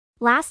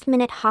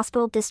 Last-minute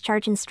hospital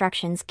discharge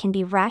instructions can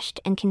be rushed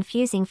and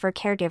confusing for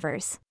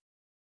caregivers.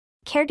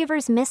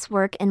 Caregivers miss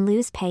work and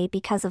lose pay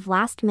because of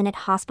last-minute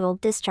hospital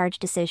discharge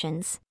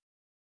decisions.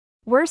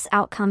 Worse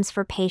outcomes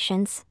for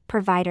patients,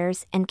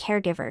 providers, and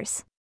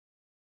caregivers.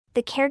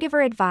 The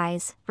caregiver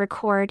advise,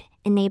 record,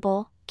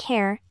 enable,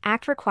 Care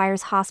Act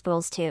requires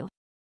hospitals to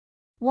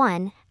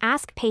 1.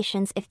 Ask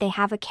patients if they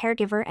have a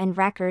caregiver and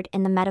record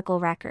in the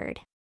medical record.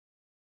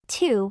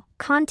 2.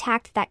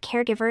 Contact that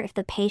caregiver if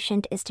the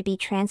patient is to be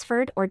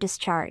transferred or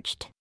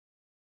discharged.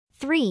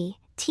 3.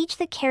 Teach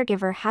the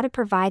caregiver how to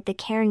provide the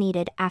care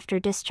needed after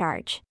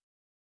discharge.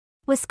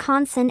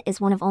 Wisconsin is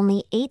one of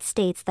only 8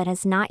 states that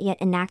has not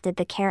yet enacted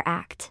the CARE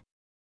Act.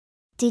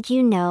 Did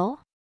you know?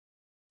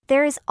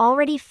 There is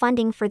already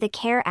funding for the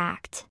CARE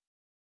Act.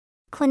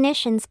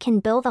 Clinicians can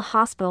bill the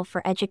hospital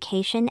for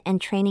education and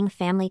training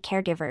family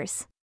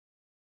caregivers.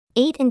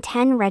 8 in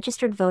 10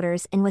 registered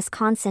voters in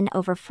Wisconsin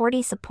over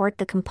 40 support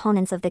the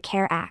components of the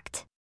CARE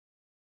Act.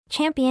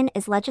 Champion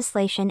is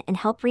legislation and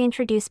help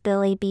reintroduce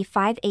Bill AB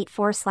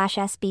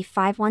 584/SB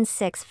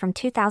 516 from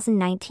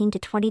 2019 to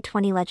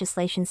 2020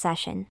 legislation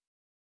session.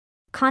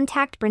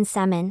 Contact Bryn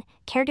Semin,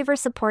 Caregiver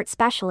Support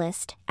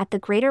Specialist, at the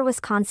Greater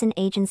Wisconsin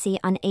Agency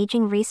on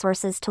Aging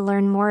Resources to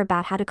learn more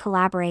about how to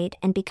collaborate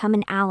and become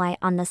an ally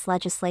on this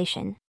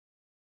legislation.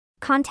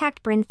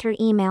 Contact Bryn through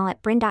email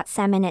at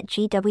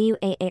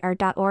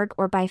bryn.semin@gwaar.org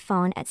or by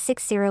phone at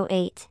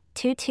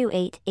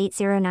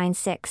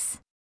 608-228-8096.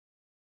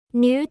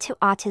 New to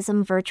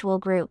Autism Virtual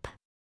Group.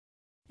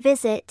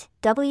 Visit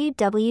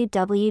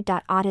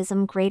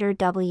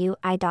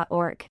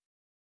www.autismgreaterwi.org.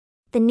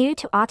 The New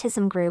to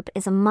Autism Group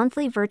is a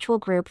monthly virtual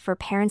group for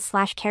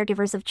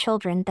parents/caregivers of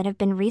children that have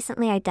been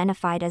recently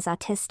identified as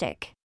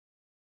autistic.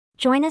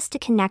 Join us to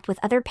connect with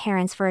other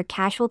parents for a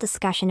casual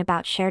discussion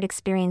about shared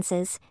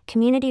experiences,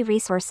 community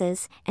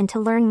resources, and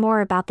to learn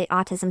more about the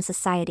Autism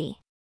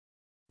Society.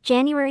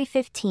 January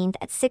 15th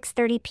at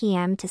 6:30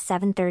 p.m. to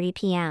 7:30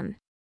 p.m.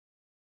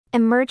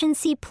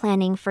 Emergency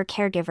Planning for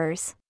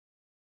Caregivers.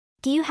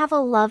 Do you have a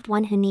loved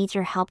one who needs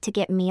your help to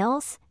get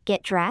meals,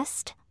 get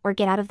dressed, or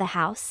get out of the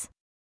house?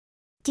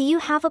 Do you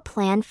have a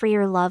plan for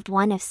your loved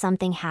one if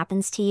something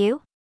happens to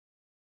you?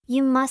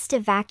 You must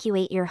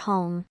evacuate your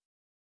home.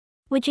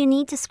 Would you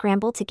need to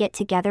scramble to get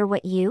together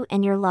what you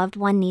and your loved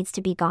one needs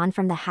to be gone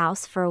from the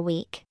house for a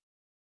week?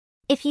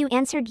 If you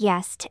answered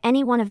yes to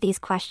any one of these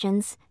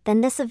questions,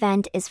 then this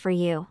event is for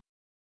you.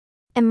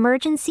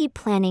 Emergency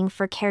Planning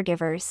for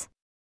Caregivers.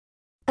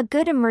 A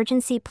good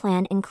emergency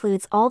plan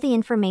includes all the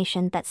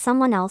information that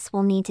someone else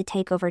will need to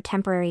take over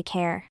temporary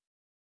care.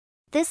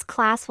 This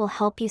class will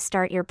help you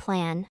start your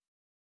plan.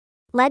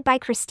 Led by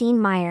Christine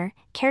Meyer,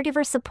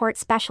 Caregiver Support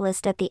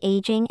Specialist at the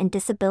Aging and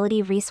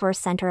Disability Resource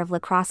Center of La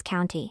Crosse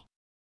County.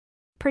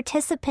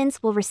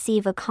 Participants will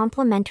receive a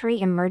complimentary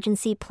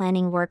emergency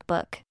planning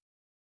workbook.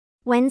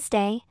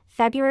 Wednesday,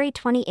 February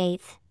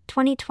 28,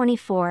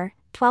 2024,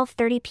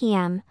 12:30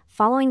 p.m.,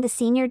 following the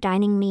senior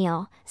dining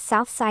meal,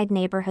 Southside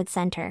Neighborhood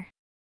Center.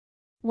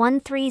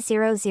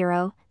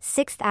 1300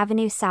 6th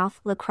Avenue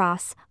South, La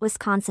Crosse,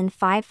 Wisconsin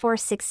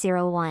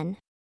 54601.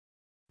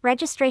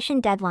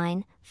 Registration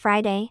deadline,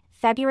 Friday,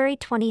 February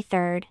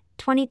 23,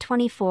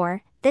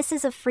 2024. This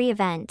is a free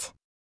event.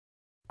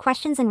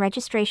 Questions and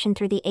registration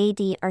through the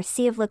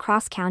ADRC of La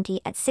Crosse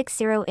County at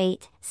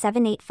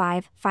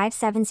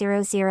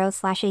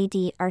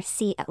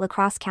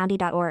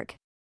 608-785-5700/ADRC@lacrossecounty.org.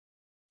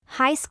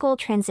 High School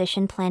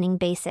Transition Planning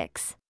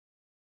Basics.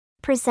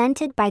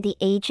 Presented by the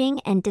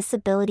Aging and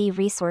Disability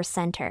Resource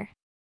Center.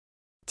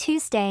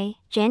 Tuesday,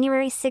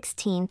 January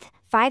 16,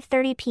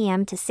 5:30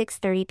 p.m. to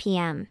 6:30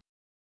 p.m.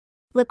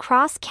 La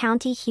Crosse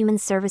County Human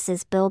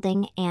Services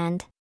Building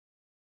and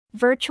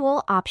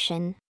Virtual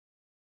Option.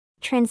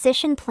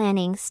 Transition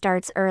planning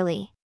starts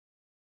early.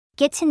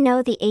 Get to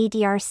know the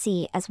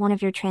ADRC as one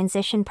of your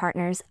transition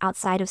partners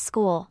outside of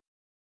school.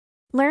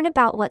 Learn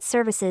about what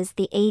services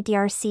the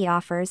ADRC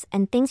offers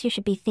and things you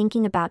should be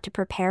thinking about to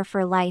prepare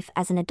for life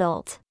as an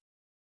adult.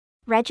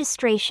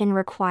 Registration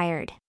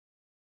required.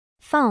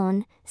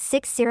 Phone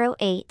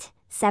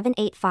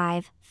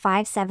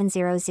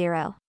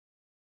 608-785-5700.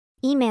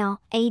 Email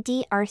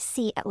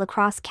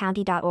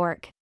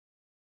adrc@lacrossecounty.org.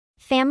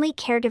 Family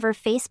Caregiver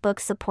Facebook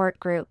Support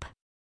Group.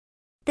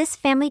 This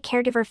Family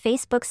Caregiver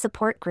Facebook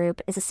Support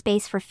Group is a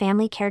space for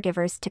family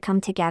caregivers to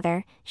come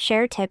together,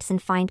 share tips and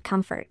find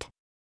comfort.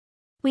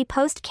 We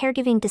post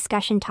caregiving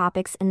discussion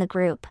topics in the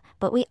group,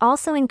 but we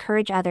also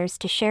encourage others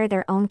to share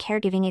their own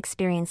caregiving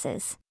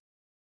experiences.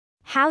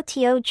 How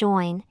to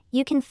join?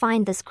 You can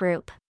find this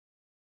group.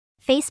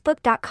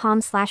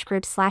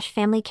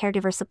 Facebook.com/group/family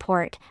caregiver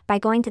support by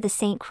going to the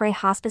St. Croix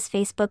Hospice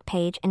Facebook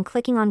page and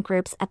clicking on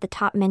groups at the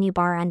top menu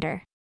bar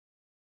under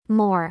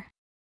More.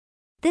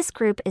 This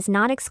group is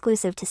not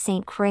exclusive to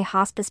St. Croix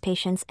Hospice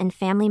patients and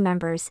family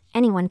members,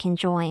 anyone can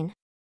join.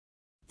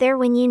 There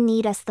when you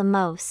need us the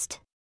most.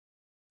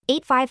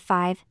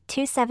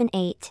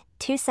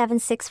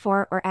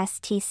 855-278-2764 or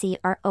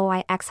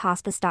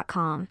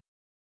stcroixhospice.com.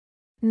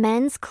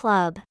 Men's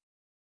Club.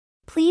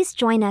 Please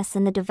join us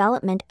in the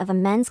development of a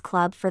men's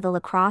club for the La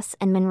Crosse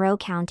and Monroe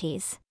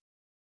counties.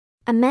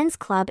 A men's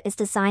club is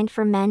designed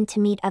for men to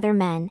meet other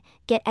men,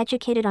 get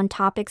educated on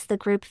topics the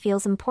group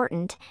feels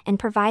important, and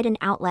provide an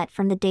outlet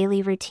from the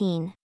daily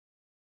routine.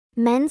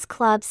 Men's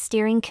Club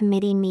Steering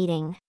Committee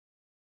Meeting.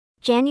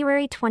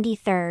 January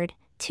 23,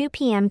 2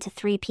 p.m. to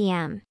 3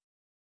 p.m.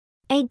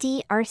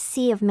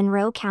 ADRC of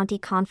Monroe County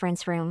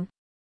Conference Room.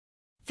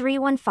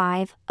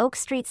 315 Oak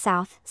Street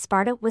South,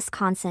 Sparta,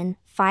 Wisconsin,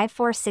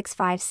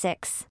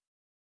 54656.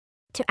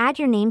 To add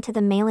your name to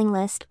the mailing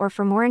list or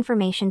for more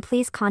information,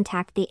 please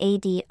contact the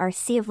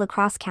ADRC of La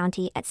Crosse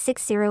County at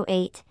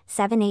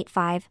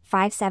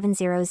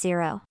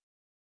 608-785-5700.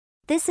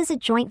 This is a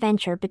joint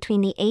venture between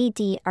the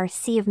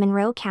ADRC of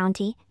Monroe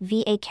County,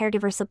 VA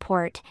Caregiver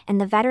Support, and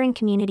the Veteran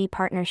Community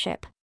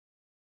Partnership.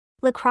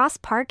 La Crosse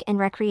Park and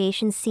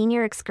Recreation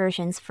Senior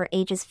Excursions for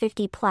ages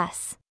 50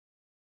 plus.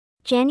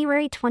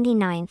 January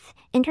 29th,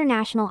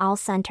 International Owl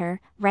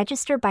Center,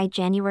 register by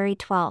January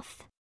 12th.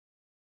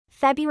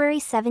 February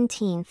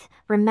 17th,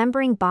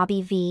 Remembering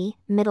Bobby V.,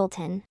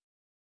 Middleton.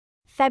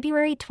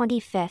 February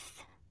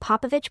 25th,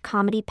 Popovich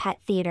Comedy Pet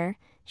Theater,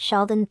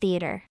 Sheldon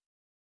Theater.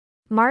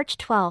 March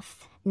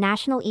 12th,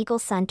 National Eagle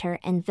Center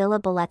and Villa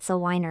Bellezza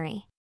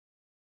Winery.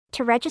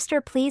 To register,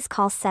 please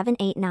call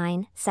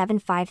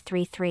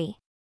 789-7533.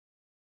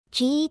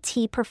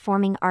 GET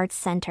Performing Arts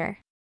Center.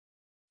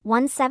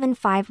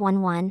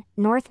 17511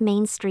 North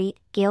Main Street,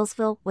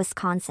 Galesville,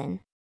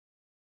 Wisconsin.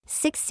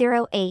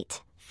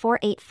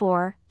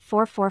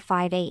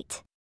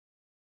 608-484-4458.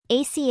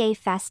 ACA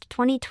Fest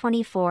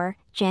 2024,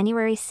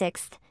 January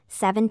 6th,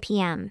 7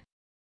 p.m.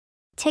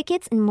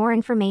 Tickets and more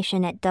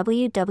information at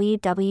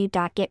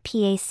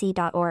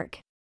www.getpac.org.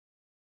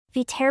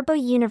 Viterbo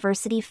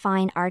University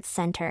Fine Arts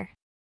Center.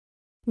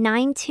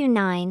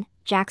 929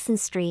 Jackson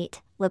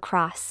Street, La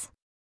Crosse.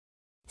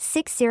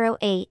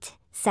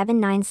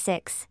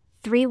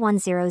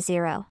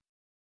 608-796-3100.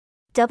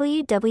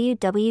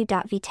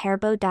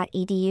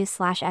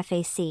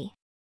 www.viterbo.edu/FAC.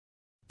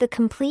 The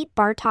Complete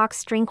Bartók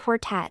String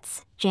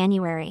Quartets,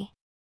 January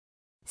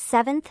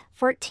 7th,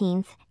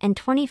 14th, and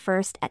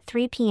 21st at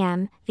 3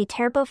 p.m.,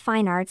 Viterbo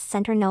Fine Arts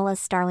Center,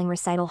 NOLA's Starling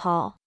Recital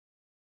Hall.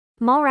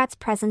 Mallrats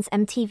Presents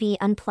MTV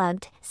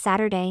Unplugged,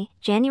 Saturday,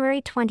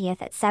 January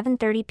 20th at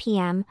 7:30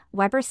 p.m.,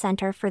 Weber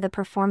Center for the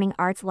Performing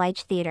Arts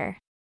Leitch Theater.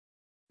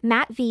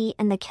 Matt V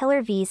and the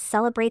Killer V's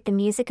celebrate the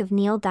music of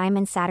Neil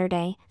Diamond,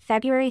 Saturday,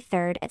 February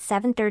 3rd at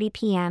 7:30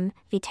 p.m.,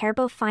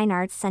 Viterbo Fine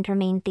Arts Center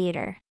Main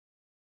Theater.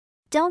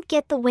 Don't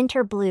get the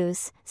winter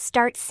blues,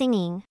 start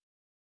singing.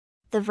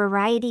 The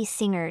Variety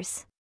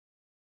Singers.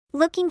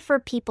 Looking for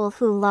people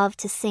who love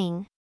to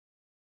sing.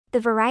 The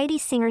Variety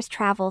Singers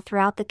travel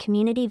throughout the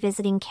community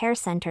visiting care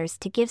centers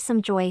to give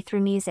some joy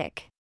through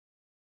music.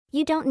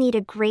 You don't need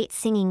a great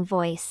singing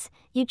voice,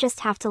 you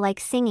just have to like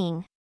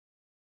singing.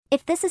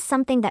 If this is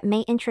something that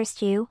may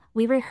interest you,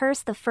 we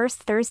rehearse the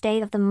first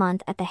Thursday of the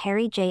month at the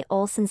Harry J.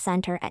 Olson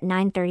Center at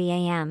 9:30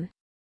 a.m.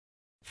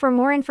 For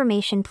more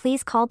information,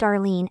 please call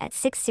Darlene at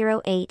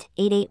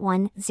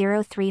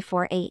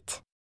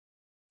 608-881-0348.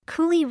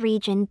 Cooley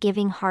Region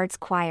Giving Hearts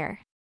Choir.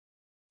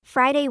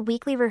 Friday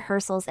weekly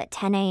rehearsals at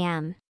 10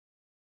 a.m.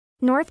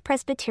 North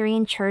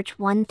Presbyterian Church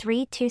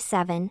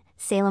 1327,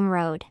 Salem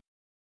Road.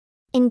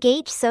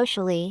 Engage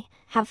socially,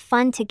 have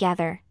fun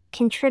together,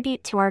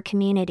 contribute to our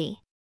community.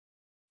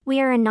 We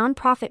are a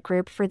nonprofit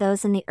group for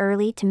those in the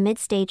early to mid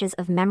stages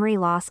of memory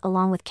loss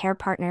along with care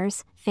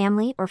partners,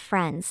 family, or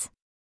friends.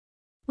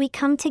 We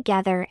come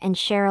together and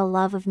share a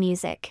love of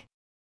music.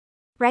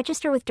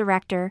 Register with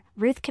Director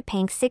Ruth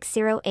Kapank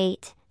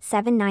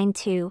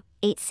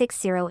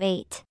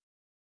 608-792-8608.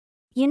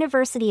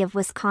 University of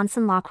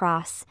Wisconsin-La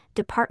Crosse,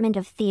 Department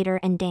of Theater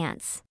and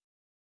Dance.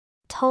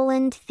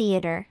 Toland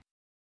Theater.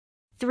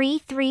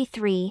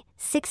 333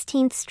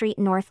 16th Street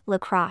North, La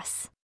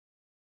Crosse.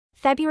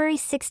 February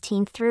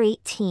 16th through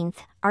 18th,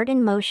 Art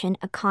in Motion,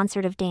 a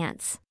concert of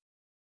dance.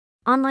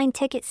 Online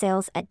ticket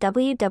sales at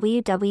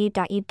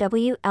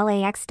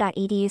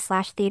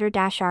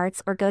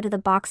www.uwlax.edu/theater-arts or go to the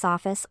box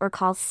office or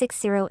call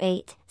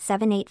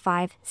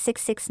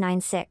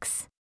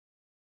 608-785-6696.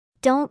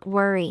 Don't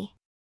worry.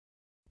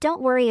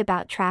 Don't worry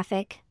about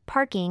traffic,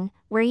 parking,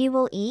 where you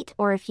will eat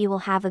or if you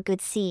will have a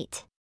good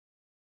seat.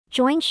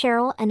 Join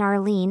Cheryl and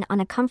Arlene on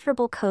a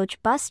comfortable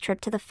coach bus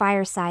trip to the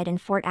Fireside in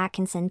Fort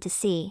Atkinson to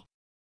see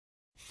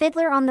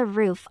Fiddler on the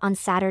Roof on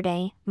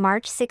Saturday,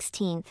 March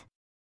 16th.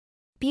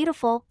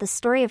 Beautiful, the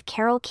story of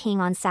Carole King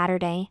on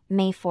Saturday,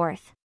 May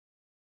 4th.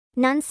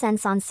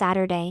 Nonsense on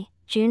Saturday,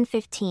 June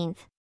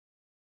 15th.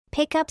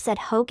 Pickups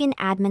at Hogan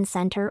Admin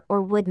Center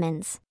or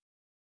Woodman's.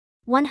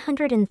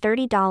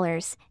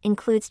 $130,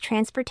 includes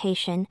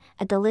transportation,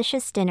 a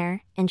delicious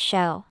dinner, and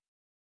show.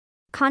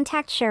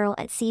 Contact Cheryl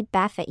at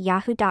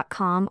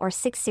cbeth@yahoo.com or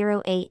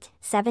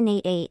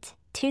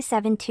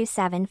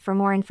 608-788-2727 for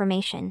more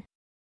information.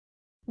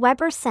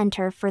 Weber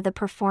Center for the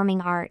Performing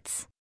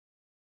Arts.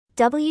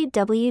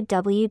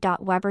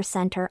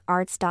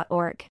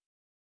 www.webercenterarts.org.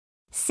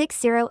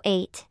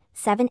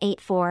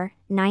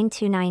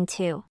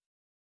 608-784-9292.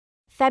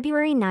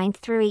 February 9th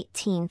through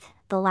 18th,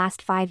 The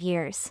Last 5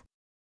 Years.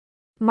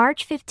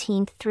 March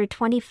 15th through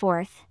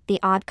 24th, The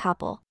Odd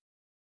Couple.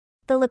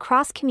 The La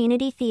Crosse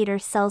Community Theater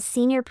sells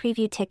senior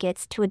preview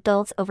tickets to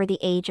adults over the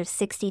age of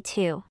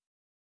 62.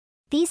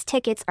 These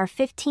tickets are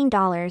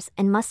 $15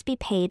 and must be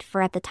paid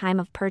for at the time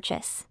of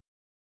purchase.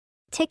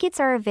 Tickets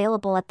are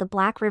available at the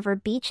Black River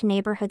Beach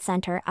Neighborhood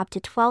Center up to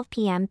 12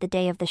 p.m. the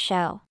day of the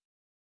show.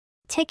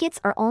 Tickets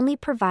are only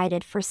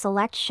provided for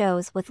select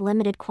shows with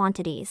limited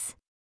quantities.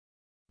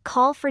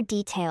 Call for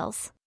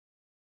details.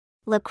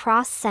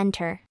 Lacrosse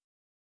Center.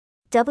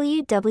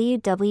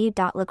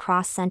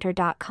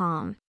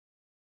 www.lacrossecenter.com.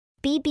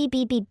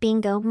 BBBB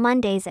Bingo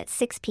Mondays at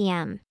 6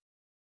 p.m.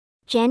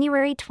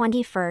 January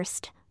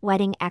 21st,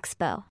 Wedding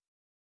Expo.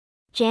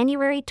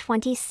 January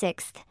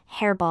 26th,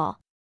 Hairball.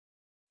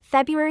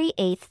 February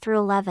 8th through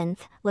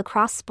 11th,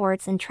 Lacrosse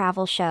Sports and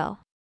Travel Show.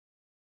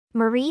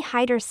 Marie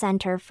Hyder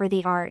Center for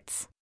the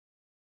Arts.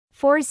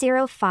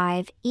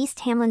 405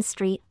 East Hamlin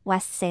Street,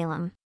 West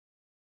Salem.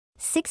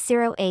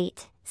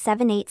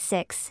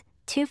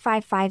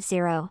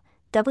 608-786-2550,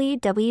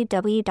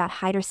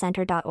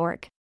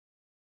 www.hydercenter.org.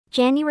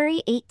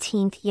 January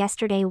 18th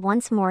Yesterday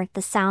Once More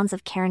The Sounds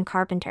of Karen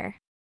Carpenter.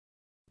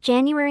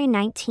 January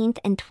 19th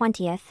and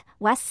 20th,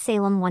 West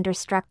Salem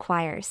Wonderstruck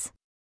Choirs.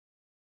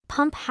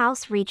 Pump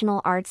House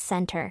Regional Arts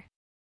Center.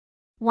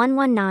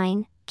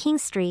 119 King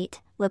Street,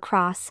 La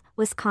Crosse,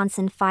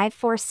 Wisconsin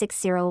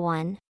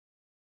 54601.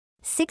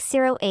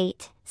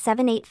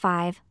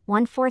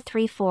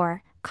 608-785-1434,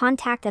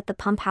 contact at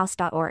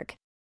thepumphouse.org.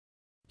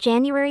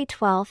 January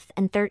 12th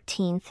and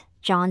 13th,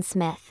 John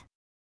Smith.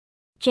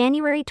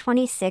 January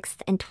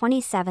 26th and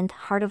 27th,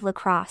 Heart of La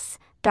Crosse,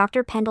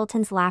 Dr.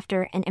 Pendleton's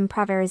Laughter and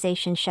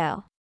Improvisation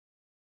Show.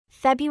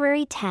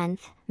 February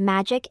 10th,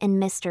 Magic and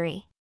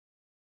Mystery.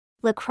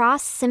 La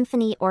Crosse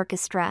Symphony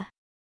Orchestra.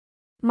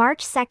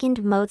 March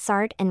 2nd,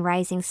 Mozart and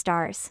Rising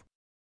Stars.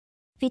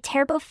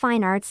 Viterbo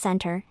Fine Arts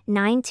Center,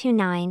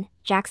 929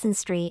 Jackson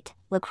Street,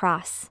 La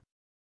Crosse.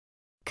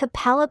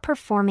 Capella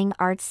Performing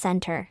Arts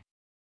Center.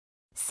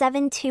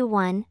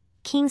 721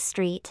 King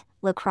Street,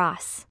 La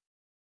Crosse.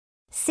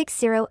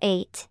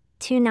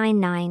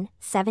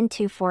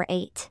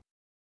 608-299-7248.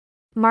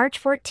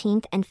 March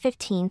 14th and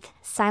 15th,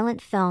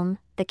 Silent Film,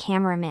 The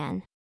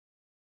Cameraman.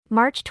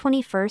 March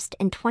 21st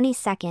and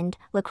 22nd,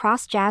 La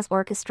Crosse Jazz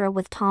Orchestra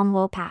with Tom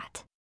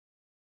Wopat.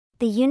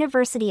 The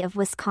University of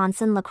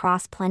Wisconsin La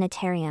Crosse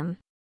Planetarium.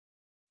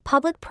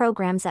 Public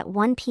programs at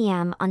 1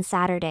 p.m. on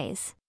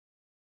Saturdays.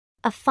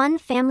 A fun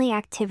family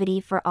activity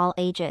for all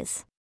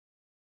ages.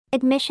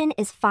 Admission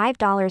is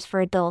 $5 for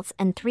adults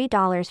and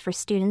 $3 for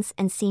students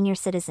and senior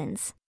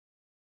citizens.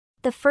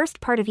 The first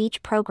part of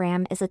each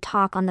program is a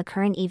talk on the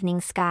current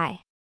evening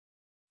sky.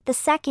 The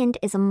second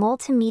is a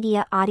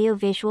multimedia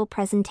audiovisual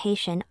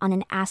presentation on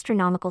an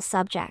astronomical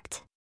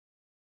subject.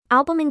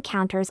 Album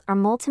encounters are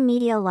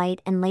multimedia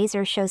light and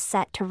laser shows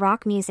set to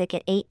rock music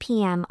at 8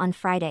 p.m. on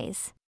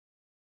Fridays.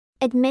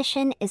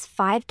 Admission is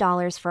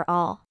 $5 for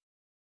all.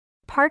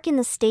 Park in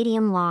the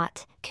Stadium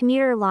Lot,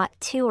 Commuter Lot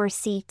 2 or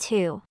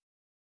C2.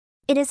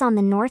 It is on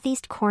the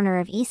northeast corner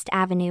of East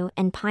Avenue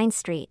and Pine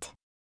Street.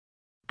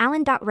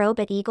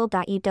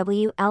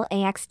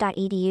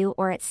 allen.robe@eagle.uwlax.edu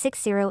or at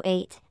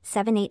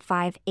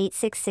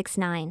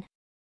 608-785-8669.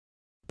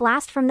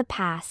 Blast from the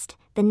past,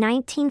 the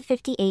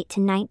 1958 to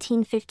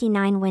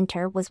 1959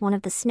 winter was one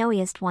of the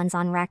snowiest ones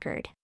on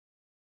record.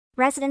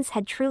 Residents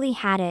had truly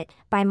had it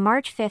by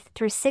March 5th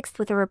through 6th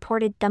with a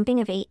reported dumping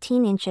of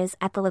 18 inches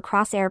at the La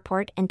Crosse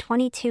Airport and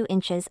 22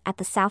 inches at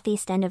the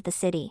southeast end of the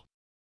city.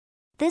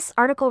 This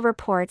article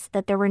reports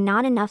that there were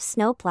not enough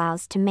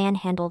snowplows to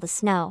manhandle the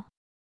snow.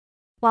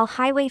 While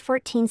Highway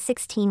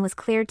 1416 was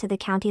cleared to the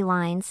county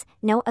lines,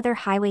 no other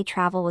highway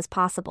travel was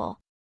possible.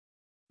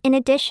 In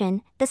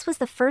addition, this was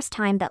the first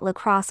time that La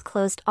Crosse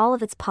closed all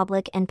of its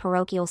public and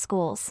parochial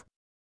schools.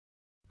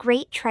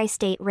 Great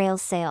Tri-State Rail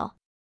Sale.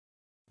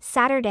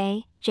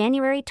 Saturday,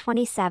 January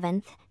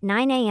 27th,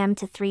 9 a.m.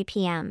 to 3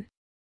 p.m.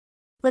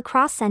 La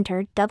Crosse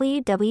Center,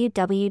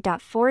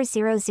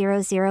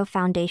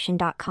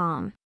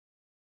 www.4000foundation.com.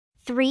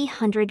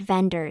 300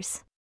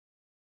 vendors.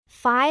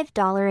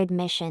 $5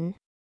 admission.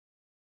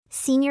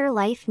 Senior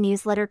Life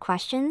Newsletter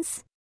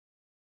questions?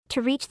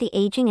 To reach the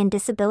Aging and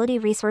Disability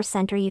Resource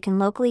Center, you can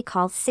locally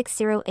call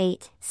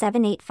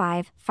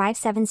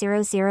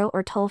 608-785-5700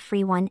 or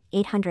toll-free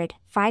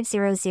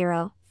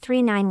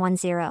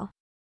 1-800-500-3910.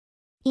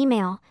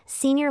 Email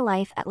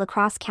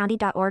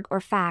seniorlife@lacrossecounty.org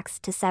or fax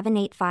to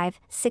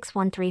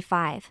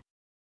 785-6135.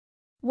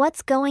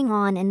 What's going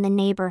on in the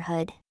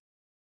neighborhood?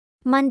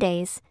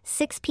 Mondays,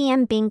 6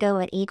 p.m. Bingo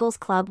at Eagles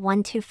Club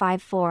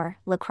 1254,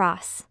 La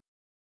Crosse.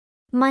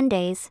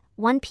 Mondays,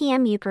 1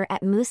 p.m. Euchre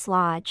at Moose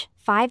Lodge,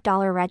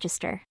 $5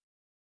 register.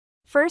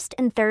 First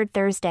and third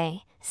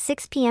Thursday,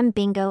 6 p.m.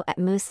 Bingo at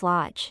Moose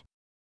Lodge.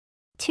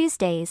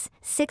 Tuesdays,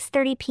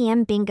 6:30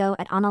 p.m. Bingo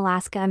at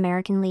Onalaska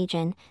American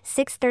Legion,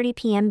 6:30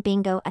 p.m.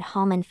 Bingo at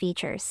Hallman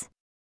Features.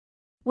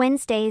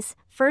 Wednesdays,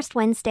 first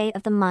Wednesday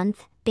of the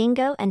month,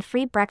 Bingo and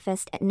free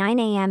breakfast at 9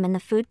 a.m. in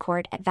the food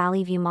court at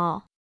Valley View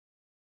Mall.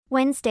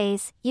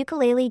 Wednesdays,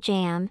 Ukulele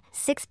Jam,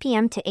 6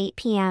 p.m. to 8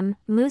 p.m.,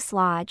 Moose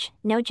Lodge,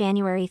 no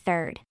January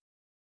 3rd.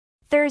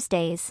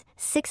 Thursdays,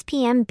 6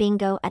 p.m.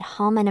 Bingo at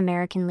Hallman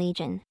American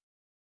Legion.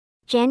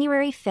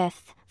 January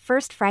 5th,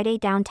 First Friday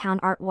Downtown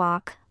Art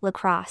Walk, La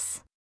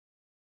Crosse.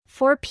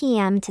 4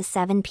 p.m. to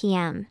 7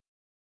 p.m.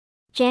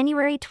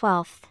 January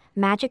 12th,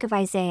 Magic of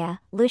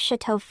Isaiah, Le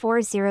Chateau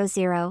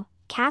 400,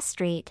 Cass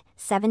Street,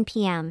 7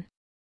 p.m.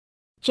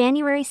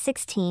 January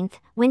 16th,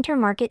 Winter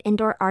Market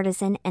Indoor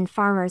Artisan and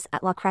Farmers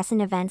at La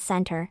Crescent Event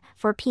Center,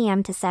 4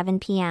 p.m. to 7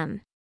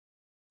 p.m.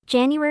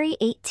 January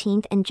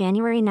 18th and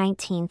January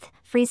 19th,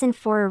 Friesen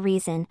for a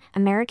Reason,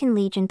 American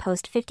Legion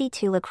Post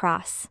 52 La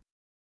Crosse.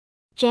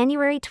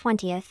 January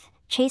 20th,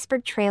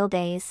 Chaseburg Trail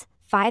Days,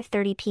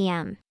 5:30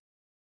 p.m.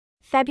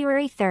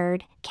 February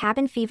 3rd,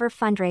 Cabin Fever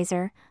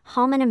Fundraiser,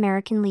 Hallman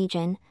American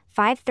Legion,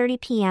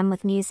 5:30 p.m.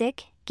 with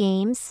music,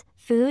 games,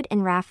 food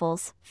and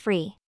raffles,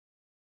 free.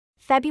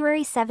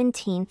 February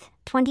 17th,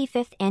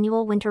 25th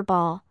Annual Winter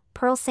Ball,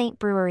 Pearl St.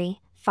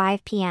 Brewery,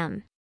 5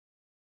 p.m.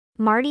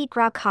 Mardi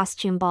Gras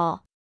Costume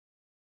Ball.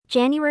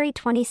 January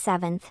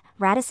 27th,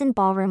 Radisson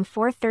Ballroom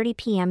 4:30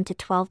 p.m. to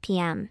 12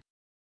 p.m.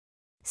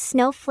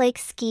 Snowflake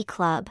Ski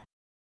Club.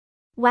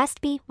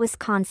 Westby,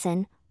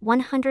 Wisconsin,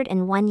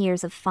 101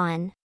 years of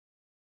fun.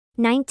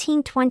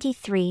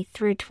 1923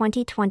 through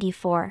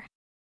 2024.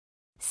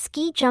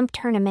 Ski Jump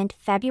Tournament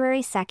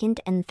February 2nd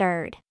and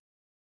 3rd.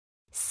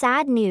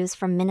 Sad news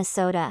from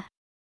Minnesota.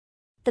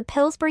 The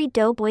Pillsbury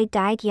Doughboy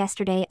died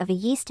yesterday of a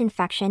yeast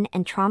infection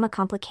and trauma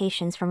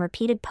complications from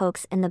repeated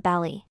pokes in the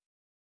belly.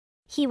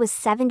 He was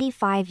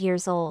 75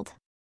 years old.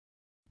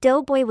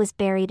 Doughboy was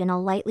buried in a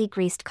lightly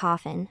greased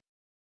coffin.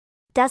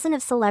 Dozens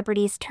of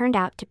celebrities turned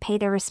out to pay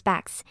their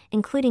respects,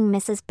 including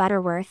Mrs.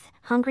 Butterworth,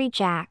 Hungry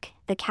Jack,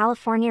 the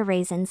California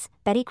Raisins,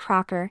 Betty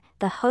Crocker,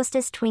 the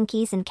Hostess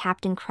Twinkies and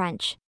Captain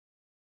Crunch.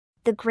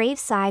 The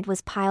graveside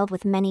was piled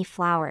with many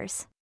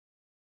flowers.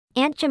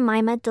 Aunt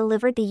Jemima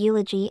delivered the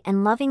eulogy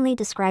and lovingly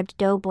described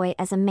Doughboy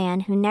as a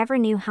man who never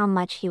knew how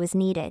much he was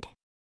needed.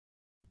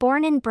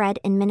 Born and bred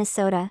in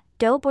Minnesota,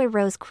 Doughboy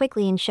rose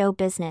quickly in show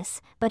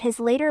business, but his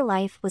later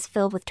life was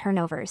filled with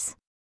turnovers.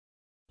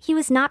 He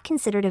was not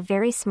considered a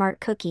very smart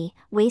cookie,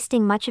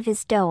 wasting much of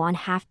his dough on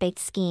half-baked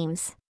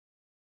schemes.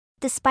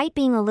 Despite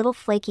being a little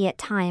flaky at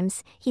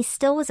times, he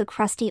still was a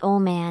crusty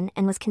old man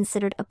and was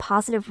considered a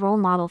positive role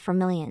model for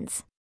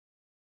millions.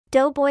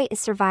 Doughboy is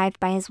survived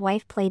by his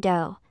wife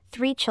Play-Doh,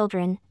 3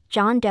 children,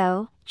 John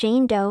Doe,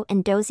 Jane Doe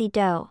and Dozy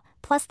Doe,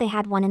 plus they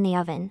had one in the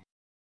oven.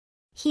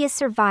 He is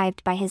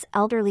survived by his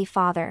elderly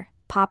father,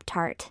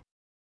 Pop-Tart.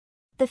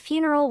 The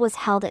funeral was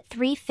held at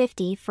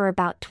 3:50 for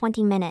about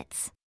 20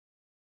 minutes.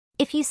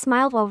 If you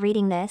smiled while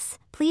reading this,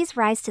 please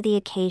rise to the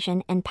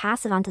occasion and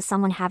pass it on to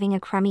someone having a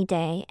crummy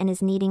day and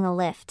is needing a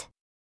lift.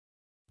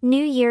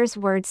 New Year's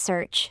word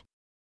search.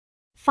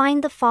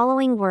 Find the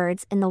following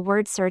words in the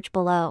word search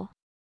below: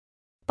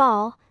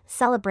 ball,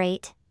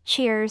 celebrate,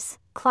 cheers,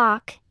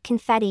 clock,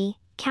 confetti,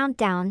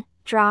 countdown,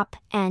 drop,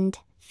 end,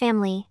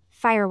 family,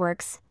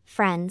 fireworks,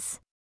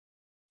 friends.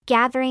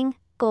 Gathering,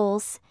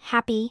 goals,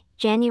 happy,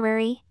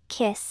 January,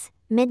 kiss,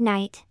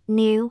 midnight,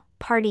 new,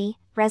 party,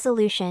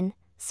 resolution,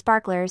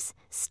 sparklers,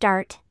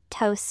 start,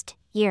 toast,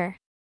 year.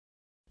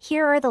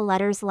 Here are the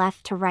letters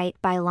left to write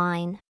by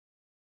line.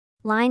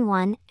 Line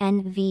 1,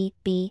 N, V,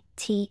 B,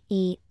 T,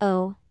 E,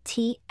 O,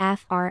 T,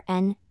 F, R,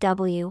 N,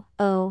 W,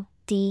 O,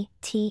 D,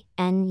 T,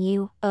 N,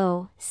 U,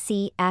 O,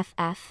 C, F,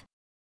 F.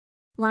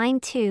 Line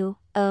 2,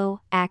 O,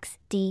 X,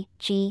 D,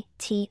 G,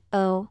 T,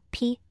 O,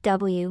 P,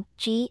 W,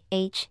 G,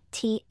 H,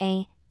 T,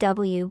 A,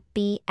 W,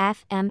 B,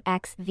 F, M,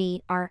 X,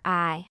 V, R,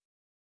 I.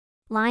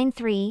 Line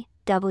 3,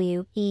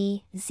 W,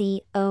 E,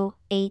 Z, O,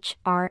 H,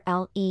 R,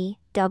 L, E,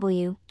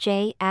 W,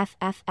 J, F,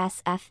 F,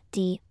 S, F,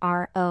 D,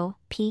 R, O,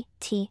 P,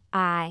 T,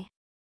 I.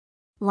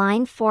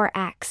 Line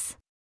 4X.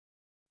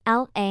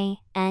 L, A,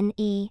 N,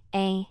 E,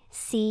 A,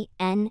 C,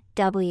 N,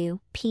 W,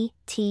 P,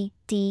 T,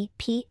 D,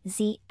 P,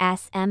 Z,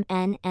 S, M,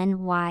 N,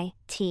 N, Y,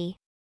 T.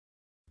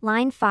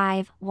 Line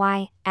 5,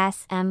 Y,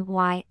 S, M,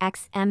 Y,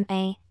 X, M,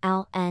 A,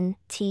 L, N,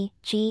 T,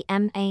 G,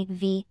 M, A,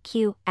 V,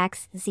 Q,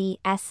 X, Z,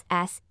 S,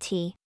 S,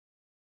 T.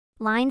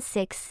 Line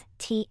 6,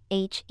 T,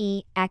 H,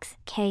 E, X,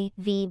 K,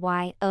 V,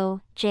 Y,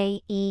 O,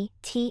 J, E,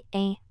 T,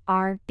 A,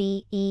 R,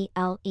 B, E,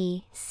 L,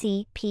 E,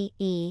 C, P,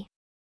 E.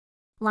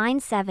 Line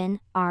 7,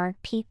 R,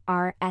 P,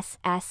 R, S,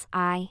 S,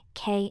 I,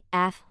 K,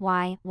 F,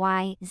 Y,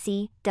 Y,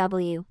 Z,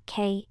 W,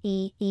 K,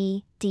 E,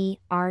 E, D,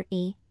 R,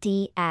 E,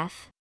 D,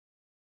 F.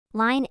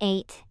 Line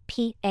 8,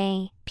 P,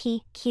 A,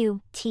 P,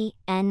 Q, T,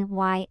 N,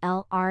 Y,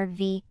 L, R,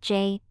 V,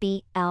 J,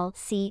 B, L,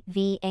 C,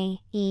 V, A,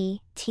 E,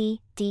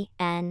 T, D,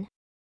 N.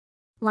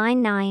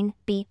 Line 9,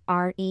 B,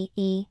 R, E,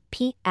 E,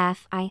 P,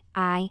 F,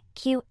 I,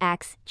 Q,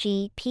 X,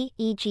 G, P,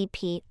 E, G,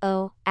 P,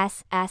 O,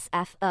 S, S,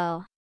 F,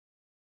 O.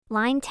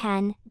 Line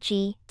 10,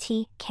 G,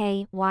 T,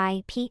 K,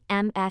 Y, P,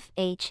 M, F,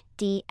 H,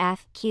 D,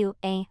 F, Q,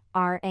 A,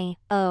 R, A,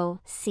 O,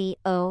 C,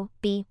 O,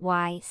 B,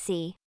 Y,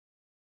 C.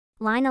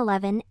 Line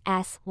 11,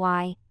 S,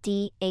 Y,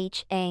 D,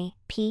 H, A,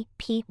 P,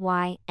 P,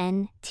 Y,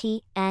 N,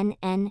 T, N,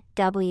 N,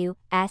 W,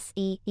 S,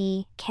 E,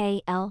 E,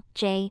 K, L,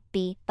 J,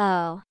 B,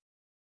 O.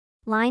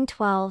 Line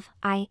 12,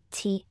 I,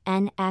 T,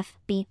 N, F,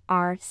 B,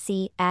 R,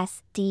 C,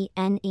 S, D,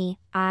 N, E,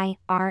 I,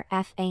 R,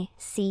 F, A,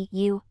 C,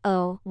 U,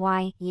 O,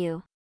 Y,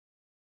 U.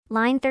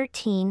 Line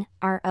 13,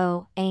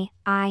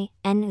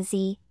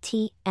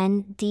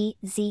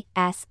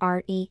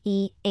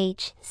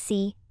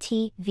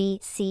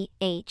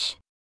 ROAINZTNDZSREEHCTVCH.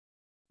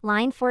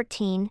 Line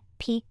 14,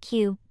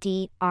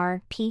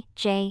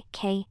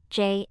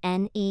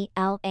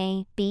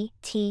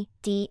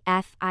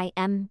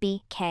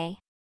 PQDRPJKJNELABTDFIMBK.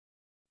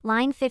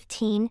 Line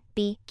 15,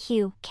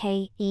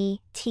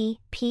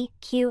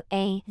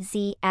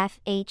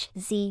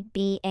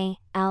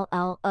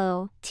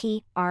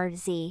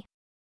 BQKETPQAZFHZBALLOTRZ.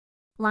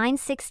 Line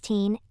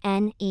 16,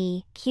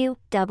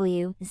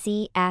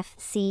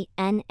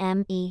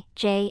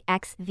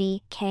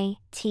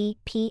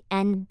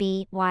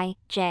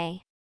 NEQWZFCNMEJXVKTPNBYJ.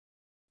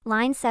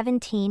 Line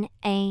 17,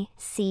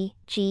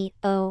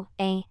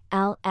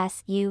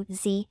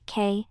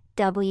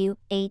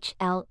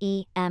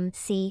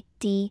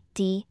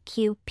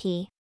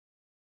 ACGOALSUZKWHLEMCDDQP.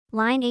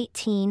 Line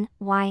 18,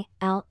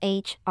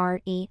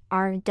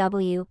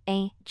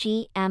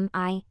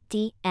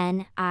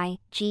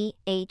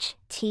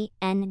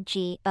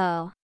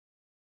 YLHRERWAGMIDNIGHTNGO.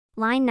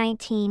 Line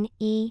 19,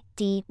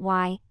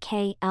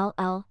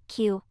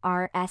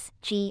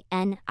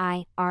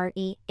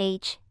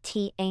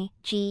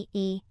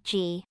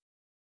 EDYKLLQRSGNIREHTAGEG.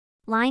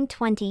 Line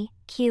 20,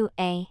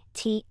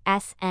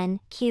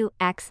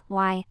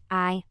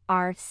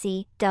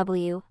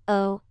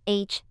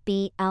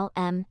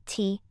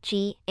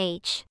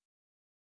 QATSNQXYIRCWOHBLMTGH.